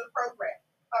regularly scheduled program.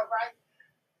 All right?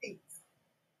 Peace.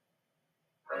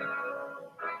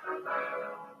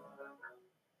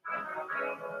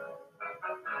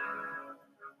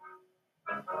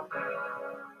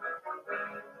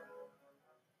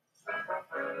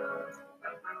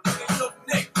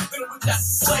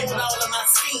 Gold all in my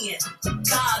skin,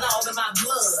 God all in my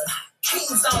blood,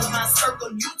 kings all in my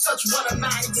circle. You touch one of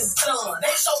mine, you're done.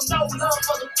 They show no love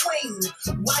for the queen.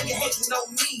 Why you hating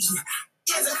on me?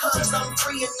 Is it cause I'm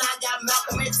free and I got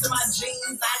Malcolm X in my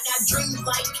jeans? I got dreams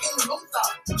like King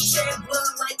Luther, shed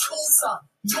blood like Tulsa.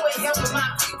 You ain't helping my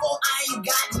people, I ain't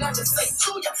got nothing to say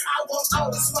to ya. I want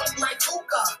all the smoke like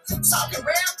hookah. Talking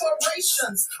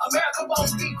reparations, America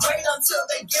won't be great until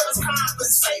they give us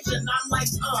compensation. I'm like,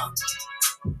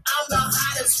 I'm the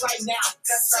hottest right now.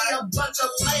 See a bunch of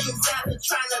lames out here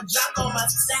trying to jock on my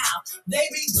style. They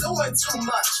be doing too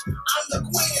much. I'm the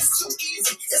queen, it's too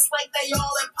easy. It's like they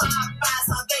all at Popeyes,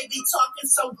 how they be talking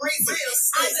so greasy.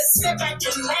 I just sit back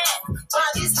and laugh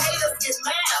while these haters get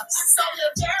mad. So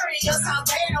nefarious how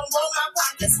they don't roll my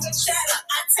pockets with cheddar.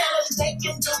 I tell them they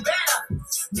can do better.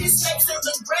 These snakes in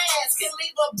the grass can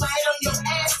leave a bite on your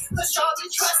ass, cause y'all be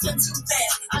trusting too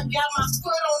fast. I got my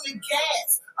foot on the gas,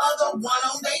 other one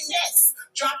on their necks.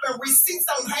 Dropping receipts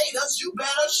on haters, you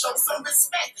better show some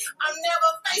respect. I'm never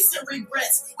facing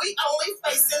regrets, we only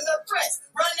facing the threats.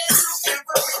 Running through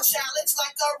every challenge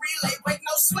like a relay, break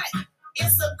no sweat.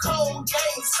 It's a cold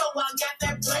game, so I got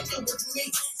that blanket with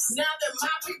me. Now that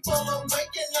my people are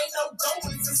waking, ain't no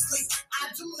going to sleep.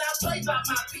 I do not play by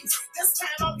my piece. This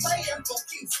time I'm playing for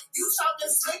keeps. You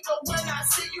talking slick, but when I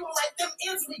see you like them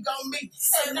ends, we gon' meet.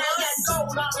 And I got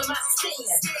gold all in my skin,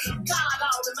 God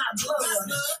all in my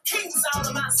blood, kings all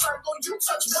in my circle. You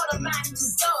touch one of mine, you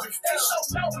done. They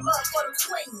show no love for the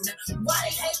queen. Why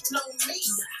they hating on me?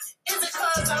 Is it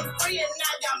cause I'm free and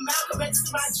I got Malcolm X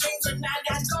in my jeans and I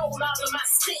got gold all in my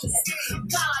skin,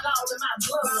 God all in my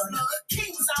blood,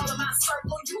 kings all in my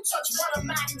circle. You touch one of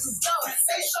mine, you done.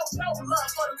 They show no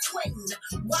love for the queen.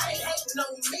 Why they hating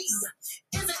on me?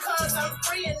 Is it cause I'm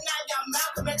free and I got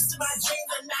Malcolm X in my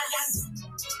jeans and I got...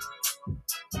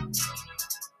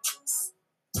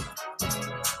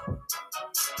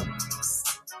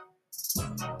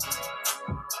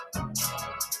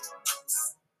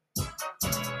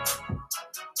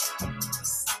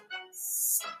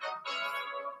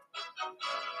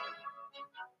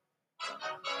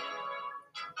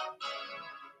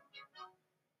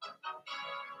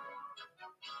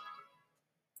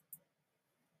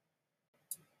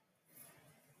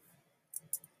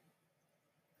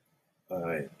 All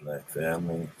right, Black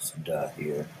family, it's Dot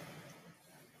here.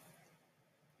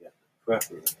 Got the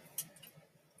prepper. Let's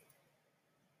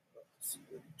see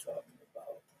what he's talking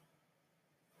about.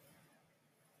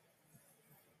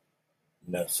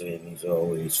 not saying he's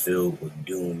always filled with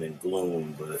doom and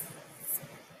gloom, but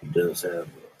he does have a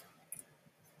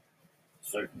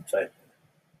certain type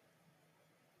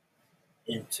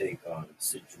of intake on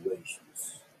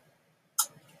situations.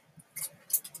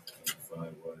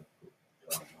 Find why I put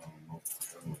dog on remote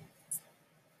control.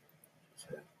 Just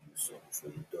have to do something for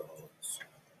the dogs.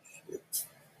 Shit.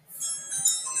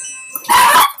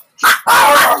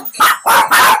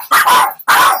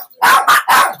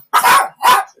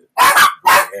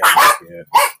 Yeah.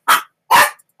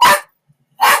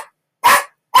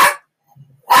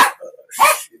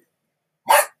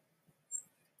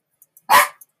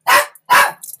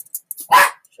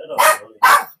 Shut up, Billy.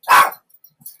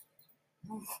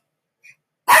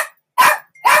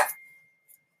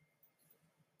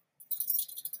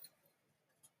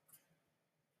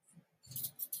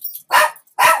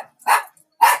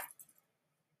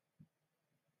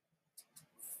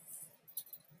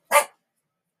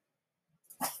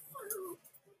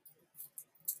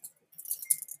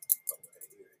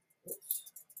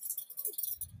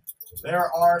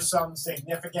 There are some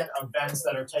significant events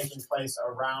that are taking place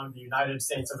around the United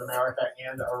States of America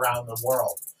and around the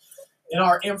world. In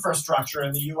our infrastructure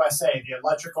in the USA, the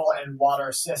electrical and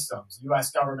water systems, U.S.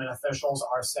 government officials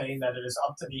are saying that it is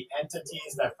up to the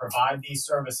entities that provide these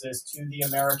services to the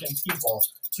American people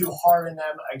to harden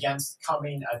them against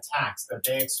coming attacks that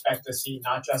they expect to see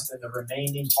not just in the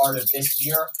remaining part of this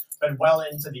year, but well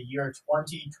into the year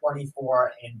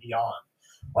 2024 and beyond.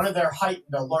 One of their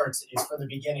heightened alerts is for the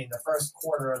beginning, the first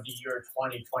quarter of the year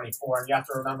 2024. And you have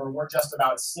to remember, we're just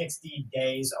about 60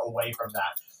 days away from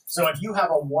that. So if you have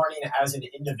a warning as an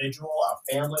individual,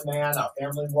 a family man, a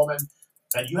family woman,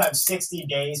 that you have 60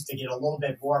 days to get a little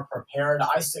bit more prepared,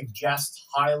 I suggest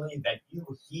highly that you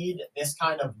heed this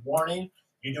kind of warning.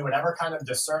 You do whatever kind of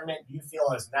discernment you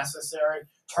feel is necessary.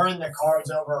 Turn the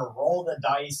cards over, roll the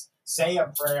dice, say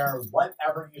a prayer,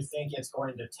 whatever you think it's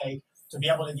going to take to be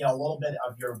able to get a little bit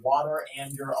of your water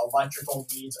and your electrical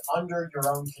needs under your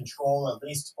own control, at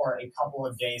least for a couple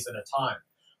of days at a time.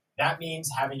 That means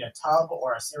having a tub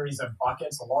or a series of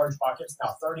buckets, large buckets.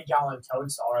 Now, 30-gallon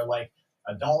totes are like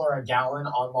 $1 a gallon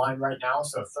online right now,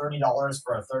 so $30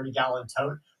 for a 30-gallon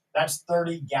tote. That's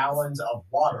 30 gallons of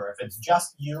water. If it's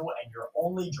just you and you're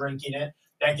only drinking it,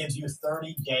 that gives you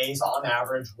 30 days on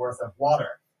average worth of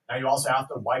water. Now, you also have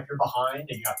to wipe your behind,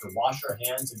 and you have to wash your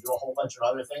hands and do a whole bunch of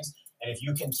other things. And if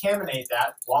you contaminate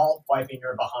that while wiping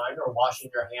your behind or washing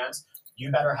your hands,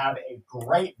 you better have a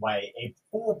great way, a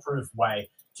foolproof way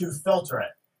to filter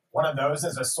it. One of those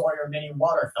is a Sawyer mini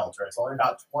water filter. It's only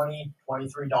about $20,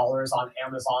 $23 on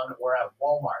Amazon or at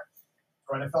Walmart. It's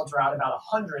going to filter out about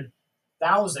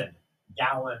 100,000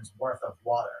 gallons worth of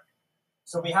water.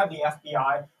 So we have the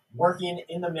FBI working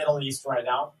in the Middle East right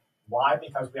now. Why?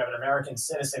 Because we have an American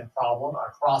citizen problem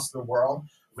across the world.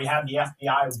 We have the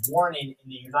FBI warning in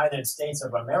the United States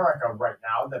of America right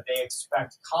now that they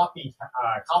expect copycat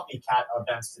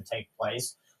events to take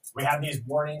place. We have these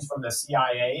warnings from the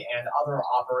CIA and other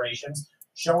operations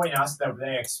showing us that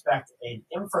they expect an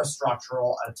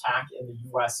infrastructural attack in the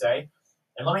USA.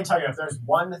 And let me tell you, if there's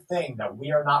one thing that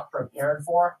we are not prepared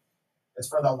for, it's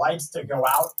for the lights to go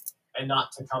out and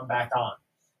not to come back on.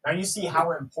 Now you see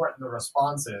how important the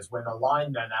response is when the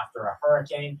linemen, after a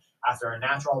hurricane, after a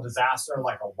natural disaster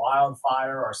like a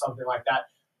wildfire or something like that,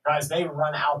 guys, they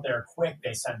run out there quick.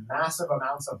 They send massive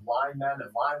amounts of linemen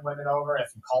and linewomen over.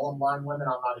 If you call them linewomen,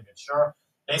 I'm not even sure.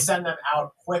 They send them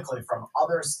out quickly from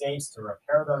other states to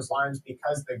repair those lines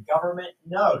because the government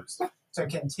knows to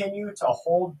continue to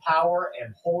hold power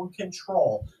and hold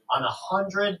control on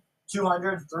 100,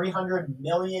 200, 300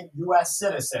 million U.S.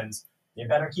 citizens. They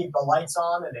better keep the lights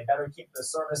on and they better keep the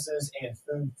services and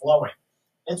food flowing.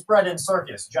 It's bread and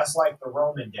circus, just like the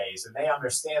Roman days, and they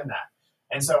understand that.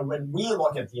 And so when we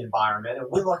look at the environment and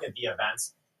we look at the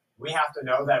events, we have to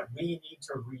know that we need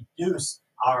to reduce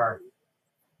our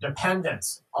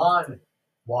dependence on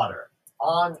water,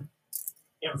 on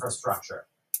infrastructure.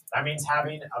 That means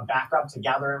having a backup to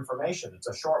gather information. It's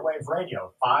a shortwave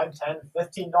radio. $5, $10,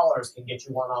 $15 can get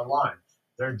you one online.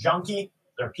 They're junky.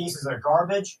 They're pieces of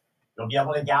garbage. You'll be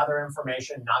able to gather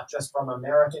information not just from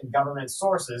American government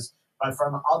sources, but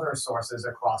from other sources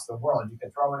across the world. You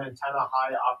can throw an antenna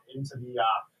high up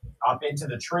into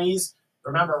the trees.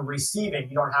 Remember, receiving,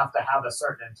 you don't have to have a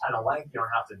certain antenna length. You don't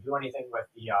have to do anything with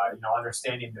the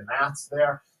understanding the maths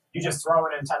there. You just throw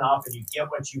an antenna up and you get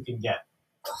what you can get.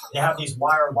 They have these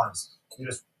wire ones. You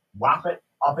just whap it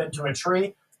up into a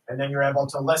tree, and then you're able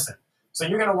to listen. So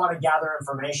you're going to want to gather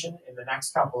information in the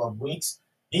next couple of weeks.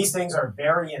 These things are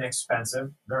very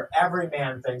inexpensive. They're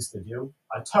everyman things to do.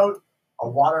 A tote, a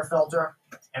water filter,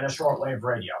 and a shortwave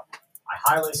radio. I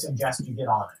highly suggest you get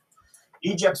on it.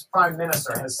 Egypt's prime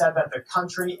minister has said that the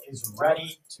country is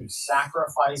ready to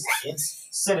sacrifice its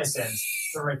citizens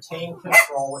to retain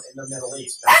control in the Middle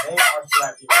East. And they are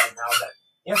threatening right now that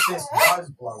if this does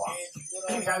blow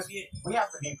up, guys, we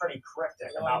have to be pretty cryptic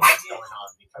about what's going on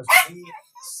because we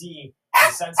see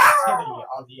the sensitivity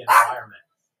of the environment.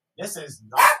 This is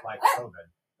not like COVID.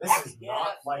 This is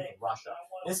not like Russia.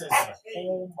 This is a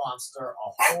whole monster,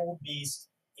 a whole beast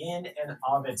in and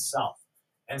of itself.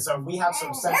 And so we have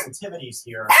some sensitivities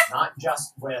here, not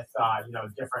just with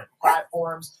different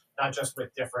platforms, not just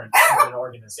with different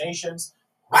organizations.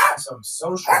 We have some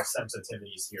social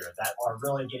sensitivities here that are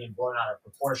really getting blown out of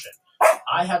proportion.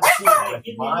 I have seen with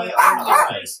my own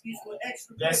eyes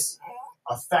this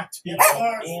affect people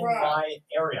in my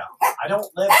area. I don't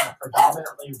live in a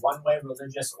predominantly one-way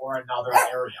religious or another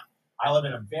area. I live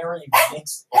in a very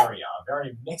mixed area, a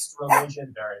very mixed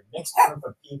religion, very mixed group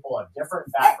of people of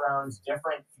different backgrounds,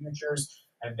 different futures,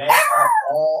 and they are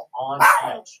all on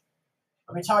edge.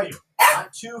 Let me tell you,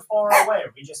 not too far away,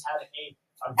 we just had an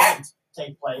event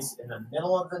take place in the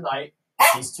middle of the night.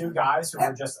 These two guys who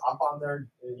were just up on their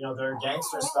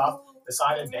gangster stuff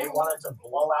decided they wanted to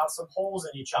blow out some holes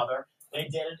in each other. They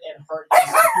did it and hurt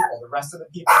innocent people. The rest of the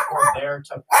people were there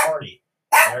to party,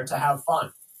 there to have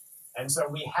fun. And so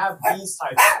we have these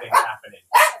types of things happening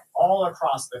all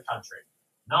across the country,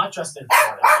 not just in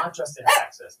Florida, not just in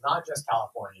Texas, not just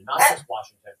California, not just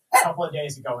Washington. A couple of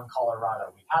days ago in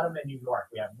Colorado, we had them in New York.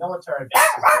 We have military bases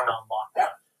going on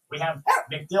lockdown. We have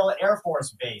MacDill Air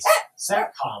Force Base,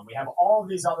 CENTCOM. We have all of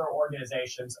these other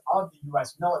organizations of the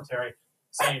U.S. military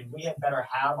saying we had better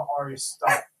have our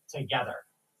stuff together.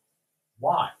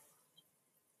 Why?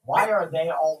 Why are they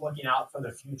all looking out for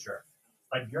the future,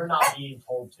 but you're not being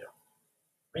told to?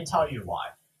 Let me tell you why.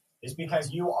 It's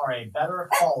because you are a better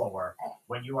follower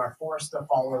when you are forced to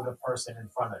follow the person in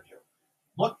front of you.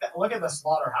 Look at the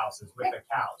slaughterhouses with the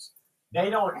cows. They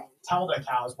don't tell the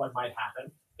cows what might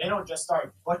happen. They don't just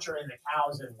start butchering the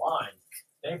cows in line.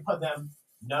 They put them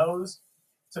nose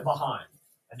to behind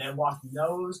and then walk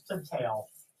nose to tail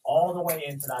all the way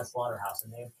into that slaughterhouse.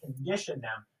 And they've conditioned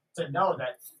them to know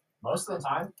that most of the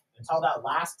time, until that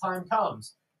last time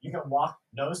comes, you can walk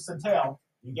nose to tail.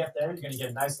 You get there, you're going to get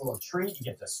a nice little treat. You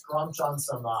get to scrunch on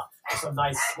some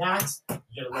nice snacks.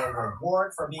 You get a little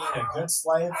reward for being a good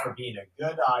slave, for being a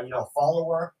good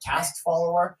follower, tasked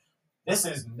follower. This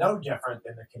is no different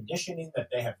than the conditioning that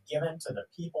they have given to the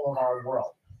people of our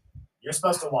world. You're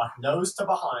supposed to walk nose to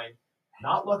behind,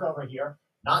 not look over here,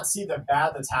 not see the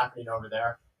bad that's happening over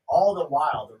there. All the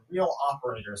while, the real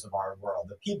operators of our world,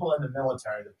 the people in the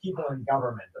military, the people in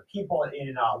government, the people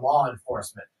in law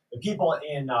enforcement, the people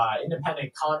in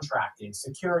independent contracting,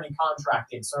 security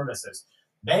contracting services,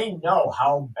 they know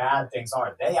how bad things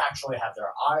are. They actually have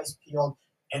their eyes peeled,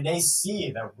 and they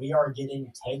see that we are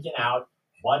getting taken out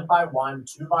one by one,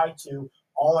 two by two,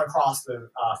 all across the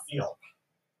field.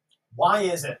 Why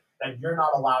is it that you're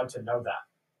not allowed to know that?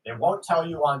 They won't tell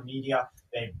you on media.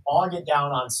 They bog it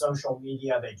down on social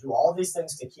media. They do all these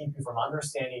things to keep you from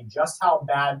understanding just how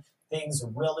bad things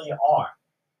really are.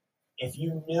 If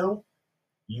you knew,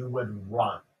 you would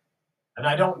run. And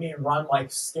I don't mean run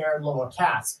like scared little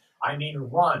cats. I mean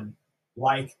run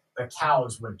like the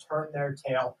cows would turn their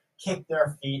tail, kick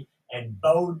their feet, and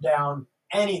bow down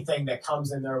anything that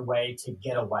comes in their way to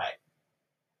get away.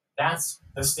 That's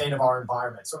the state of our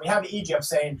environment. So we have Egypt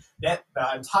saying that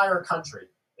the entire country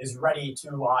is ready to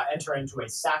enter into a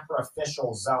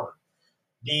sacrificial zone.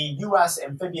 The U.S.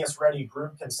 Amphibious Ready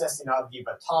Group, consisting of the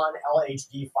Bataan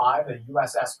LHD-5, the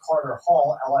USS Carter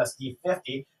Hall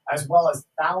LSD-50, as well as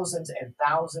thousands and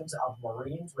thousands of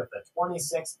Marines with the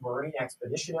 26th Marine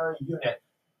Expeditionary Unit,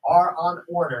 are on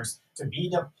orders to be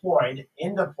deployed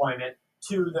in deployment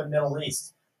to the Middle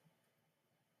East.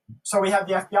 So we have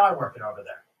the FBI working over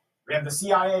there. We have the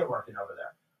CIA working over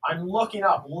there. I'm looking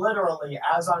up literally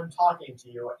as I'm talking to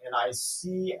you, and I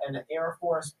see an Air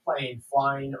Force plane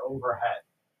flying overhead.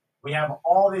 We have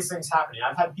all these things happening.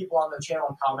 I've had people on the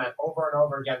channel comment over and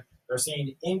over again. They're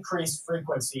seeing increased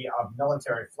frequency of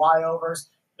military flyovers.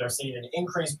 They're seeing an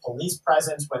increased police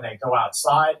presence when they go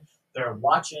outside. They're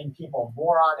watching people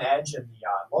more on edge in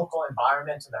the local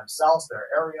environment to themselves, their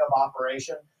area of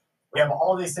operation. We have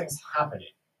all these things happening.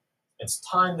 It's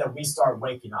time that we start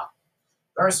waking up.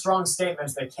 Very strong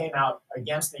statements that came out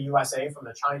against the USA from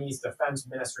the Chinese Defense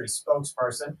Ministry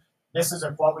spokesperson. This is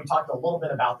a quote. We talked a little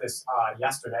bit about this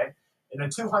yesterday. In the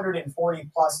 240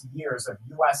 plus years of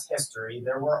U.S. history,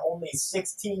 there were only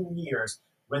 16 years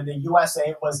when the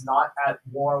USA was not at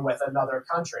war with another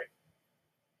country.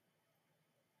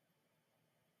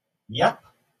 Yep,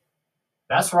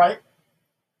 that's right.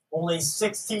 only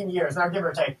 16 years. Now, give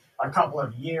or take a couple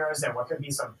of years and what could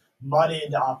be some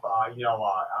mudded up,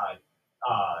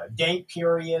 date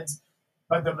periods.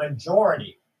 But the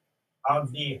majority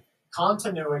of the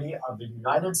continuity of the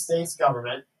United States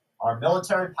government, our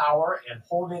military power, and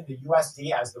holding the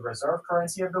USD as the reserve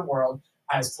currency of the world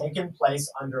has taken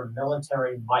place under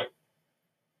military might.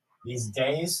 These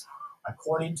days,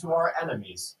 according to our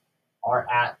enemies, are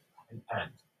at an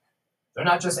end. They're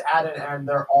not just at an end,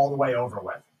 they're all the way over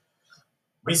with.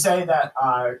 We say that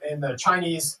in the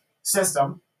Chinese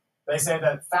system, they say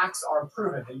that facts are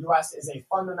proven. The U.S. is a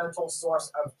fundamental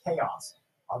source of chaos,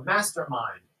 a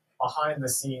mastermind behind the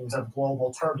scenes of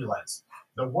global turbulence,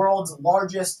 the world's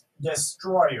largest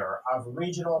destroyer of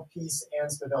regional peace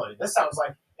and stability. This sounds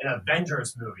like an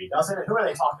Avengers movie, doesn't it? Who are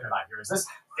they talking about here? Is this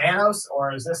Thanos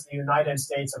or is this the United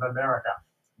States of America?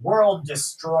 World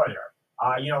destroyer,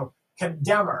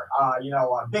 condemner,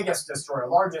 biggest destroyer,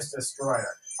 largest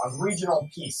destroyer of regional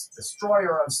peace,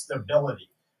 destroyer of stability.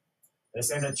 They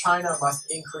say that China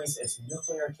must increase its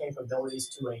nuclear capabilities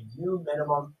to a new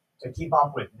minimum to keep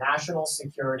up with national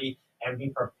security and be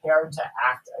prepared to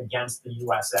act against the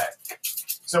USA.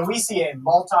 So we see a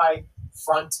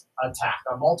multi-fronted attack.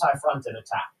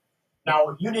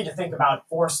 Now, you need to think about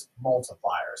force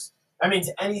multipliers. That means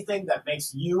anything that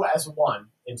makes you as one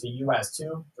into you as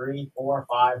 2, 3, 4,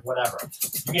 5, whatever.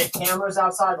 You get cameras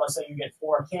outside, let's say you get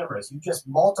 4 cameras. You just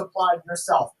multiplied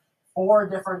yourself 4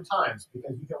 different times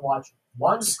because you can watch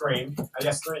one screen, I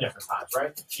guess 3 different times,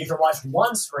 right? You can watch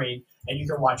one screen and you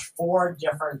can watch 4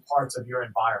 different parts of your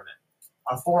environment.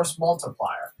 A force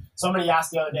multiplier. Somebody asked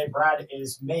the other day, Brad,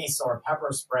 is mace or pepper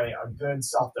spray a good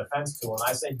self-defense tool? And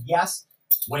I said, yes,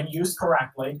 when used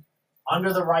correctly,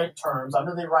 under the right terms,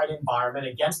 under the right environment,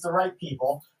 against the right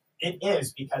people, it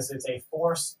is, because it's a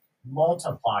force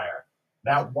multiplier.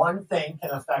 That one thing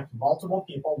can affect multiple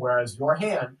people, whereas your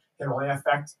hand can only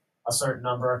affect a certain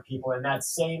number of people in that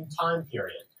same time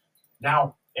period.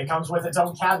 Now, it comes with its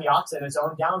own caveats and its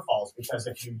own downfalls, because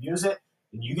if you use it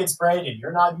and you get sprayed and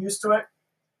you're not used to it,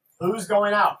 who's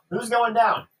going out? Who's going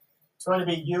down? It's going to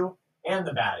be you and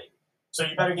the baddie. So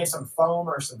you better get some foam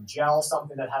or some gel,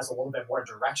 something that has a little bit more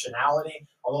directionality,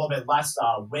 a little bit less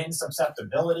wind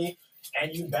susceptibility,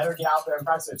 and you better get out there and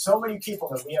practice it. So many people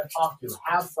that we have talked to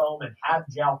have foam and have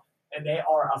gel, and they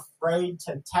are afraid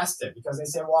to test it because they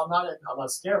say, well, I'm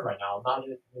not scared right now. I'm not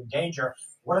in danger.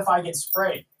 What if I get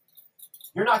sprayed?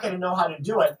 You're not going to know how to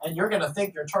do it, and you're going to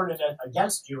think you're turning it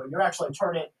against you, and you're actually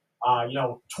turning it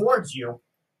towards you,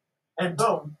 and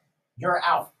boom, you're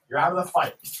out. You're out of the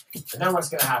fight. And then what's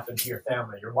going to happen to your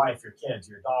family, your wife, your kids,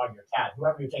 your dog, your cat,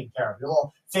 whoever you're taking care of, your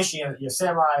little fishy, your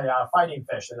samurai fighting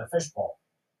fish in the fishbowl.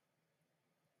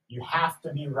 You have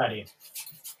to be ready.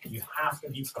 You have to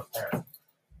be prepared.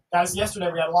 Guys, yesterday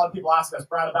we had a lot of people ask us,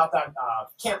 Brad, about that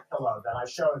camp pillow that I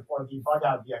showed for the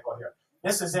bug-out vehicle here.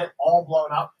 This is it, all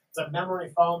blown up. It's a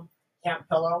memory foam camp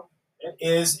pillow. It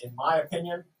is, in my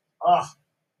opinion,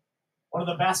 one of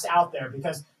the best out there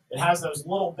because it has those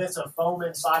little bits of foam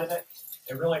inside of it.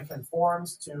 It really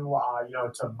conforms to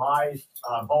my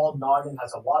bald noggin.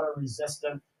 Has a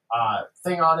water-resistant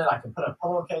thing on it. I can put a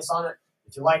pillowcase on it.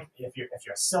 If you're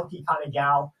a silky kind of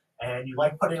gal and you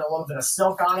like putting a little bit of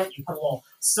silk on it, you put a little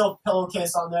silk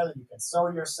pillowcase on there that you can sew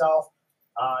yourself.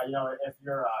 If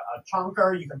you're a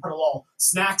chunker, you can put a little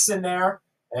snacks in there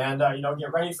and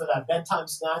get ready for that bedtime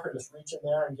snack, or just reach in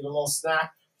there and get a little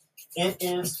snack. It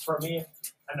is for me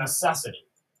a necessity.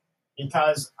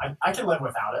 Because I can live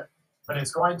without it, but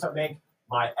it's going to make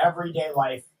my everyday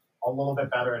life a little bit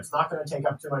better. It's not going to take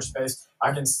up too much space.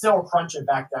 I can still crunch it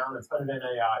back down and put it in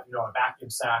a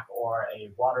vacuum sack or a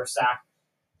water sack,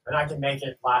 and I can make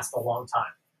it last a long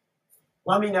time.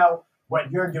 Let me know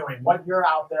what you're doing, what you're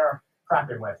out there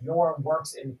prepping with, your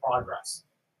works in progress.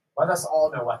 Let us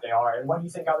all know what they are and what do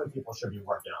you think other people should be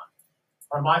working on.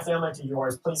 From my family to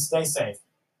yours, please stay safe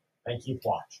and keep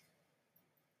watch.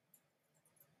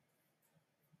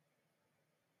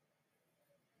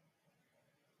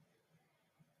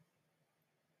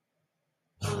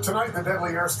 Tonight, the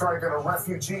deadly airstrike at a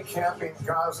refugee camp in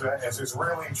Gaza as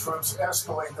Israeli troops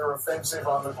escalate their offensive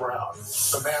on the ground.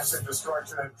 The massive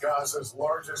destruction at Gaza's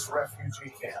largest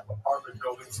refugee camp. Apartment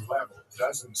buildings leveled,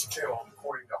 dozens killed,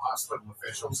 according to hospital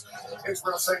officials.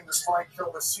 Israel saying the strike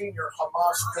killed a senior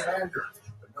Hamas commander.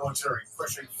 The military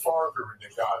pushing farther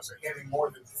into Gaza, hitting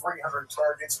more than 300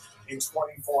 targets in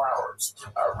 24 hours.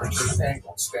 Richard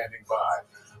Engel standing by.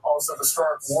 Also, the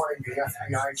stark warning, the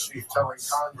FBI chief telling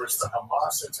Congress the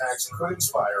Hamas attacks could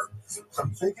inspire the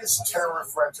biggest terror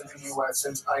threat to the U.S.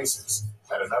 since ISIS.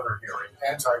 At another hearing,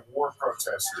 anti-war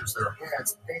protesters, their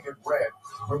hands painted red,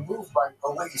 removed by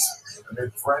police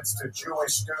amid threats to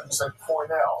Jewish students at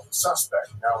Cornell,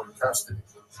 suspect now in custody.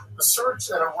 The search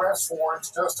and arrest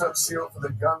warrants just unsealed for the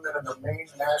gunman in the Maine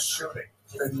mass shooting.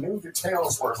 The new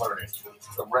details we're learning.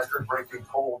 The record-breaking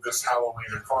cold this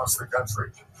Halloween across the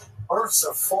country. Bursts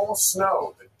of fall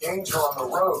snow, the danger on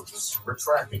the roads. We're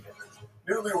tracking it.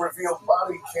 Newly revealed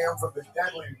body cam from the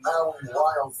deadly Maui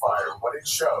wildfire, what it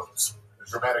shows. The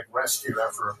dramatic rescue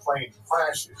after a plane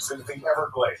crashes into the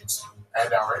Everglades.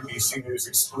 And our NBC News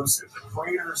exclusive, the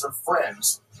creators of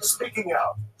Friends, speaking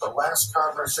out, the last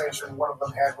conversation one of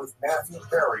them had with Matthew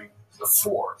Perry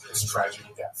before his tragic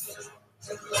death.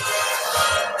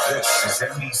 This is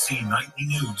NBC Nightly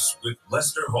News with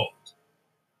Lester Holt.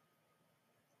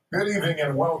 Good evening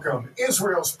and welcome.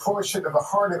 Israel's push into the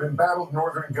heart of embattled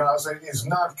northern Gaza is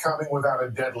not coming without a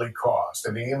deadly cost,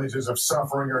 and the images of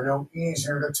suffering are no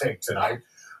easier to take tonight.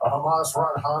 A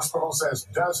Hamas-run hospital says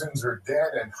dozens are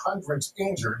dead and hundreds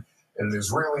injured in an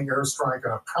Israeli airstrike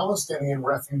on a Palestinian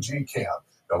refugee camp,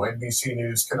 though NBC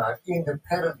News cannot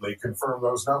independently confirm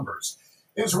those numbers.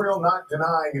 Israel not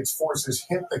denying its forces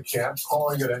hit the camp,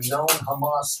 calling it a known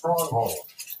Hamas stronghold,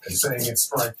 and saying its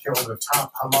strike killed a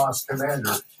top Hamas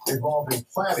commander involved in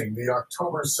planning the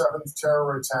October 7th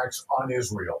terror attacks on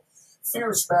Israel.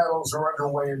 Fierce battles are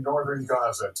underway in northern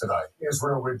Gaza tonight,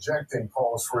 Israel rejecting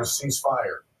calls for a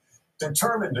ceasefire.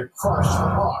 Determined to crush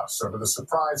Hamas over the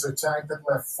surprise attack that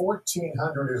left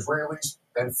 1,400 Israelis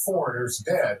and foreigners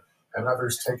dead and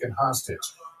others taken hostage.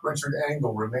 Richard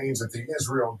Engel remains at the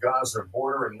Israel-Gaza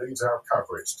border and leads our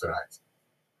coverage tonight.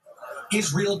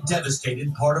 Israel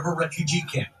devastated part of a refugee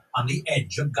camp on the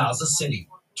edge of Gaza City,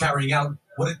 carrying out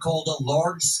what it called a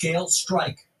large-scale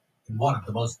strike in one of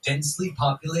the most densely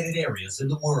populated areas in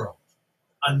the world.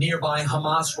 A nearby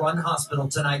Hamas-run hospital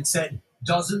tonight said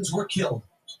dozens were killed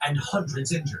and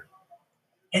hundreds injured.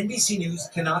 NBC News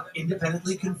cannot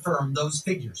independently confirm those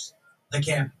figures. The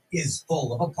camp is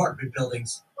full of apartment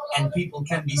buildings, and people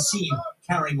can be seen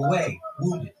carrying away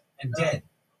wounded and dead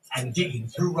and digging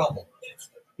through rubble.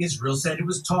 Israel said it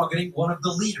was targeting one of the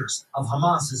leaders of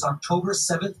Hamas's October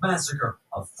 7th massacre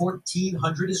of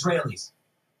 1,400 Israelis,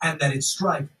 and that its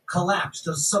strike collapsed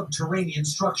a subterranean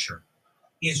structure.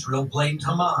 Israel blamed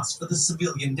Hamas for the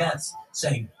civilian deaths,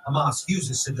 saying Hamas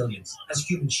uses civilians as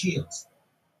human shields.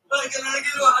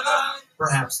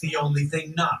 Perhaps the only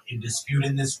thing not in dispute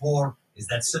in this war is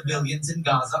that civilians in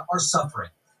Gaza are suffering,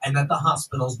 and that the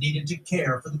hospitals needed to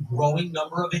care for the growing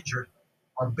number of injured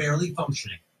are barely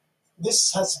functioning.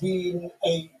 This has been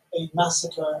a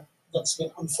massacre that's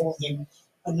been unfolding,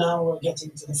 and now we're getting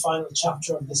to the final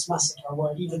chapter of this massacre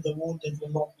where even the wounded will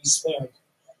not be spared.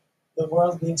 The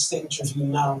world needs to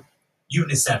intervene now.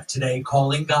 UNICEF today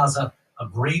calling Gaza a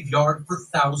graveyard for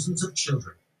thousands of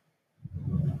children.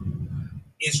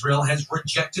 Israel has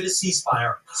rejected a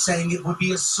ceasefire, saying it would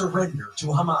be a surrender to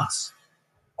Hamas.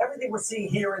 Everything we're seeing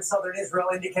here in southern Israel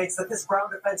indicates that this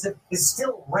ground offensive is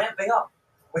still ramping up,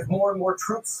 with more and more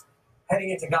troops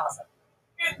heading into Gaza.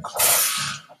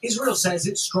 Israel says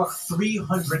it struck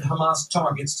 300 Hamas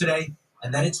targets today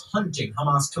and that it's hunting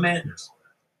Hamas commanders.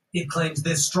 It claims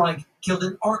this strike killed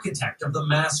an architect of the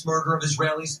mass murder of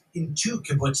Israelis in 2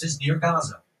 kibbutzes near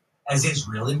Gaza, as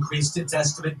Israel increased its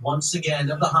estimate once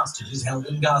again of the hostages held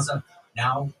in Gaza,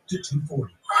 now to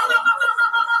 240.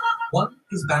 One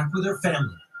is back with her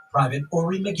family, Private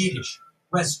Ori Megidish,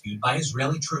 rescued by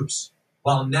Israeli troops,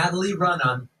 while Natalie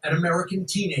Ranan, an American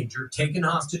teenager taken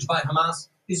hostage by Hamas,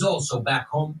 is also back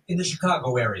home in the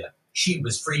Chicago area. She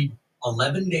was freed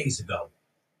 11 days ago.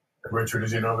 Richard,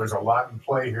 as you know, there's a lot in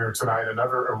play here tonight.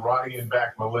 Another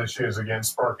Iranian-backed militia is again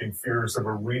sparking fears of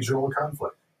a regional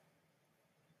conflict.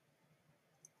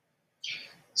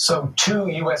 So 2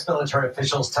 U.S. military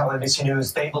officials tell NBC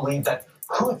News they believe that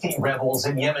Houthi rebels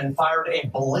in Yemen fired a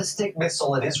ballistic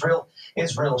missile at Israel.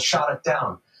 Israel shot it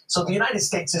down. So the United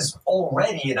States is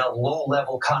already in a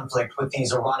low-level conflict with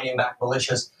these Iranian-backed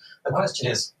militias. The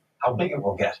question is how big it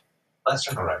will get.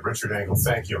 Lester. All right, Richard Engel,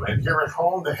 thank you. And here at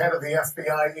home, the head of the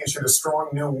FBI issued a strong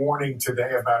new warning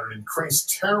today about an increased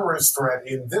terrorist threat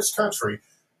in this country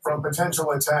from potential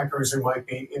attackers who might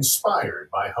be inspired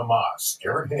by Hamas.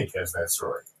 Garrett Hake has that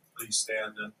story. Please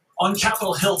stand in. On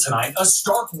Capitol Hill tonight, a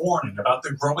stark warning about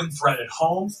the growing threat at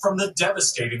home from the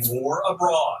devastating war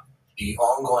abroad. The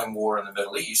ongoing war in the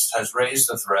Middle East has raised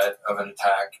the threat of an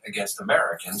attack against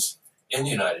Americans in the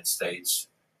United States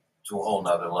to a whole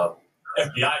nother level.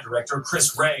 FBI Director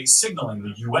Chris Wray signaling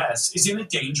the U.S. is in a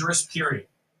dangerous period.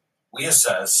 We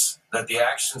assess that the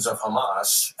actions of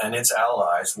Hamas and its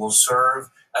allies will serve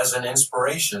as an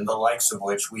inspiration, the likes of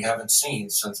which we haven't seen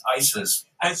since ISIS.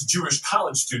 As Jewish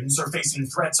college students are facing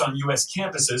threats on U.S.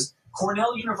 campuses,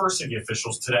 Cornell University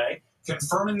officials today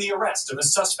confirming the arrest of a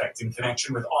suspect in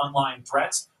connection with online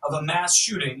threats of a mass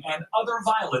shooting and other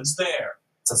violence there.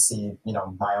 To see,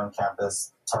 my own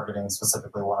campus targeting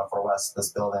specifically 104 West,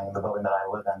 this building, the building that I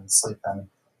live in, sleep in,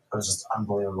 it was just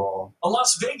unbelievable. A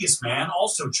Las Vegas man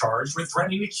also charged with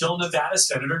threatening to kill Nevada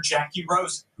Senator Jackie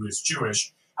Rosen, who is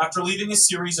Jewish, after leaving a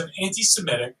series of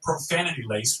anti-Semitic,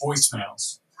 profanity-laced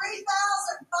voicemails.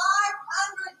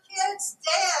 3,500 kids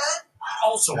dead.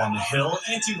 Also on the Hill,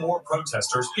 anti-war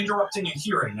protesters interrupting a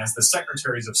hearing as the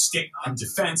Secretaries of State and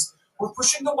Defense were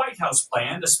pushing the White House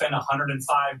plan to spend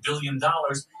 $105 billion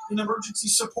in emergency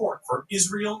support for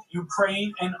Israel,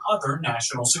 Ukraine, and other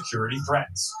national security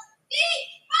threats.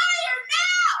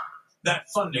 That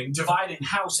funding dividing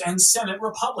House and Senate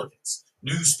Republicans.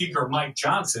 New Speaker Mike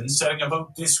Johnson setting a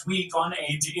vote this week on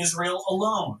aid to Israel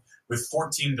alone, with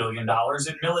 $14 billion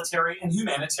in military and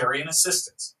humanitarian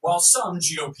assistance, while some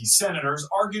GOP senators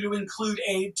argue to include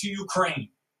aid to Ukraine.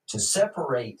 To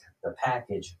separate the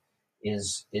package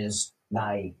is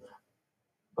naive,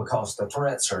 because the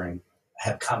threats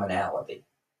have commonality.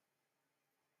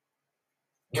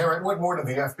 Garrett, what more did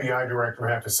the FBI director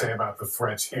have to say about the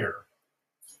threats here?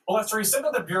 Well, Lester, he said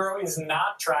that the Bureau is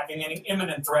not tracking any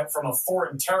imminent threat from a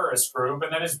foreign terrorist group,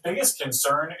 and that his biggest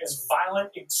concern is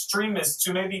violent extremists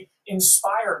who may be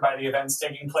inspired by the events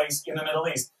taking place in the Middle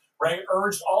East. Ray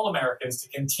urged all Americans to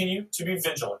continue to be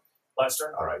vigilant.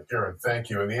 Lester? All right, Garrett, thank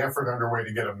you. And the effort underway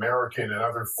to get American and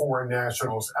other foreign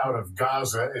nationals out of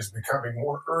Gaza is becoming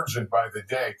more urgent by the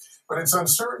day. But it's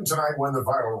uncertain tonight when the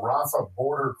vital Rafah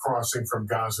border crossing from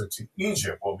Gaza to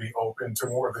Egypt will be open to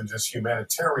more than just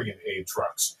humanitarian aid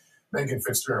trucks. Megan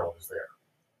Fitzgerald is there.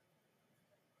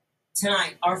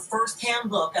 Tonight, our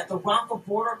first-hand look at the Rafah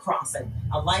border crossing,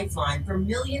 a lifeline for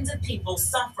millions of people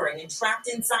suffering and trapped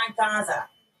inside Gaza.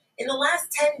 In the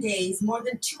last 10 days, more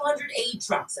than 200 aid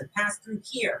trucks have passed through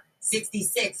here,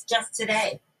 66 just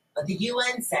today. But the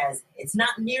UN says it's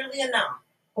not nearly enough.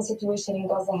 The situation in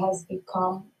Gaza has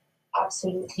become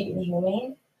absolutely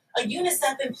inhumane. A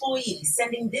UNICEF employee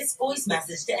sending this voice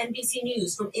message to NBC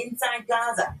News from inside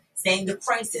Gaza, saying the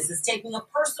crisis is taking a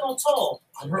personal toll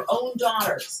on her own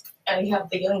daughters. I have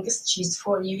the youngest, she's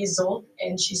 4 years old,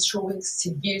 and she's showing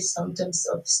severe symptoms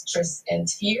of stress and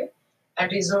fear,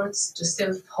 and resorts to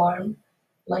self-harm,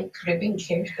 like ripping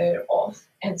her hair off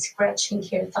and scratching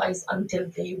her thighs until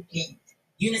they bleed.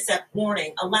 UNICEF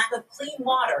warning a lack of clean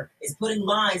water is putting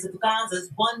lives of Gaza's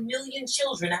 1 million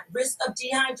children at risk of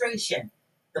dehydration.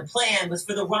 The plan was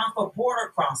for the Rafah border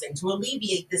crossing to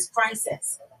alleviate this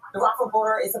crisis. The Rafah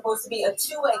border is supposed to be a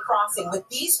two-way crossing, with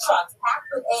these trucks packed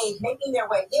with aid making their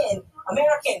way in.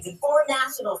 Americans and foreign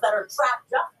nationals that are trapped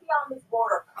just beyond this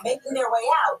border making their way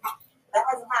out. That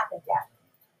hasn't happened yet.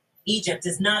 Egypt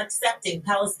is not accepting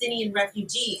Palestinian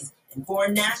refugees, and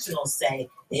foreign nationals say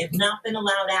they have not been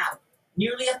allowed out.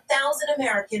 Nearly 1,000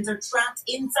 Americans are trapped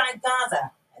inside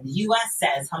Gaza, and the U.S.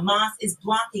 says Hamas is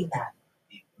blocking that.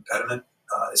 The impediment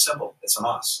is simple. It's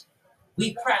Hamas.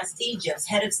 We pressed Egypt's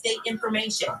head of state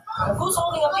information. Who's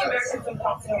holding up the Americans from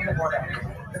crossing over the border?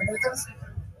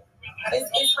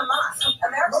 It's Hamas.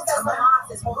 America says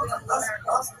Hamas is holding up the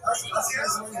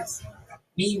Americans.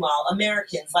 Meanwhile,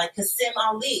 Americans like Qasim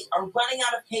Ali are running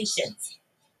out of patience.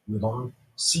 We don't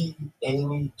see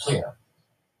any care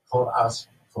for us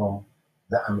from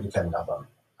the American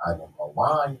government. I don't know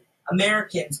why.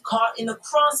 Americans caught in the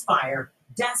crossfire,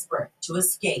 desperate to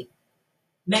escape.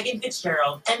 Megan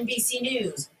Fitzgerald, NBC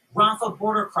News, Rafah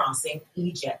border crossing,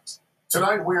 Egypt.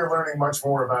 Tonight, we are learning much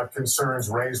more about concerns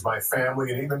raised by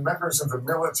family and even members of the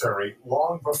military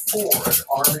long before an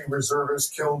Army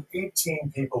reservist killed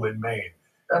 18 people in Maine.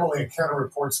 Emily Kenner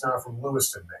reports now from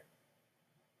Lewiston, Maine.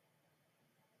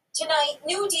 Tonight,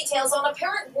 new details on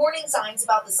apparent warning signs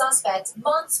about the suspect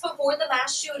months before the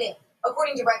mass shooting.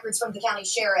 According to records from the county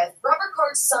sheriff, Robert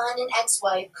Card's son and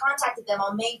ex-wife contacted them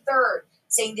on May 3rd,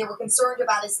 saying they were concerned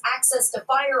about his access to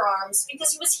firearms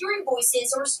because he was hearing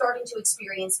voices or starting to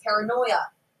experience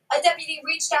paranoia. A deputy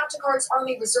reached out to Card's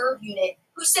Army Reserve unit,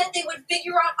 who said they would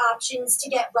figure out options to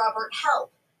get Robert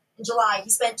help. In July, he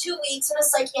spent 2 weeks in a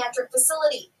psychiatric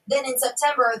facility. Then in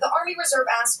September, the Army Reserve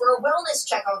asked for a wellness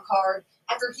check on Card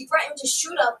after he threatened to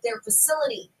shoot up their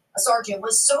facility. A sergeant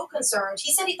was so concerned,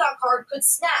 he said he thought Card could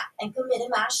snap and commit a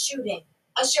mass shooting.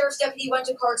 A sheriff's deputy went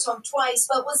to Card's home twice,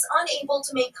 but was unable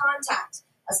to make contact.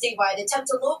 A statewide attempt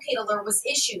to locate alert was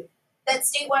issued. That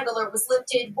statewide alert was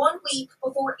lifted 1 week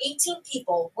before 18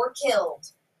 people were killed.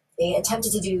 They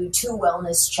attempted to do 2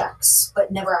 wellness checks,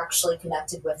 but never actually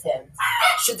connected with him.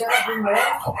 Should there have been more?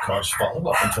 Oh, gosh, follow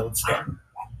up until it's done.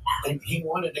 He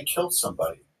wanted to kill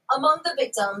somebody. Among the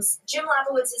victims, Jim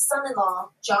Lapowitz's son-in-law,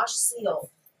 Josh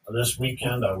Seal. This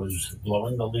weekend, I was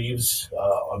blowing the leaves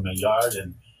on my yard,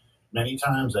 and many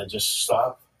times I just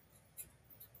stop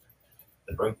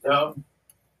and break down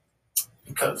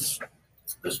because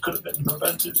this could have been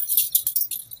prevented.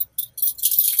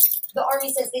 The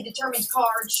Army says they determined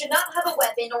Card should not have a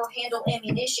weapon or handle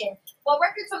ammunition, while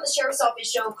records from the sheriff's office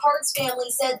show Card's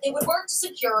family said they would work to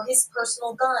secure his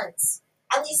personal guns.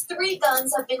 At least 3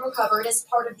 guns have been recovered as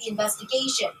part of the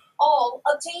investigation, all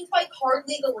obtained by Card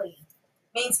legally.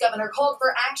 Maine's governor called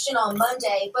for action on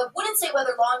Monday, but wouldn't say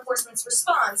whether law enforcement's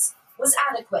response was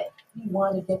adequate. We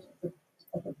want to get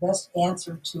the best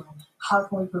answer to how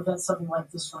can we prevent something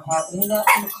like this from happening, and that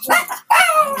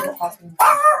includes happening.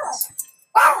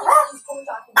 Police court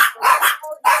documents for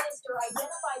Card's sister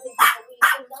identified him to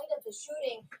police the night of the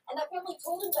shooting, and that family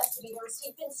told investigators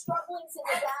he'd been struggling since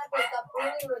a bad breakup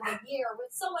earlier in the year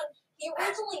with someone he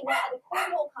originally met at a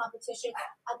cornhole competition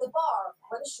at the bar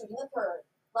where the shooting occurred.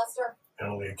 Lester?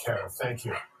 Emily and Karen, thank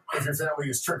you. If your family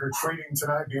is trick-or-treating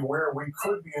tonight, beware we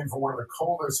could be in for one of the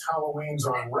coldest Halloweens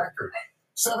on record.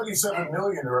 77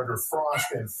 million are under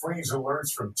frost and freeze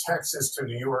alerts from Texas to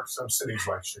New York. Some cities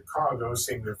like Chicago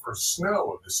seeing their first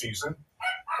snow of the season.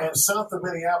 And south of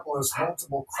Minneapolis,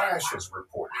 multiple crashes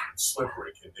reported in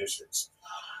slippery conditions.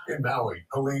 In Maui,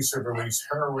 police have released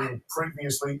harrowing,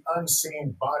 previously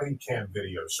unseen body cam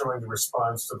video showing the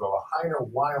response to the Lahaina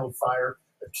wildfire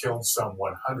that killed some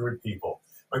 100 people.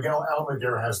 Miguel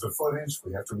Almaguer has the footage.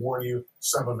 We have to warn you,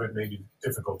 some of it may be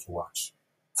difficult to watch.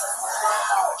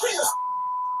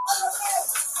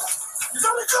 You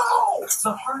gotta go!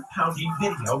 The heart-pounding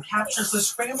video captures the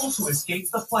scramble to escape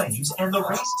the flames and the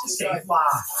race to save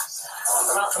lives.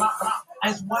 Come on.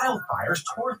 As wildfires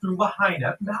tore through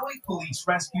Lahaina, Maui police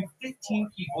rescued 15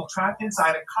 people trapped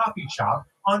inside a coffee shop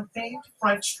on famed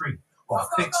Front Street, while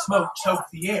thick smoke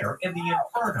choked the air and the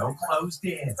inferno closed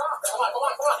in. Come on,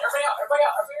 everybody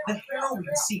out. The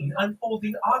harrowing scene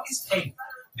unfolding August 8th.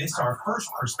 This our first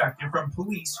perspective from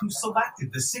police who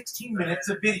selected the 16 minutes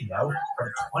of video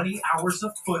from 20 hours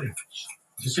of footage.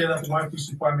 To say that the Maui Police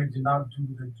Department did not do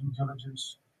the due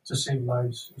diligence to save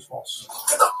lives is false.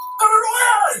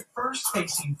 First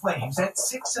facing flames at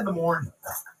 6 in the morning.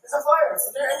 It's a fire.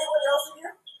 Is there anyone else in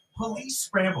here? Police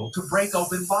scrambled to break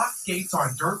open locked gates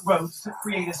on dirt roads to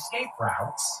create escape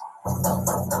routes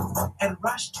and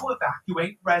rushed to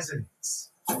evacuate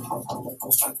residents. This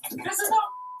is not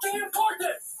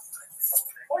important.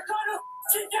 We're trying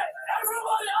to get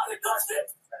everybody out of custody.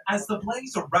 As the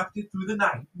blaze erupted through the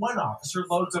night, one officer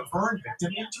loads a burn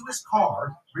victim into his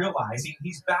car, realizing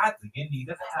he's badly in need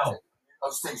of help.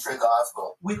 Let's take straight to the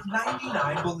hospital. With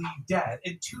 99 believed dead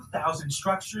and 2,000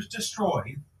 structures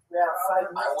destroyed,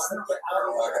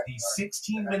 these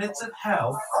 16 minutes of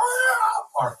hell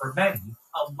are for many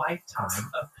a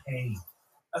lifetime of pain.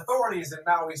 Authorities in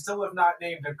Maui still have not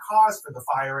named a cause for the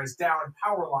fire as downed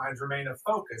power lines remain a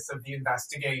focus of the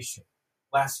investigation.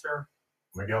 Lester?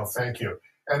 Miguel, thank you.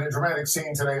 And a dramatic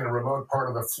scene today in a remote part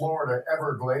of the Florida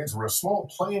Everglades where a small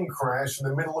plane crashed in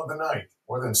the middle of the night.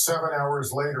 More than 7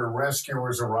 hours later,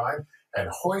 rescuers arrived and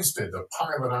hoisted the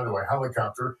pilot onto a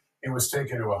helicopter. He was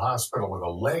taken to a hospital with a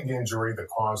leg injury. The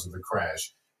cause of the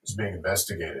crash is being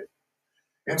investigated.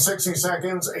 In 60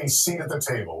 seconds, a seat at the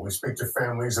table. We speak to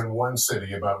families in one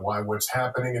city about why what's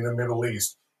happening in the Middle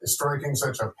East is striking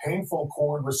such a painful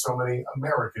chord with so many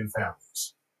American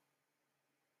families.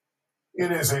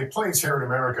 It is a place here in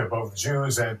America both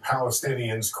Jews and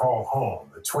Palestinians call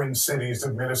home, the Twin Cities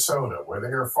of Minnesota, where they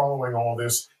are following all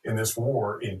this in this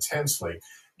war intensely.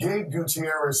 Gabe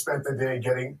Gutierrez spent the day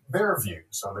getting their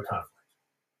views on the conflict.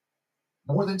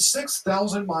 More than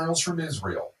 6,000 miles from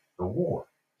Israel, the war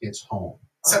hits home.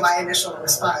 So my initial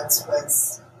response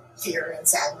was fear and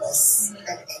sadness and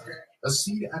anger. A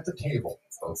seat at the table,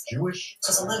 both Jewish.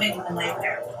 Just living with a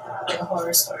nightmare, like a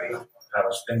horror story.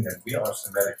 Palestinian, we are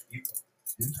Semitic people.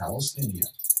 In Palestinian.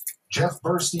 Jeff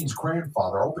Burstein's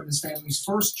grandfather opened his family's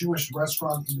first Jewish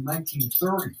restaurant in the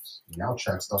 1930s. He now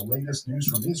checks the latest news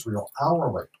from Israel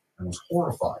hourly and was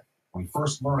horrified when he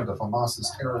first learned of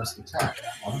Hamas's terrorist attack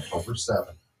on October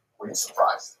 7. Were you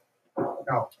surprised?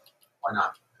 No. Why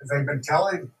not? Because they've been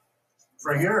telling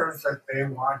for years that they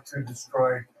want to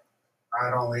destroy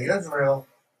not only Israel,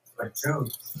 but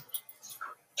Jews.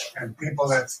 And people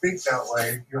that speak that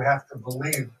way, you have to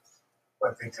believe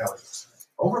what they tell you.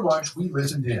 Over lunch, we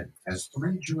listened in as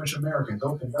 3 Jewish Americans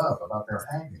opened up about their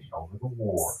agony over the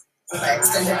war. My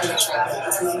extended family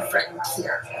is being threatened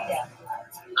here.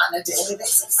 on a daily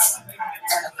basis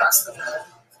and across the board.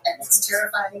 And it's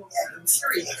terrifying and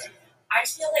infuriating. I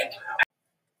feel like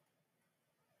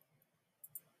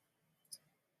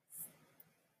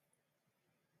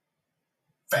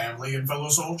Family and fellow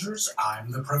soldiers,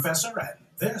 I'm the professor, and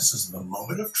this is the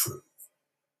moment of truth.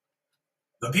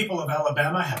 The people of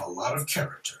Alabama have a lot of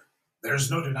character.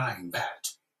 There's no denying that.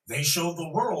 They showed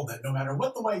the world that no matter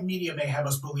what the white media may have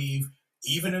us believe,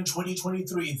 even in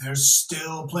 2023, there's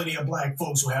still plenty of black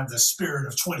folks who have the spirit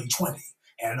of 2020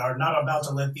 and are not about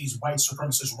to let these white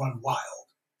supremacists run wild.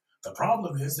 The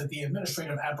problem is that the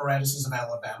administrative apparatuses of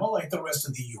Alabama, like the rest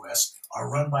of the U.S.,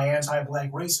 are run by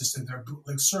anti-black racists and their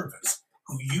bootleg servants,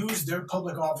 who use their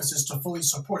public offices to fully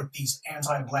support these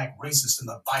anti-black racists and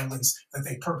the violence that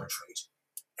they perpetrate.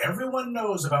 Everyone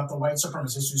knows about the white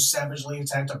supremacists who savagely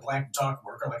attacked a black dock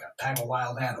worker like a pack of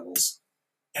wild animals.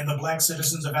 And the black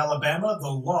citizens of Alabama, the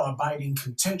law-abiding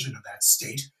contingent of that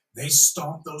state, they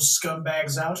stomped those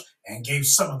scumbags out and gave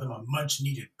some of them a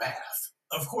much-needed bath.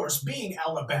 Of course, being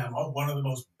Alabama, one of the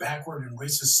most backward and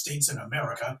racist states in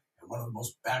America, and one of the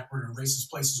most backward and racist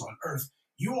places on earth,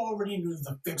 you already knew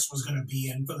the fix was going to be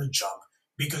in for the jump,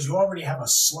 because you already have a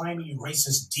slimy,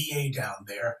 racist DA down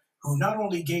there who not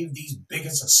only gave these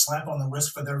bigots a slap on the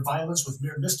wrist for their violence with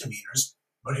mere misdemeanors,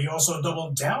 but he also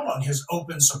doubled down on his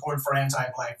open support for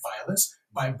anti-black violence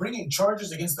by bringing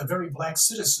charges against the very black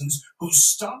citizens who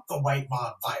stopped the white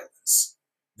mob violence.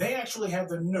 They actually had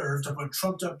the nerve to put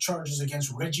trumped-up charges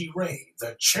against Reggie Ray,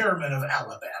 the chairman of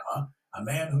Alabama, a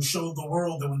man who showed the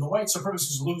world that when the white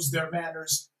supremacists lose their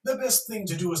manners, the best thing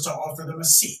to do is to offer them a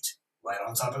seat, right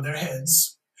on top of their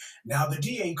heads. Now, the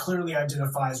DA clearly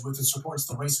identifies with and supports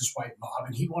the racist white mob,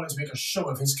 and he wanted to make a show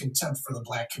of his contempt for the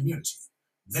black community.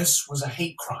 This was a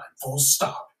hate crime, full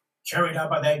stop, carried out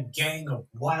by that gang of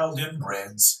wild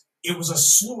inbreds. It was a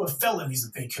slew of felonies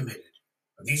that they committed.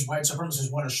 But these white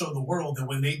supremacists want to show the world that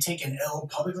when they take an L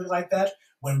publicly like that,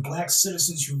 when black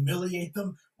citizens humiliate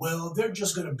them, well, they're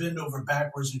just going to bend over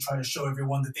backwards and try to show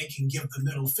everyone that they can give the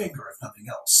middle finger, if nothing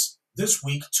else. This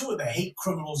week, two of the hate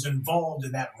criminals involved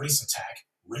in that race attack,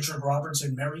 Richard Roberts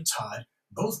and Mary Todd,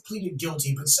 both pleaded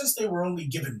guilty, but since they were only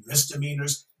given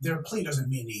misdemeanors, their plea doesn't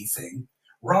mean anything.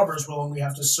 Roberts will only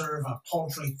have to serve a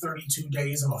paltry 32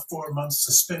 days of a 4-month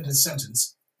suspended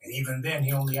sentence, and even then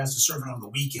he only has to serve it on the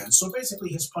weekends, so basically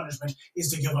his punishment is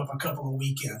to give up a couple of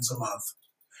weekends a month.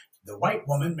 The white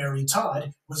woman, Mary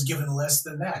Todd, was given less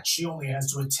than that. She only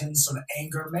has to attend some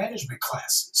anger management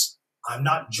classes. I'm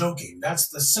not joking. That's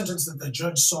the sentence that the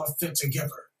judge saw fit to give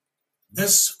her.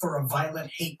 This for a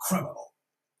violent hate criminal.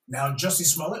 Now, Jussie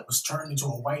Smollett was turned into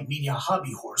a white media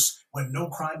hobby horse when no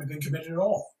crime had been committed at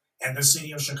all, and the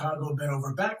city of Chicago bent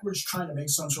over backwards trying to make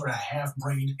some sort of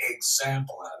half-brained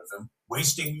example out of him,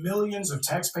 wasting millions of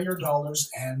taxpayer dollars,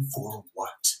 and for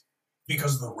what?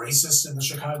 Because the racists in the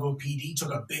Chicago PD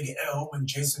took a big L when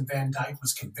Jason Van Dyke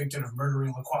was convicted of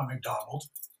murdering Laquan McDonald.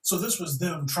 So this was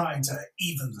them trying to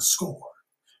even the score.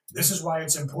 This is why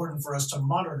it's important for us to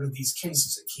monitor these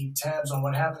cases and keep tabs on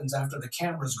what happens after the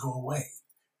cameras go away.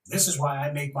 This is why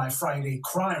I make my Friday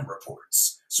crime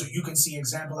reports, so you can see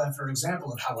example after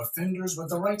example of how offenders with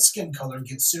the right skin color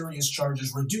get serious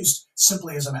charges reduced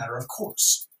simply as a matter of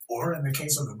course. Or in the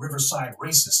case of the Riverside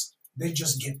racists, they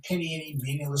just get penny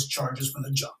meaningless charges from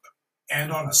the jump. And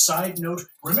on a side note,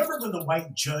 remember when the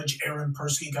white judge Aaron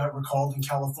Persky got recalled in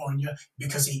California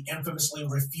because he infamously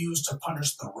refused to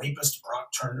punish the rapist Brock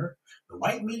Turner? The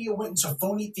white media went into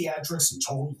phony theatrics and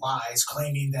told lies,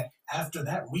 claiming that after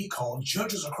that recall,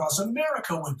 judges across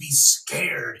America would be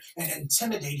scared and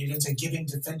intimidated into giving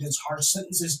defendants harsh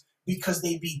sentences because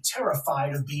they'd be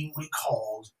terrified of being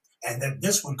recalled, and that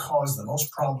this would cause the most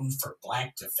problems for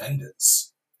black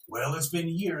defendants. Well, it's been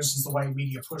years since the white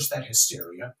media pushed that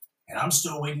hysteria, and I'm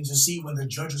still waiting to see when the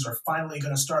judges are finally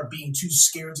going to start being too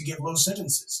scared to give low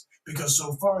sentences, because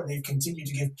so far they've continued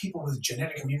to give people with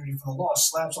genetic immunity from the law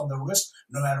slaps on the wrist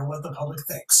no matter what the public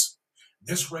thinks.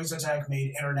 This race attack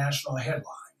made international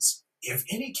headlines. If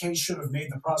any case should have made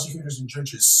the prosecutors and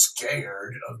judges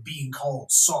scared of being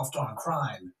called soft on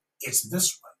crime, it's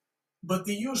this one. But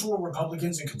the usual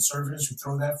Republicans and conservatives who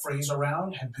throw that phrase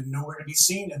around have been nowhere to be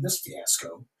seen in this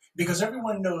fiasco, because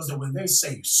everyone knows that when they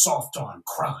say soft on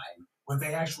crime, what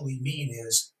they actually mean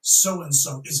is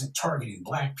so-and-so isn't targeting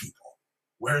black people.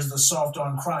 Where's the soft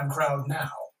on crime crowd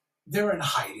now? They're in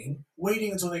hiding,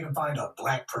 waiting until they can find a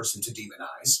black person to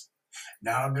demonize.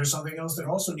 Now, there's something else that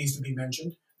also needs to be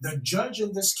mentioned. The judge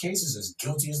in this case is as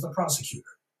guilty as the prosecutor.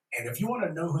 And if you want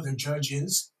to know who the judge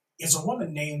is, it's a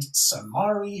woman named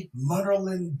Samari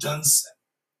Mutterlin Dunson.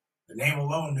 The name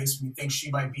alone makes me think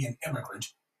she might be an immigrant.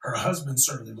 Her husband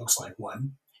certainly looks like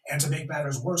one. And to make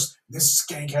matters worse, this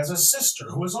skank has a sister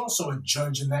who is also a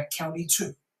judge in that county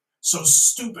too. So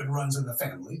stupid runs in the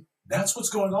family. That's what's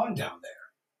going on down there.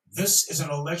 This is an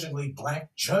allegedly black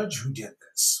judge who did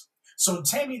this. So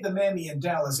Tammy the Mammy in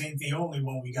Dallas ain't the only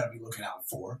one we gotta be looking out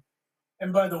for.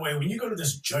 And by the way, when you go to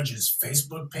this judge's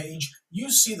Facebook page, you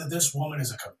see that this woman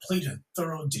is a complete and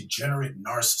thorough degenerate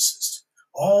narcissist.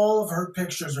 All of her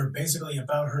pictures are basically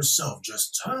about herself,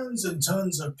 just tons and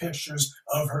tons of pictures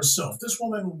of herself. This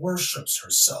woman worships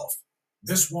herself.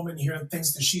 This woman here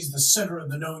thinks that she's the center of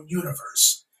the known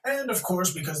universe. And of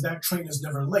course, because that train is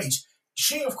never late,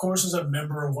 she, of course, is a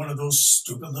member of one of those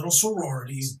stupid little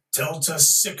sororities, Delta,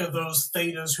 sick of those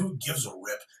Thetas, who gives a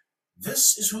rip.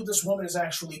 This is who this woman is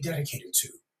actually dedicated to.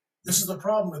 This is the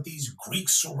problem with these Greek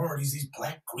sororities, these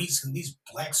black Greeks and these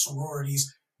black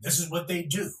sororities. This is what they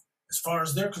do. As far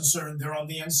as they're concerned, they're on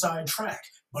the inside track.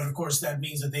 But of course, that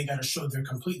means that they got to show their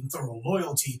complete and thorough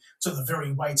loyalty to the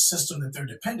very white system that they're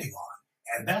depending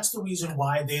on. And that's the reason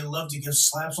why they love to give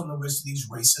slaps on the wrist to these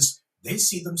racists. They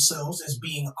see themselves as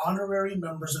being honorary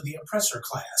members of the oppressor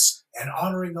class, and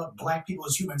honoring up black people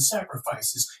as human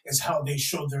sacrifices is how they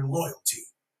show their loyalty.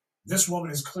 This woman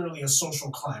is clearly a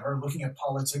social climber, looking at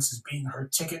politics as being her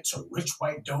ticket to rich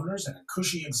white donors and a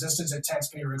cushy existence at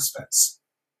taxpayer expense.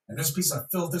 And this piece of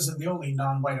filth isn't the only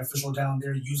non-white official down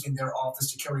there using their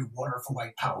office to carry water for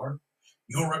white power.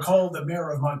 You'll recall the mayor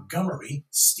of Montgomery,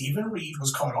 Stephen Reed,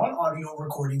 was caught on audio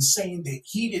recording saying that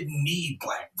he didn't need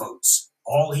black votes.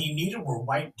 All he needed were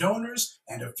white donors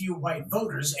and a few white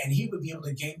voters, and he would be able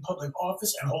to gain public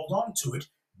office and hold on to it,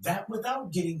 that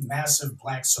without getting massive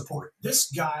black support.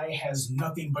 This guy has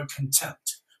nothing but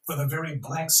contempt for the very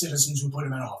black citizens who put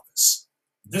him in office.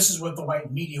 This is what the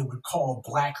white media would call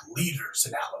black leaders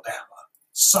in Alabama.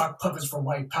 Sock puppets for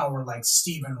white power like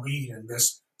Stephen Reed and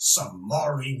this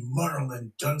Samari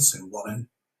Mutterland Dunson woman.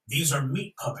 These are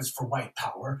meat puppets for white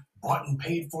power, bought and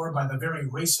paid for by the very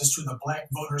racists who the black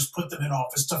voters put them in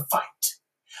office to fight.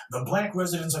 The black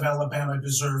residents of Alabama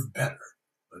deserve better,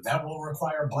 but that will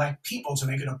require black people to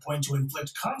make it a point to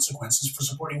inflict consequences for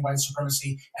supporting white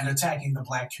supremacy and attacking the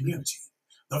black community.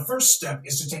 The first step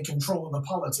is to take control of the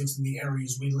politics in the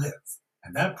areas we live.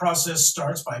 And that process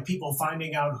starts by people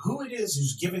finding out who it is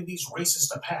who's giving these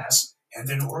racists a pass and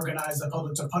then organize the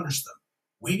public to punish them.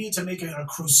 We need to make it a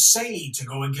crusade to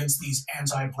go against these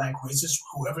anti-black racists,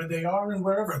 whoever they are and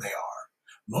wherever they are.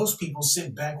 Most people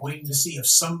sit back waiting to see if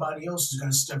somebody else is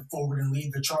going to step forward and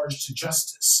lead the charge to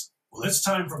justice. Well, it's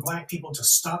time for black people to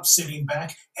stop sitting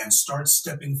back and start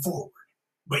stepping forward.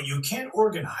 But you can't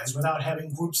organize without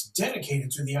having groups dedicated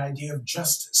to the idea of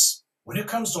justice. When it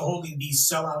comes to holding these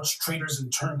sellouts, traitors,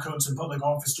 and turncoats in public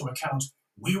office to account,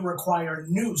 we require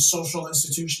new social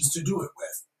institutions to do it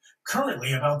with.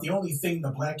 Currently, about the only thing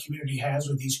the black community has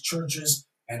are these churches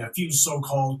and a few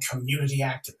so-called community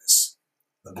activists.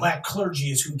 The black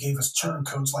clergy is who gave us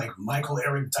turncoats like Michael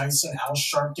Eric Dyson, Al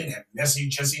Sharpton, and Nessie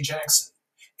Jesse Jackson.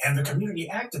 And the community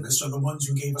activists are the ones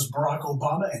who gave us Barack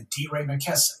Obama and D. Ray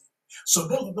McKesson. So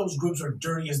both of those groups are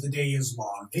dirty as the day is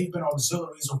long. They've been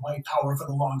auxiliaries of white power for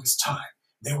the longest time.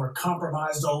 They were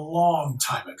compromised a long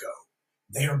time ago.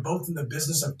 They are both in the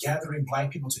business of gathering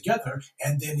black people together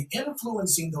and then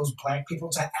influencing those black people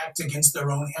to act against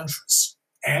their own interests.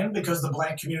 And because the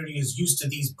black community is used to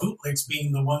these bootlicks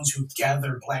being the ones who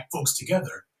gather black folks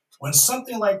together, when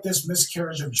something like this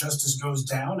miscarriage of justice goes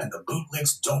down and the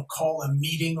bootlicks don't call a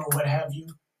meeting or what have you,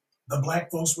 the black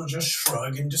folks will just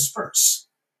shrug and disperse.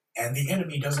 And the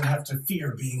enemy doesn't have to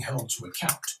fear being held to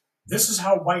account. This is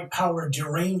how white power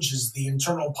deranges the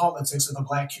internal politics of the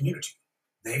black community.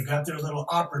 They've got their little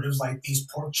operatives like these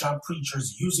pork chop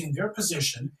preachers using their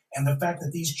position and the fact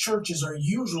that these churches are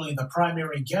usually the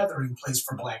primary gathering place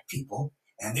for black people,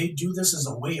 and they do this as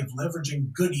a way of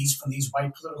leveraging goodies from these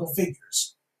white political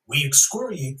figures. We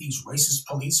excoriate these racist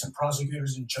police and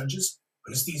prosecutors and judges,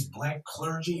 but it's these black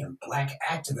clergy and black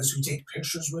activists who take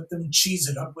pictures with them, cheese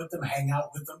it up with them, hang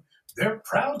out with them. They're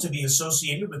proud to be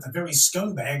associated with the very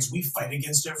scumbags we fight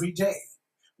against every day.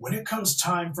 When it comes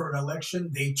time for an election,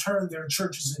 they turn their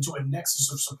churches into a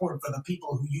nexus of support for the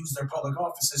people who use their public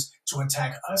offices to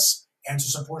attack us and to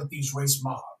support these race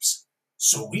mobs.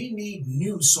 So we need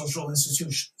new social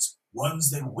institutions,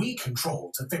 ones that we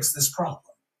control to fix this problem.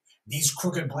 These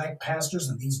crooked black pastors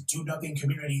and these do-nothing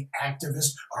community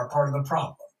activists are part of the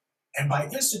problem. And by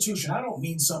institution, I don't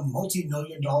mean some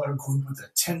multi-million-dollar group with a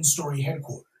 10-story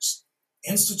headquarters.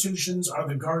 Institutions are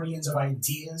the guardians of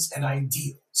ideas and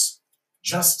ideals.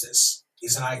 Justice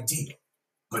is an ideal,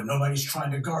 but nobody's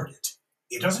trying to guard it.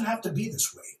 It doesn't have to be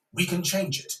this way. We can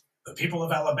change it. The people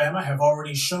of Alabama have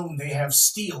already shown they have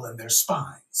steel in their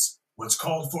spines. What's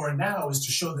called for now is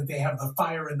to show that they have the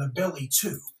fire in the belly,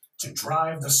 too, to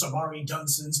drive the Samari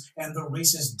Dunsons and the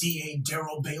racist DA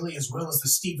Daryl Bailey, as well as the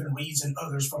Stephen Reeds and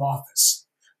others from office.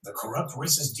 The corrupt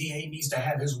racist DA needs to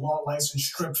have his law license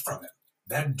stripped from him.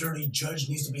 That dirty judge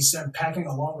needs to be sent packing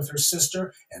along with her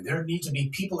sister, and there need to be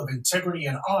people of integrity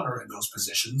and honor in those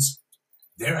positions.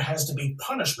 There has to be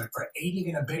punishment for aiding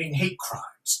and abetting hate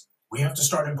crimes. We have to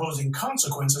start imposing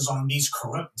consequences on these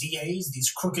corrupt DAs,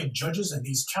 these crooked judges, and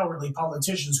these cowardly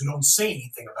politicians who don't say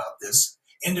anything about this,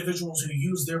 individuals who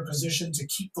use their position to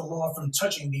keep the law from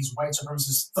touching these white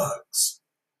supremacist thugs.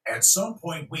 At some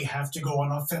point, we have to go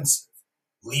on offensive.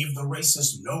 Leave the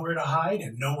racists nowhere to hide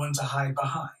and no one to hide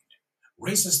behind.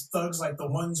 Racist thugs like the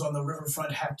ones on the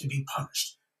riverfront have to be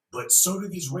punished, but so do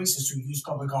these racists who use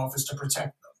public office to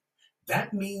protect them.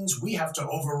 That means we have to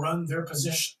overrun their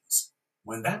positions.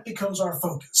 When that becomes our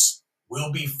focus,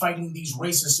 we'll be fighting these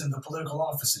racists in the political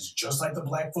offices just like the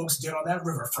black folks did on that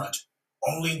riverfront.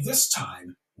 Only this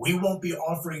time, we won't be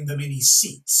offering them any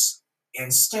seats.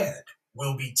 Instead,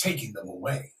 we'll be taking them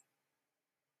away.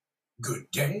 Good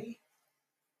day,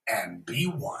 and be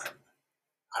one.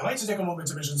 I'd like to take a moment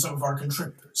to mention some of our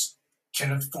contributors: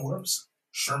 Kenneth Forbes,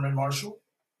 Sherman Marshall,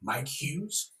 Mike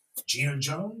Hughes, Gina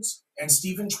Jones, and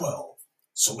Stephen 12.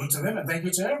 Salute to them and thank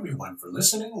you to everyone for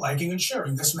listening, liking, and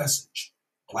sharing this message.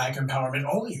 Black empowerment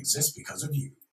only exists because of you.